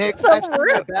fuck? Nick, So I've seen my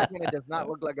rude. back and it does not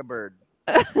look like a bird.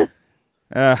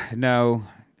 No,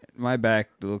 my back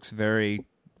looks very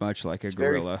much like a It's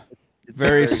very- gorilla. It's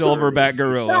Very silverback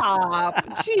gorilla.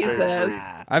 Stop. Jesus.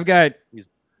 I've got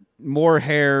more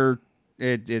hair.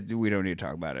 We don't need to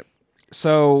talk about it.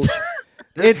 So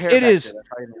There's it hair it back is. there, that's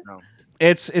how you know.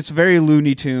 It's very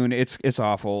Looney Tune. It's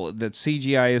awful. The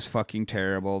CGI is fucking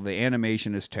terrible. The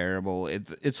animation is terrible.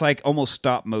 It's like almost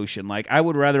stop motion. Like I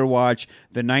would rather watch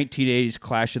the 1980s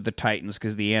Clash of the Titans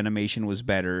because the animation was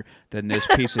better than this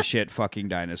piece of shit fucking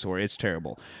dinosaur. It's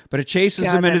terrible. But it chases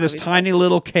God, him into that this movie's tiny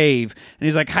little cave, and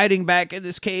he's like hiding back in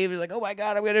this cave. He's like, "Oh my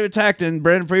god, I'm getting attacked!" And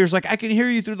Brendan Fraser's like, "I can hear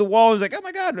you through the wall." He's like, "Oh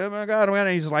my god, oh my god, oh my god!"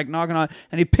 And he's like knocking on,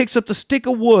 and he picks up the stick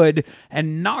of wood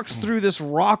and knocks through this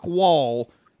rock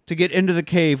wall to get into the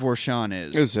cave where Sean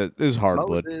is. It was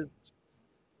hardwood. Moses,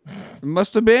 It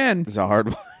must have been. It's a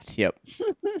hardwood. Yep.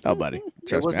 Oh, buddy.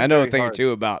 Trust me. wasn't I know a very thing or hard.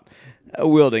 two about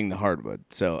wielding the hardwood.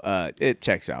 So it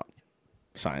checks out.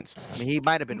 Science. I mean, he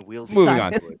might have been wielding. Moving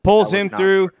Science. on. Pulls That was him not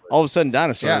through. hardwood. All of a sudden,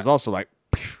 Dinosaur Yeah. is also like,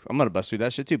 "Phew, I'm going to bust through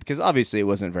that shit too. Because obviously it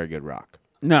wasn't very good rock.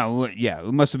 No, yeah,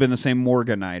 it must have been the same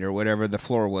Morganite or whatever the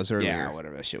floor was earlier. Yeah,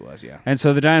 whatever that shit was. Yeah. And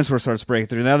so the dinosaur starts breaking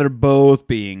through. Now they're both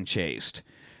being chased.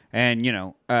 And,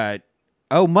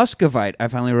 Muscovite. I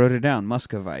finally wrote it down.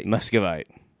 Muscovite. Muscovite.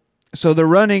 So they're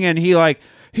running, and he like,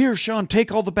 "Here, Sean,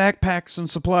 take all the backpacks and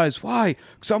supplies." "Why?"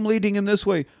 "Because I'm leading in this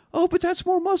way." "Oh, but that's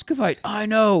more muscovite." "I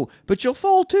know, but you'll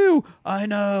fall too." "I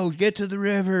know. Get to the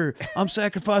river. I'm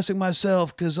sacrificing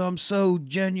myself because I'm so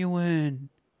genuine."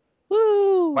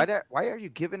 Woo. Why are you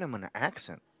giving him an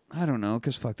accent? I don't know,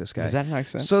 because fuck this guy. Is that an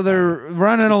accent? So they're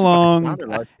running Sounded along,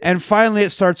 like it. and finally it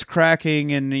starts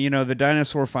cracking, and, the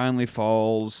dinosaur finally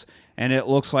falls, and it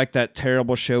looks like that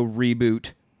terrible show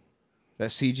Reboot. That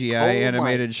CGI Oh my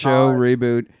animated show God.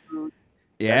 Reboot.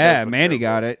 Yeah, does look Mandy terrible.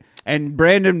 got it. And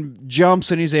Brandon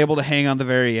jumps, and he's able to hang on the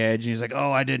very edge, and he's like,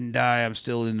 "Oh, I didn't die. I'm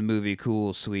still in the movie.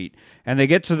 Cool, sweet." And they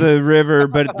get to the river,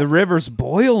 but the river's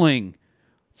boiling.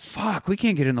 Fuck, we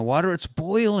can't get in the water. It's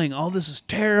boiling. All this is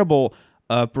terrible.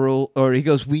 Or he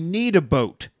goes, "We need a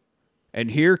boat."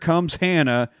 And here comes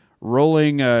Hannah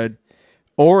rolling a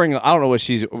Oaring, I don't know what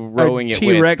she's rowing it with,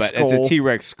 T-Rex but it's a skull.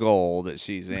 T-Rex skull that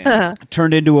she's in.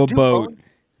 turned into a Dude, boat.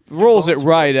 Rolls it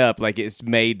right up like it's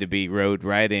made to be rowed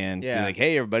right in. Yeah. Be like,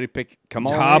 "Hey, everybody, come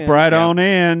on Hop in." right Yeah. on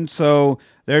in. So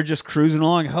they're just cruising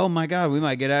along. Oh my God, we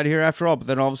might get out of here after all. But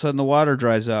then all of a sudden the water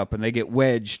dries up, and they get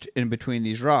wedged in between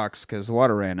these rocks because the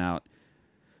water ran out.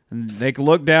 And they can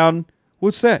look down.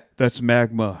 "What's that?" "That's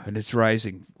magma, and it's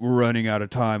rising. We're running out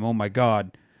of time. Oh my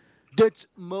God." That's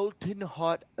molten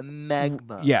hot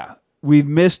magma. Yeah. We've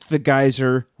missed the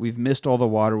geyser. We've missed all the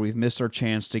water. We've missed our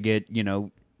chance to get,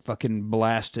 fucking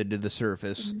blasted to the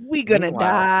surface. We gonna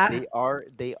Meanwhile, die.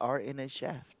 They are in a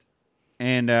shaft.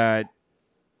 And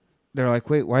they're like,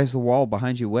 "Wait, why is the wall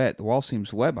behind you wet? The wall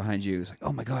seems wet behind you." It's like,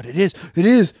 "Oh my God, it is. It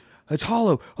is. It's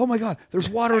hollow. Oh my God, there's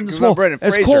water in this Goes wall. on Brendan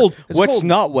It's Fraser. cold. It's What's cold."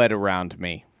 not wet around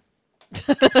me?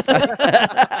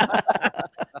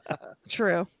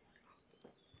 True.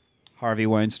 Harvey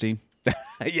Weinstein.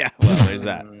 Yeah, well, there's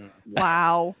that.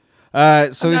 Wow. So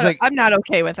I'm he's not, like, I'm not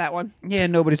okay with that one. "Yeah,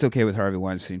 nobody's okay with Harvey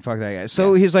Weinstein. Fuck that guy."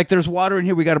 So he's like, "There's water in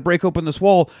here. We got to break open this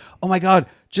wall." "Oh my God,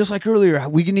 just like earlier,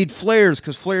 we need flares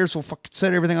because flares will fucking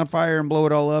set everything on fire and blow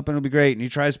it all up, and it'll be great." And he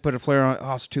tries to put a flare on.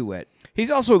 Oh, it's too wet. He's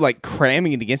also like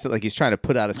cramming it against it, like he's trying to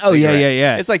put out a Oh, cigarette.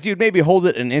 yeah. It's like, dude, maybe hold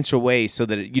it an inch away so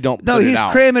that you don't. No, put he's it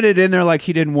out. cramming it in there like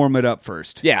he didn't warm it up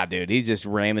first. Yeah, dude, he's just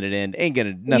ramming it in. Ain't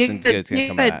gonna nothing good's gonna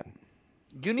come of that.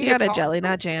 You You got to a talk jelly, to-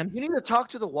 not jam. You need to talk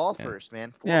to the wall first,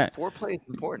 man. Yeah. Foreplay is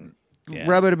important. Yeah.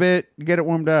 Rub it a bit, get it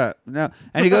warmed up. No,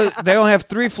 and he goes. They only have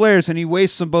 3 flares, and he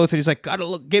wastes them both. And he's like, "Gotta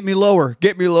look, get me lower,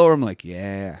 get me lower." I'm like,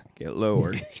 "Yeah, get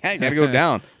lower." Yeah, you gotta go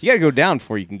down. You gotta go down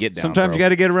before you can get down. Sometimes you got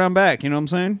to get around back. You know what I'm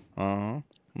saying? Uh-huh.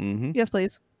 Mm-hmm. Yes,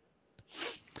 please.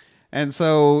 And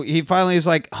so he finally is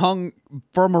like hung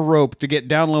from a rope to get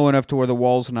down low enough to where the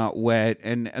wall's not wet.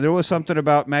 And there was something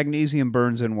about magnesium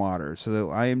burns in water. So the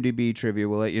IMDb trivia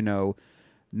will let you know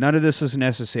none of this is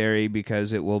necessary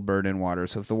because it will burn in water.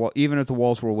 So if even if the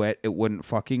walls were wet, it wouldn't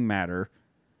fucking matter.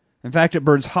 In fact, it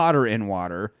burns hotter in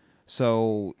water.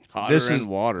 So Hotter in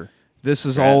water. this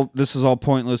is Right. all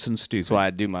pointless and stupid. That's why I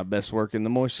do my best work in the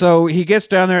moisture. So he gets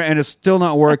down there and it's still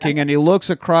not working, and he looks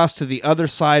across to the other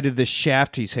side of the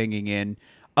shaft he's hanging in,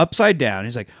 upside down.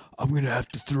 He's like, "I'm going to have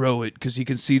to throw it," because he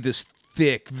can see this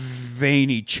thick,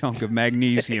 veiny chunk of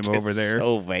magnesium over there.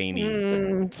 So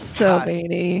veiny. So God.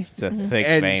 veiny. It's a thick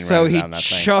And vein so running he down that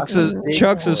thing.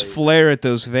 chucks his Boy. flare at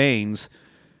those veins,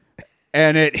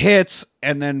 and it hits,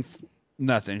 and then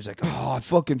nothing. He's like, "Oh, I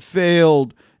fucking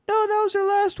failed." No, that was our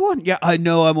last one. Yeah, I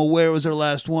know. I'm aware it was our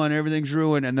last one. Everything's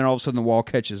ruined. And then all of a sudden, the wall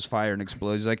catches fire and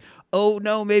explodes. He's like, "Oh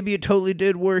no, maybe it totally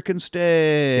did work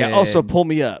instead." Yeah. Also, pull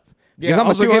me up. Because Yeah, I'm a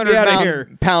also get me outta 200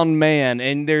 here. pound man,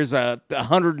 and there's a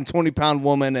 120 pound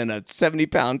woman and a 70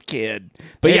 pound kid.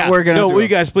 But Ain't yeah, working out no, too will well. you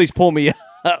guys please pull me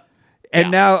up? And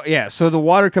now, so the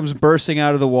water comes bursting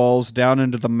out of the walls down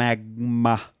into the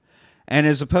magma. And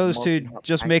as opposed to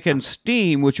just making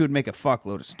steam, which would make a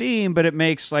fuckload of steam, but it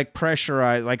makes like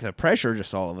pressurized, like the pressure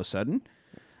just all of a sudden.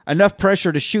 Enough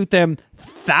pressure to shoot them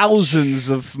thousands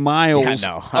of miles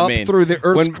up through the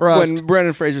Earth's crust. When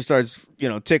Brendan Fraser starts,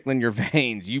 tickling your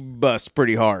veins, you bust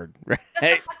pretty hard,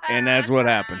 right? And that's what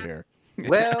happened here.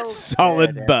 Well,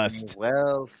 Solid said, bust. Anthony,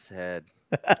 well said.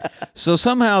 So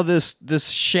somehow this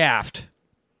shaft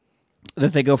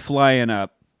that they go flying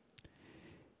up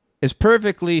is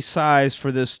perfectly sized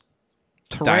for this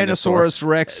Tyrannosaurus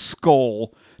Rex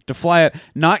skull to fly up,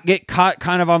 not get caught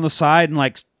kind of on the side and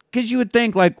like, because you would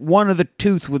think like one of the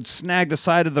tooth would snag the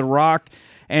side of the rock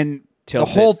and Tilt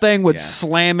the whole it. thing would Yeah.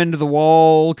 slam into the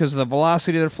wall because of the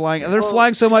velocity they're flying. And they're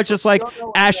flying so much, it's like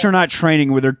astronaut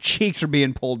training where their cheeks are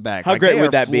being pulled back. How Like, great they would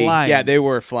are that be? flying. Yeah, they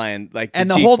were flying. And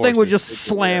the whole thing would just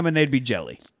slam and they'd be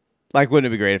jelly. Like, wouldn't it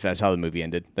be great if that's how the movie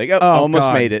ended? Like, Oh, almost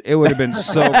God. made it. It would have been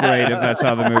so great if that's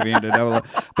how the movie ended.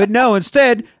 But no,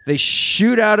 instead, they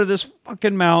shoot out of this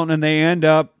fucking mountain and they end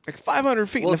up, Like 500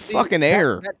 feet Well, in the see, fucking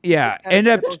air. end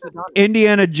up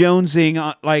Indiana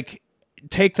Jonesing, like,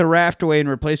 take the raft away and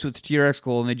replace it with the T-Rex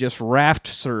skull, and they just raft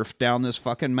surf down this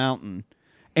fucking mountain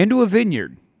into a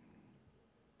vineyard.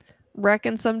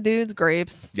 Wrecking some dude's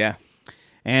grapes. Yeah.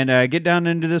 And get down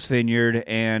into this vineyard,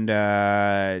 and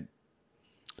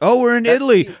we're in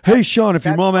Italy. Hey, Sean, if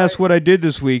your mom asks what I did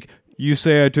this week, you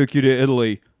say I took you to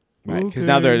Italy. Right. Because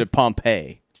now they're at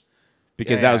Pompeii.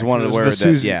 Because Yeah, that was one of it the was where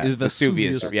Vesuvius. yeah, It was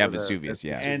Vesuvius. Vesuvius. Yeah, Vesuvius.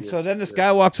 Yeah. And so then this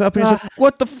guy walks up and he's like,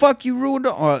 "What the fuck? You ruined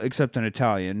all," well, except in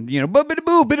Italian, bubbity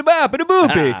boo, bitty ba, bitty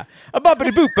boopy. A bumpity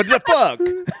boop, but the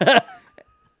fuck.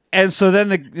 And so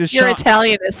then Your Sean,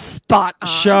 Italian is spot on.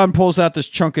 Sean pulls out this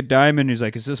chunk of diamond. He's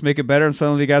like, "Does this make it better?" And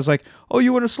suddenly the guy's like, "Oh,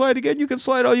 you want to slide again? You can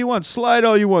slide all you want. Slide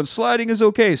all you want. Sliding is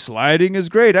okay. Sliding is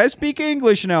great. I speak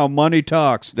English now. Money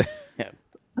talks."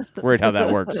 Weird how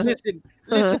that works.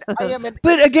 Listen, I am an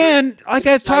But again, like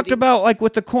I talked about, like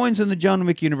with the coins in the John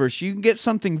Wick universe, you can get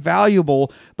something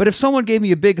valuable. But if someone gave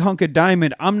me a big hunk of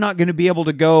diamond, I'm not going to be able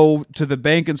to go to the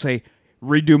bank and say,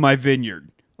 "Redo my vineyard."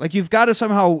 Like you've got to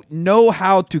somehow know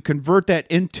how to convert that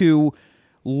into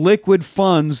liquid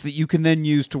funds that you can then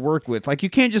use to work with. Like you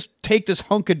can't just take this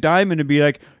hunk of diamond and be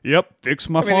like, "Yep, fix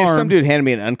my I mean, if farm." some dude handed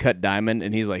me an uncut diamond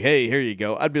and he's like, "Hey, here you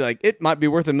go," I'd be like, "It might be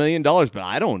worth $1 million, but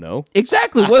I don't know.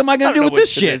 Exactly. What am I going to do with what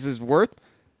this shit? This is worth."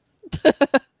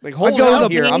 Like, hold go on to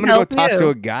the- here. I'm gonna go help talk you. to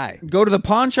a guy. Go to the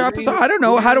pawn shop? Or something? I don't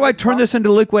know. How do I turn this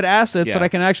into liquid assets Yeah. that I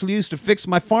can actually use to fix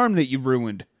my farm that you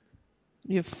ruined?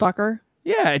 You fucker.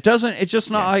 Yeah, it doesn't. It's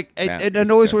just not like Yeah, it this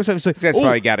always guy- works out. It's like, This guy's "Oh,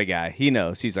 probably got a guy. He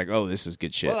knows. He's like, "Oh, this is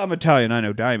good shit." well, I'm Italian. I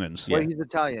know diamonds. Yeah. Well, he's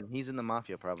Italian. He's in the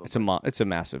mafia, probably. It's a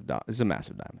massive it's a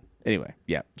massive diamond. Anyway,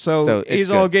 yeah. So, it's he's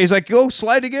all good. gay. He's like, "Go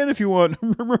slide again if you want."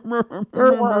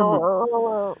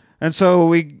 And so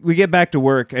we get back to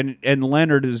work, and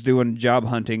Leonard is doing job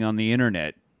hunting on the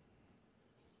internet.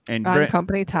 And On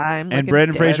company time. and like a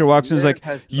Brendan dick. Fraser walks in and is like,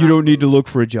 Has "You not don't need to moved. look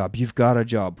for a job. You've got a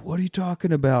job." "What are you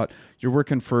talking about? You're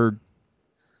working for."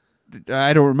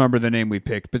 I don't remember the name we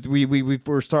picked, but we're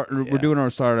doing our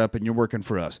startup, and you're working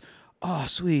for us. "Oh,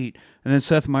 sweet." And then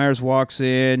Seth Meyers walks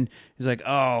in. He's like,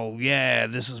 "Oh yeah,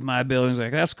 this is my building." He's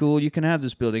like, "That's cool. You can have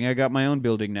this building. I got my own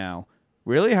building now."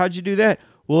 "Really? How'd you do that?"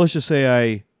 "Well, let's just say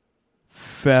I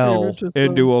fell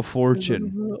into a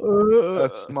fortune."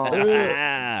 That's small.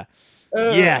 Ah,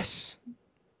 yes.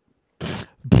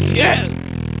 Yeah.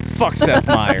 Fuck Seth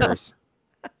Meyers.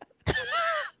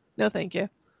 No, thank you.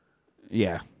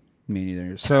 Yeah, me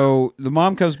neither. So the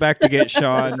mom comes back to get Is there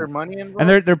Sean. money involved?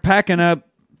 And they're packing up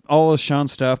all of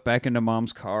Sean's stuff back into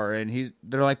Mom's car, and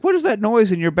they're like, "What is that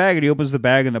noise in your bag?" And he opens the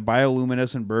bag, and the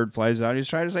bioluminescent bird flies out. He's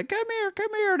trying to say, "Come here,"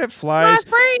 and it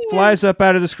flies up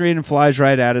out of the screen and flies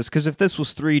right at us. Because if this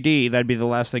was 3D, that'd be the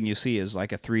last thing you see is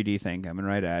like a 3D thing coming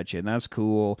right at you, and that's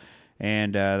cool.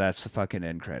 And that's the fucking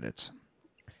end credits.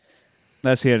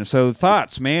 That's the end. So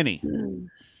thoughts, Manny?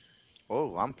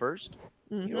 Oh, I'm first.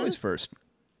 You always first.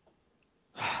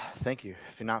 Thank you.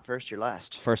 If you're not first, you're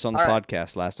last. First on the All right.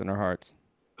 podcast, last in our hearts.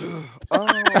 Oh,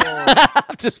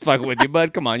 I'm just fucking with you,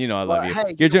 bud. Come on, you know I love Well, you.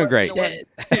 hey, You're you know doing what? great. You know what? Shit.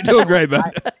 You're doing great,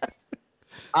 bud.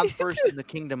 I'm first in the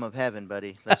kingdom of heaven,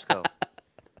 buddy. Let's go.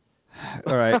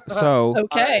 All right. So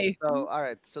Okay. All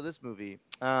right. So this movie,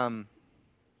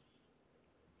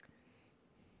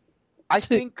 I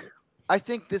think, I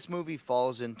think this movie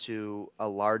falls into a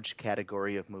large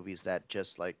category of movies that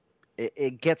just like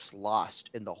it gets lost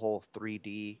in the whole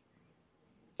 3D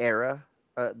era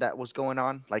that was going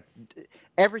on. Like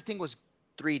everything was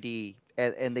 3D,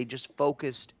 and they just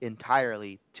focused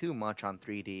entirely too much on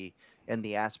 3D and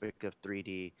the aspect of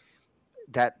 3D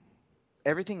that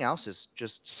everything else is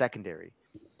just secondary.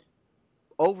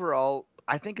 Overall,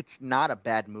 I think it's not a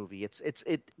bad movie.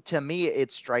 It to me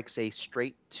it strikes a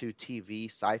straight to TV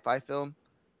sci-fi film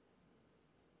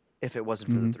if it wasn't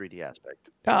for the Mhm. 3D aspect.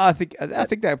 I think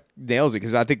that nails it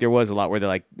because I think there was a lot where they're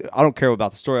like, I don't care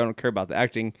about the story, I don't care about the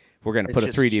acting. We're going to It's put a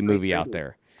just 3D straight movie out 3D.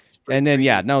 there. Straight And then 3D.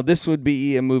 yeah, no, this would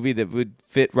be a movie that would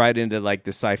fit right into like the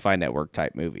Sci-Fi Network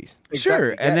type movies.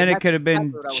 sure, Exactly. and then it that's could have been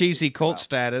exactly what I was cheesy thinking cult about.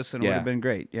 status, and it would Yeah. have been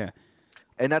great. Yeah.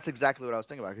 And that's exactly what I was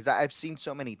thinking about because I've seen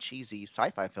so many cheesy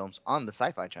sci-fi films on the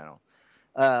Sci-Fi Channel.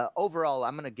 Overall,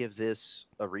 I'm gonna give this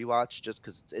a rewatch just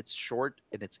because it's short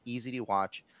and it's easy to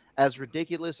watch. As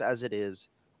ridiculous as it is,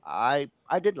 I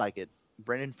did like it.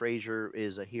 Brendan Fraser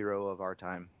is a hero of our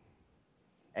time.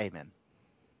 Amen.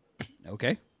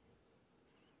 Okay.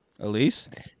 Elise.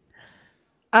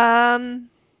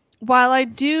 While I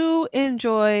do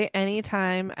enjoy any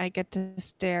time I get to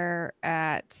stare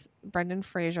at Brendan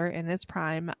Fraser in his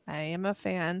prime, I am a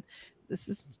fan. This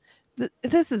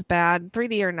is bad,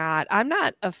 3D or not. I'm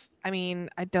not a. I mean,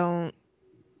 I don't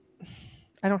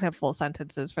have full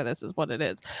sentences for this. Is what it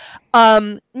is.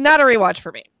 Not a rewatch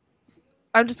for me.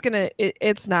 I'm just gonna.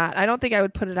 It's not. I don't think I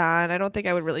would put it on. I don't think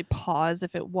I would really pause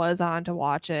if it was on to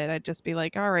watch it. I'd just be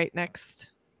like, all right, next.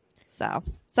 So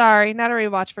sorry, not a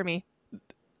rewatch for me.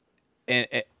 And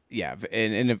yeah,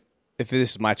 and if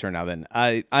this is my turn now, then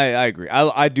I agree.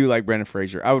 I do like Brendan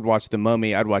Fraser. I would watch The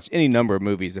Mummy. I'd watch any number of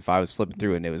movies if I was flipping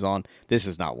through and it was on. This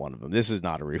is not one of them. This is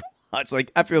not a rewatch.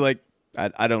 Like I feel like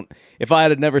I don't. If I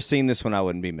had never seen this one, I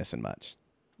wouldn't be missing much.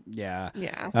 Yeah.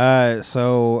 Yeah.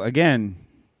 So again,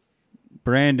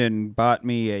 Brandon bought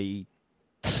me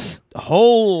a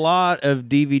whole lot of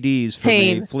DVDs from a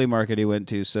Pain. flea market he went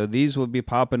to. So these will be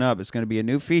popping up. It's going to be a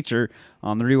new feature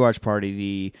on the rewatch party.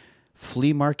 The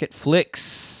Flea Market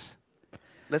Flicks.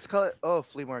 Let's call it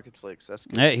Flea Market Flicks. That's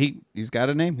good. Hey, he's got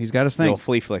a name. He's got his The thing. old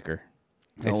flea flicker.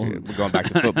 Oh. We're going back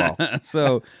to football.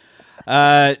 So,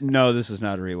 no, this is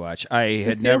not a rewatch. I had This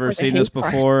feels never like a seen this hate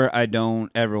crime. before. I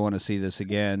don't ever want to see this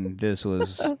again. This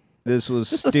was This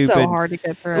stupid. is so hard to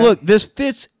get through. Look, this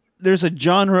fits. There's a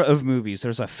genre of movies.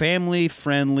 There's a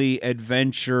family-friendly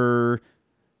adventure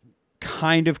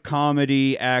kind of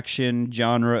comedy action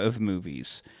genre of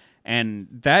movies. And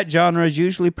that genre is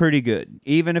usually pretty good.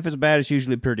 Even if it's bad, it's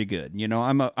usually pretty good. You know,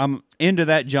 I'm into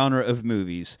that genre of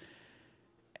movies.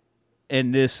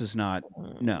 And this is not.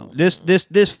 No. This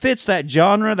fits that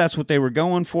genre. That's what they were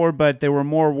going for, but they were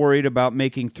more worried about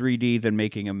making 3D than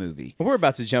making a movie. We're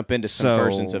about to jump into some So,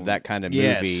 versions of that kind of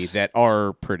movie yes. that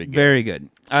are pretty good. Very good.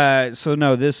 So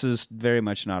no, this is very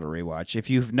much not a rewatch. If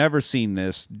you've never seen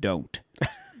this, don't.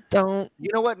 Don't.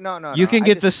 You know what? No. You can I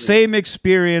get the disagree. same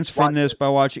experience from Watch this it. by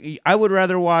watching. I would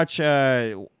rather watch.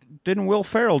 Didn't Will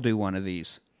Ferrell do one of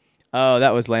these? Oh,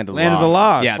 that was Land of the Land of Lost. the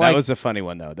Lost, Yeah, like- that was a funny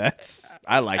one though.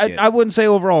 I like it. I wouldn't say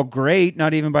overall great,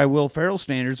 not even by Will Ferrell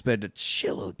standards, but it's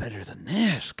shitload better than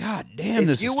this. God damn, If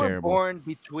this you is were terrible. born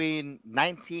between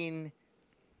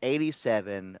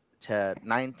 1987 to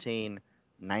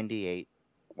 1998,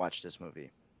 watch this movie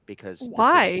because this is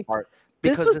Why? part-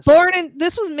 This because was this- born in.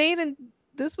 This was made in.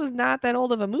 This was not that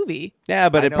old of a movie. Yeah,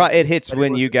 but I it know, it hits but it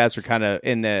when was- you guys were kind of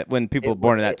in the when people It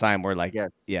born was- at that it- time were like,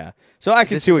 yes. yeah. So I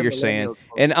can This see is what a you're saying, millennial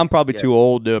and I'm probably Yeah. too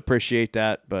old to appreciate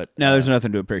that. But No, there's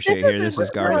nothing to appreciate This here. isn't- This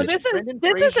is no, garbage. this is Brendan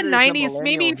this is Fraser the is a 90s.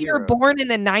 Maybe millennial if you were hero. born in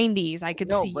the 90s, I could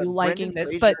No, see but you liking Brendan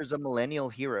this. Fraser But is a millennial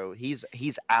hero. He's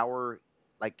our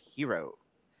hero.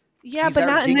 yeah, he's but our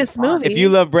not in James this Bond. movie. if you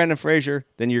love Brandon Fraser,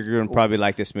 then you're going to probably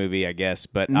like this movie, I guess.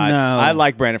 But No. I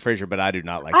like Brandon Fraser, but I do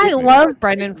not like. I this movie. love It's a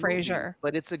Brendan great movie, Fraser.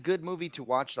 but it's a good movie to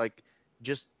watch. Like,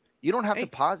 just you don't have Hey, to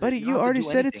pause it. buddy, don't you have to already do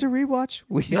said it's a anything. rewatch.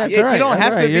 That's You all right, don't that's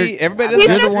have all to right. be. You're- Everybody He's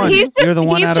You're doesn't. the one. You're the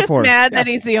one he's out of just four. mad that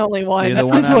he's the only one. You're the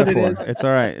one That's out what of it four. is. It's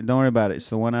all right. Don't worry about it. It's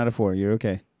the 1 out of 4. You're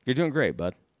okay. You're doing great,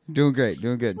 bud. Doing great.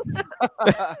 Doing good.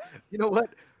 You know what?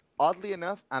 Oddly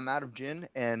enough, I'm out of gin,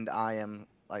 and I'm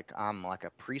like a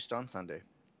priest on Sunday.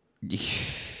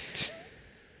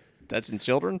 Touching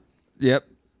children. Yep.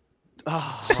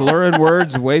 Oh, Slurring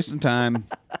words, wasting time.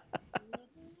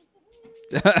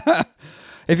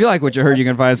 If you like what you heard, you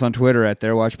can find us on Twitter at The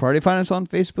Rewatch Party. Find us on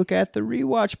Facebook at The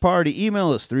Rewatch Party.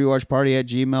 Email us,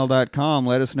 therewatchparty@gmail.com.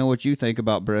 Let us know what you think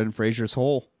about Brendan Fraser's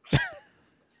Hole.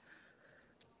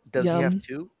 Does he Yum. have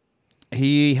two?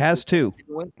 He has two.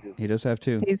 He does have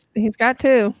two. He's got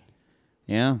two,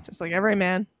 Yeah. just like every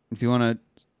man. If you want to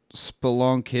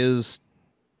spelunk his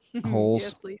holes.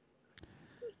 Yes, please.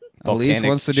 Elise Volcanic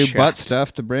wants to do shaft. butt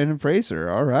stuff to Brandon Fraser.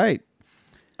 All right.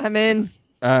 I'm in.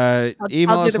 Email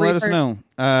I'll do us the and let us research. know.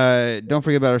 Don't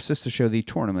forget about our sister show, The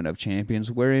Tournament of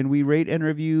Champions, wherein we rate and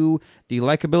review the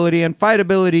likability and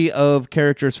fightability of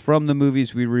characters from the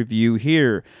movies we review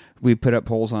here. We put up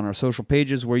polls on our social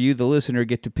pages where you, the listener,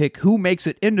 get to pick who makes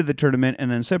it into the tournament, and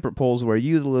then separate polls where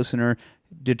you, the listener,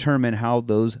 determine how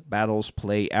those battles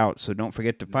play out. So don't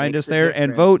forget to find Makes us a there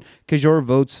and difference. vote, because your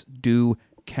votes do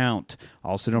count.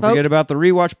 Also, don't Vote. forget about the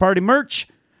Rewatch Party merch.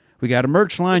 We got a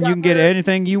merch line. You can get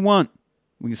anything you want.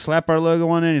 We can slap our logo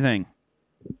on anything.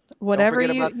 Whatever Don't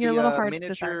forget about your the, little hearts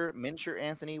decide. miniature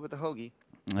Anthony with the hoagie.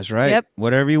 That's right. Yep.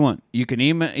 Whatever you want. You can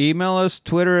email us,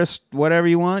 Twitter us, whatever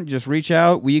you want. Just reach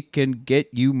out. We can get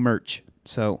you merch.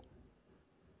 So,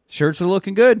 shirts are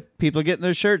looking good. People are getting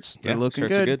their shirts. They're looking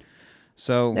shirts are good.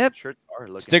 So, Yep. Shirts are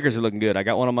looking. Stickers are looking good. I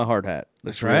got one on my hard hat.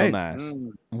 Looks That's right. real nice.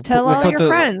 we'll Tell we'll all your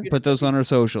friends. Put those on our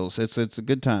socials. It's a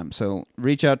good time. So,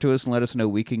 reach out to us and let us know.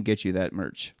 We can get you that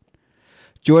merch.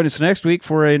 Join us next week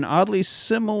for an oddly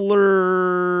similar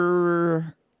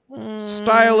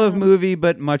style of movie,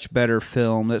 but much better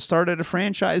film that started a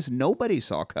franchise nobody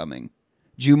saw coming.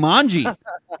 Jumanji.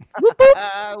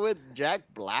 With Jack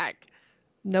Black.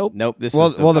 Nope. Nope. This well,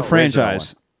 is the the original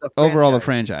franchise. The Overall, the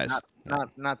franchise.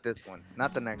 Not this one.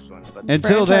 Not the next one. But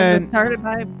Until Franchise then, started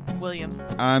by Williams.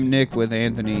 I'm Nick with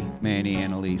Anthony, Manny,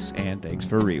 and Elise, and thanks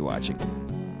for rewatching.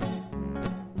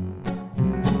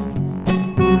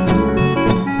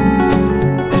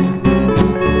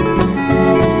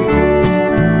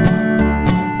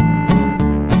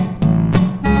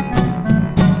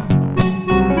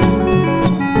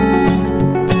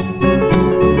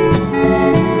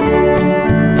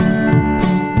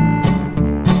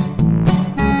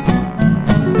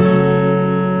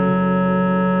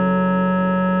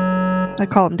 I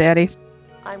call him Daddy.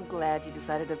 I'm glad you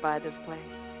decided to buy this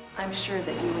place. I'm sure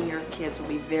that you and your kids will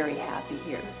be very happy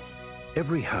here.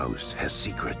 Every house has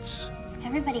secrets.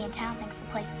 Everybody in town thinks the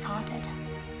place is haunted.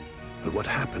 But what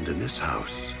happened in this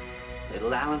house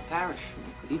Little Alan Parrish.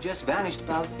 He just vanished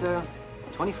about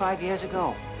 25 years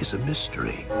ago. is a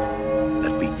mystery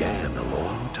that began a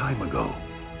long time ago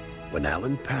when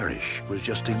Alan Parrish was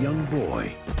just a young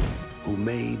boy who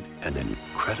made an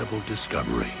incredible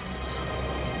discovery.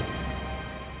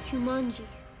 Jumanji.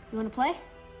 You wanna play?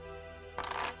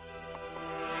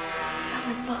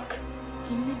 Alan, look.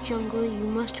 In the jungle, you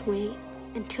must wait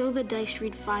until the dice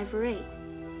read 5 or 8.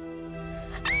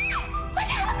 What's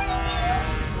happening to you?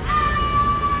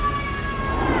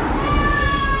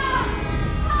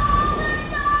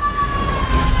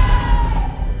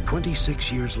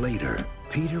 26 years later,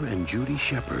 Peter and Judy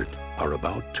Shepard are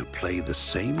about to play the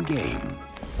same game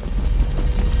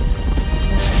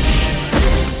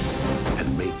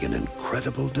and make an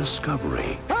incredible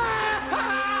discovery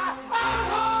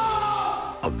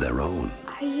of their own.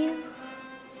 Are you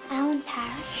Alan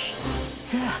Parrish?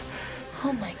 Yeah.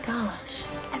 Oh my gosh.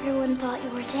 Everyone thought you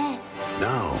were dead.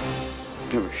 Now,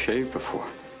 Never shaved before.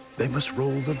 they must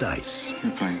roll the dice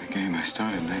You're playing the game I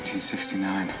started in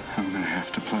 1969. I'm gonna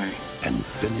have to play. and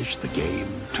finish the game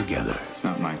together. It's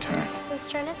not my turn. Whose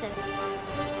turn is it?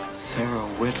 Sarah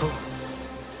Whittle?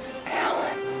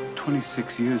 Alan.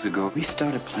 26 years ago, we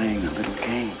started playing a little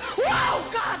game. Whoa,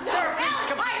 God, sir! I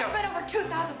have spent over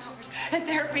 2,000 hours in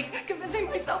therapy convincing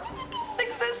myself that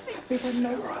this doesn't exist.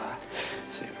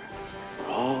 Sarah,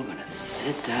 we're all gonna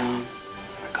sit down.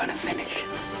 We're gonna finish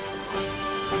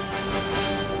it.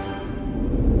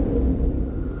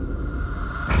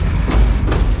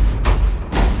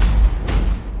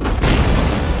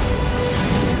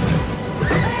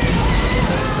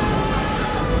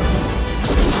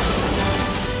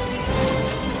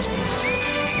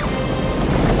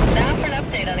 Now for an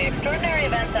update on the extraordinary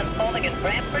events unfolding in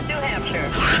Brantford, New Hampshire.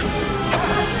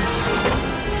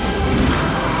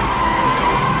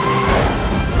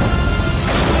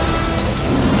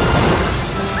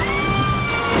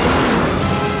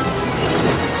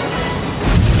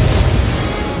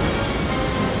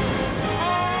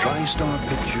 TriStar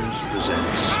Pictures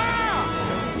presents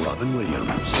Robin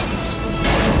Williams,